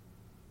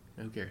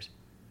 Who cares?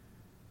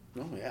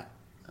 Oh, yeah.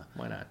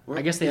 Why not?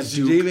 I guess they have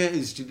Duke.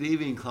 Is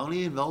Jadeveon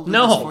Clowney involved in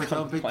No, this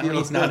 4th-round pick deal?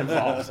 Clowney's not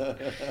involved.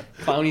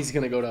 Clowney's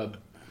going to go to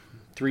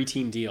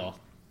 3-team deal.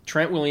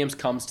 Trent Williams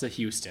comes to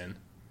Houston.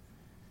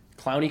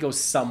 Clowney goes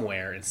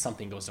somewhere, and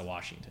something goes to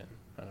Washington.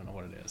 I don't know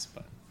what it is,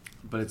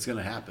 but it's going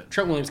to happen.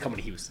 Trent Williams coming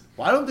to Houston.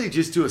 Why don't they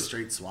just do a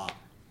straight swap?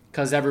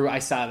 Because I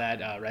saw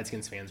that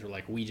Redskins fans were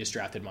like, we just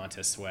drafted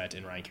Montez Sweat,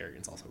 and Ryan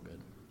Kerrigan's also good.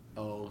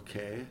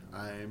 Okay,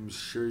 I'm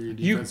sure your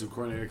defensive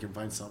coordinator can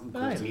find something.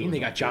 I mean, they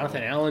got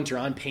Jonathan Allen,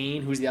 Jerron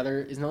Payne. Who's the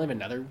other? Isn't there even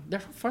another?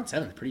 Their front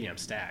seven is pretty damn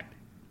stacked.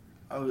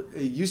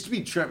 It used to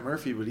be Trent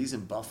Murphy, but he's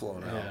in Buffalo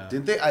now. Yeah.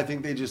 Didn't they? I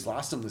think they just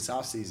lost him this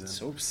offseason.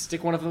 So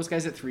stick one of those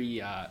guys at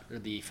 3, or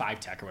the 5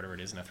 tech or whatever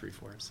it is in a 3-4.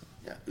 So.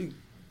 Yeah,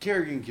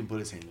 Kerrigan can put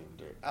his hand in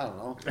the dirt. I don't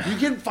know. You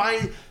can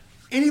find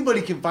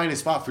anybody can find a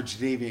spot for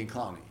Jadeveon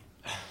Clowney,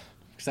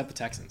 except the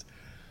Texans.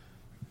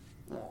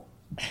 Well,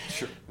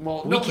 sure.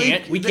 Well,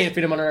 we can't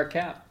fit him under our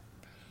cap.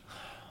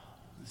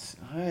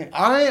 All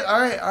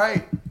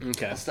right.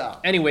 Okay. I'll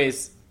stop.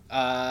 Anyways,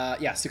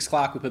 6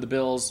 o'clock. We play the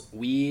Bills.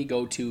 We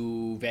go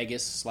to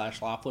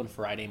Vegas/Laughlin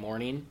Friday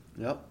morning.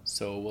 Yep.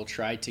 So we'll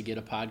try to get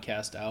a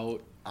podcast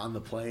out on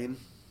the plane.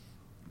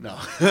 No.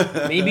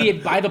 Maybe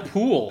by the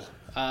pool.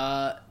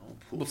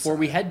 Before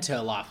we head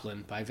to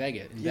Laughlin by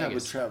Vegas.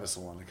 But Travis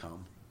will want to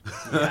come.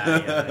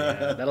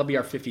 Yeah. That'll be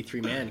our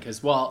 53-man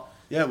because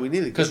yeah, we need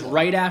it because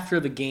right after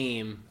the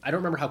game, I don't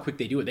remember how quick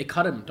they do it. They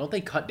cut him. Don't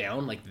they cut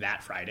down like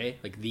that Friday,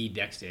 like the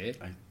next day?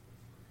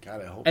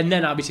 I hope. And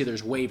then obviously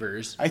there's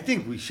waivers. I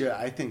think we should.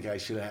 I think I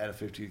should have had a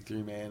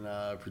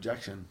 53-man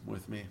projection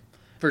with me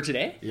for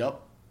today.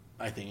 Yep.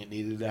 I think it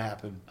needed to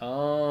happen.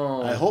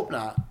 Oh. I hope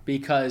not.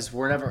 Because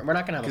we're not going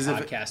to have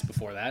a podcast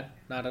before that.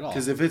 Not at all.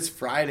 Because if it's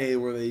Friday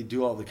where they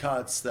do all the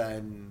cuts,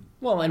 then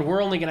and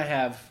we're only going to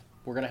have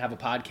a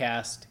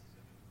podcast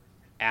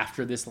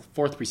after this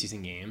 4th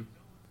preseason game.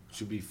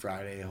 Should be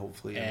Friday,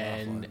 hopefully.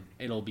 And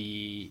it'll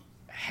be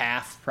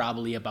half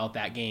probably about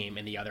that game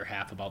and the other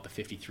half about the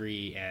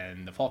 53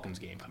 and the Falcons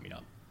game coming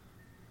up.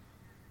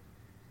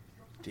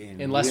 Damn,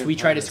 unless we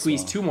try to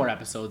squeeze 2 more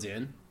episodes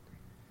in.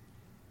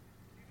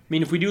 I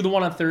mean, if we do the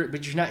one on third,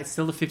 but it's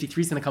still the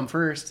 53's going to come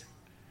first.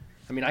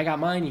 I mean, I got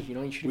mine.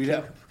 You should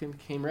have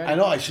came ready. I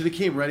know, I should have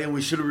came ready and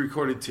we should have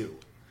recorded 2.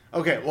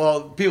 Okay,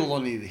 well, people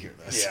don't need to hear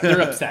this. Yeah,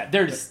 they're upset.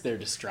 They're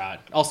distraught.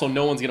 Also,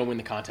 no one's going to win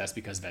the contest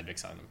because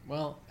Vedvik's on them.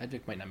 Well,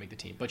 Vedvik might not make the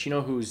team, but you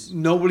know who's...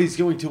 Nobody's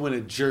going to win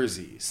a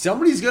jersey.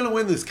 Somebody's going to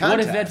win this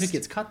contest. What if Vedvik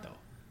gets cut, though?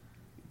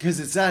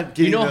 Because it's not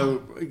getting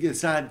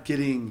it's not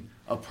getting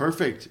a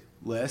perfect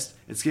list.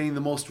 It's getting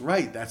the most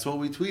right. That's what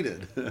we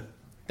tweeted.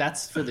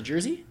 That's for the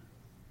jersey?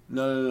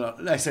 No.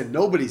 I said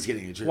nobody's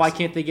getting a jersey. Why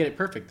can't they get it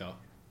perfect, though?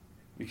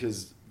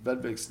 Because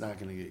Vedvik's not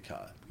going to get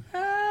caught.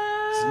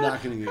 He's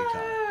not going to get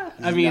caught.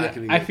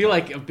 I feel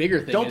like a bigger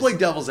thing. Don't play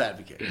devil's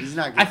advocate. He's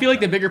not. I feel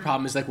like the bigger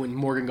problem is like when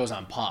Morgan goes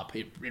on PUP,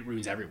 it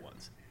ruins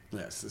everyone's.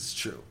 Yes, it's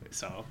true.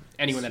 So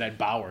anyone that had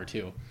Bauer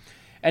too.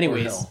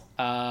 Anyways,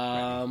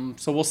 so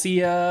we'll see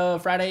you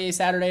Friday,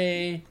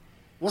 Saturday.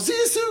 We'll see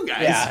you soon,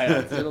 guys. Yeah,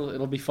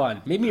 it'll be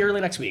fun. Maybe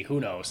early next week. Who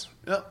knows?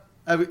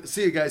 Yep.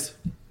 See you guys.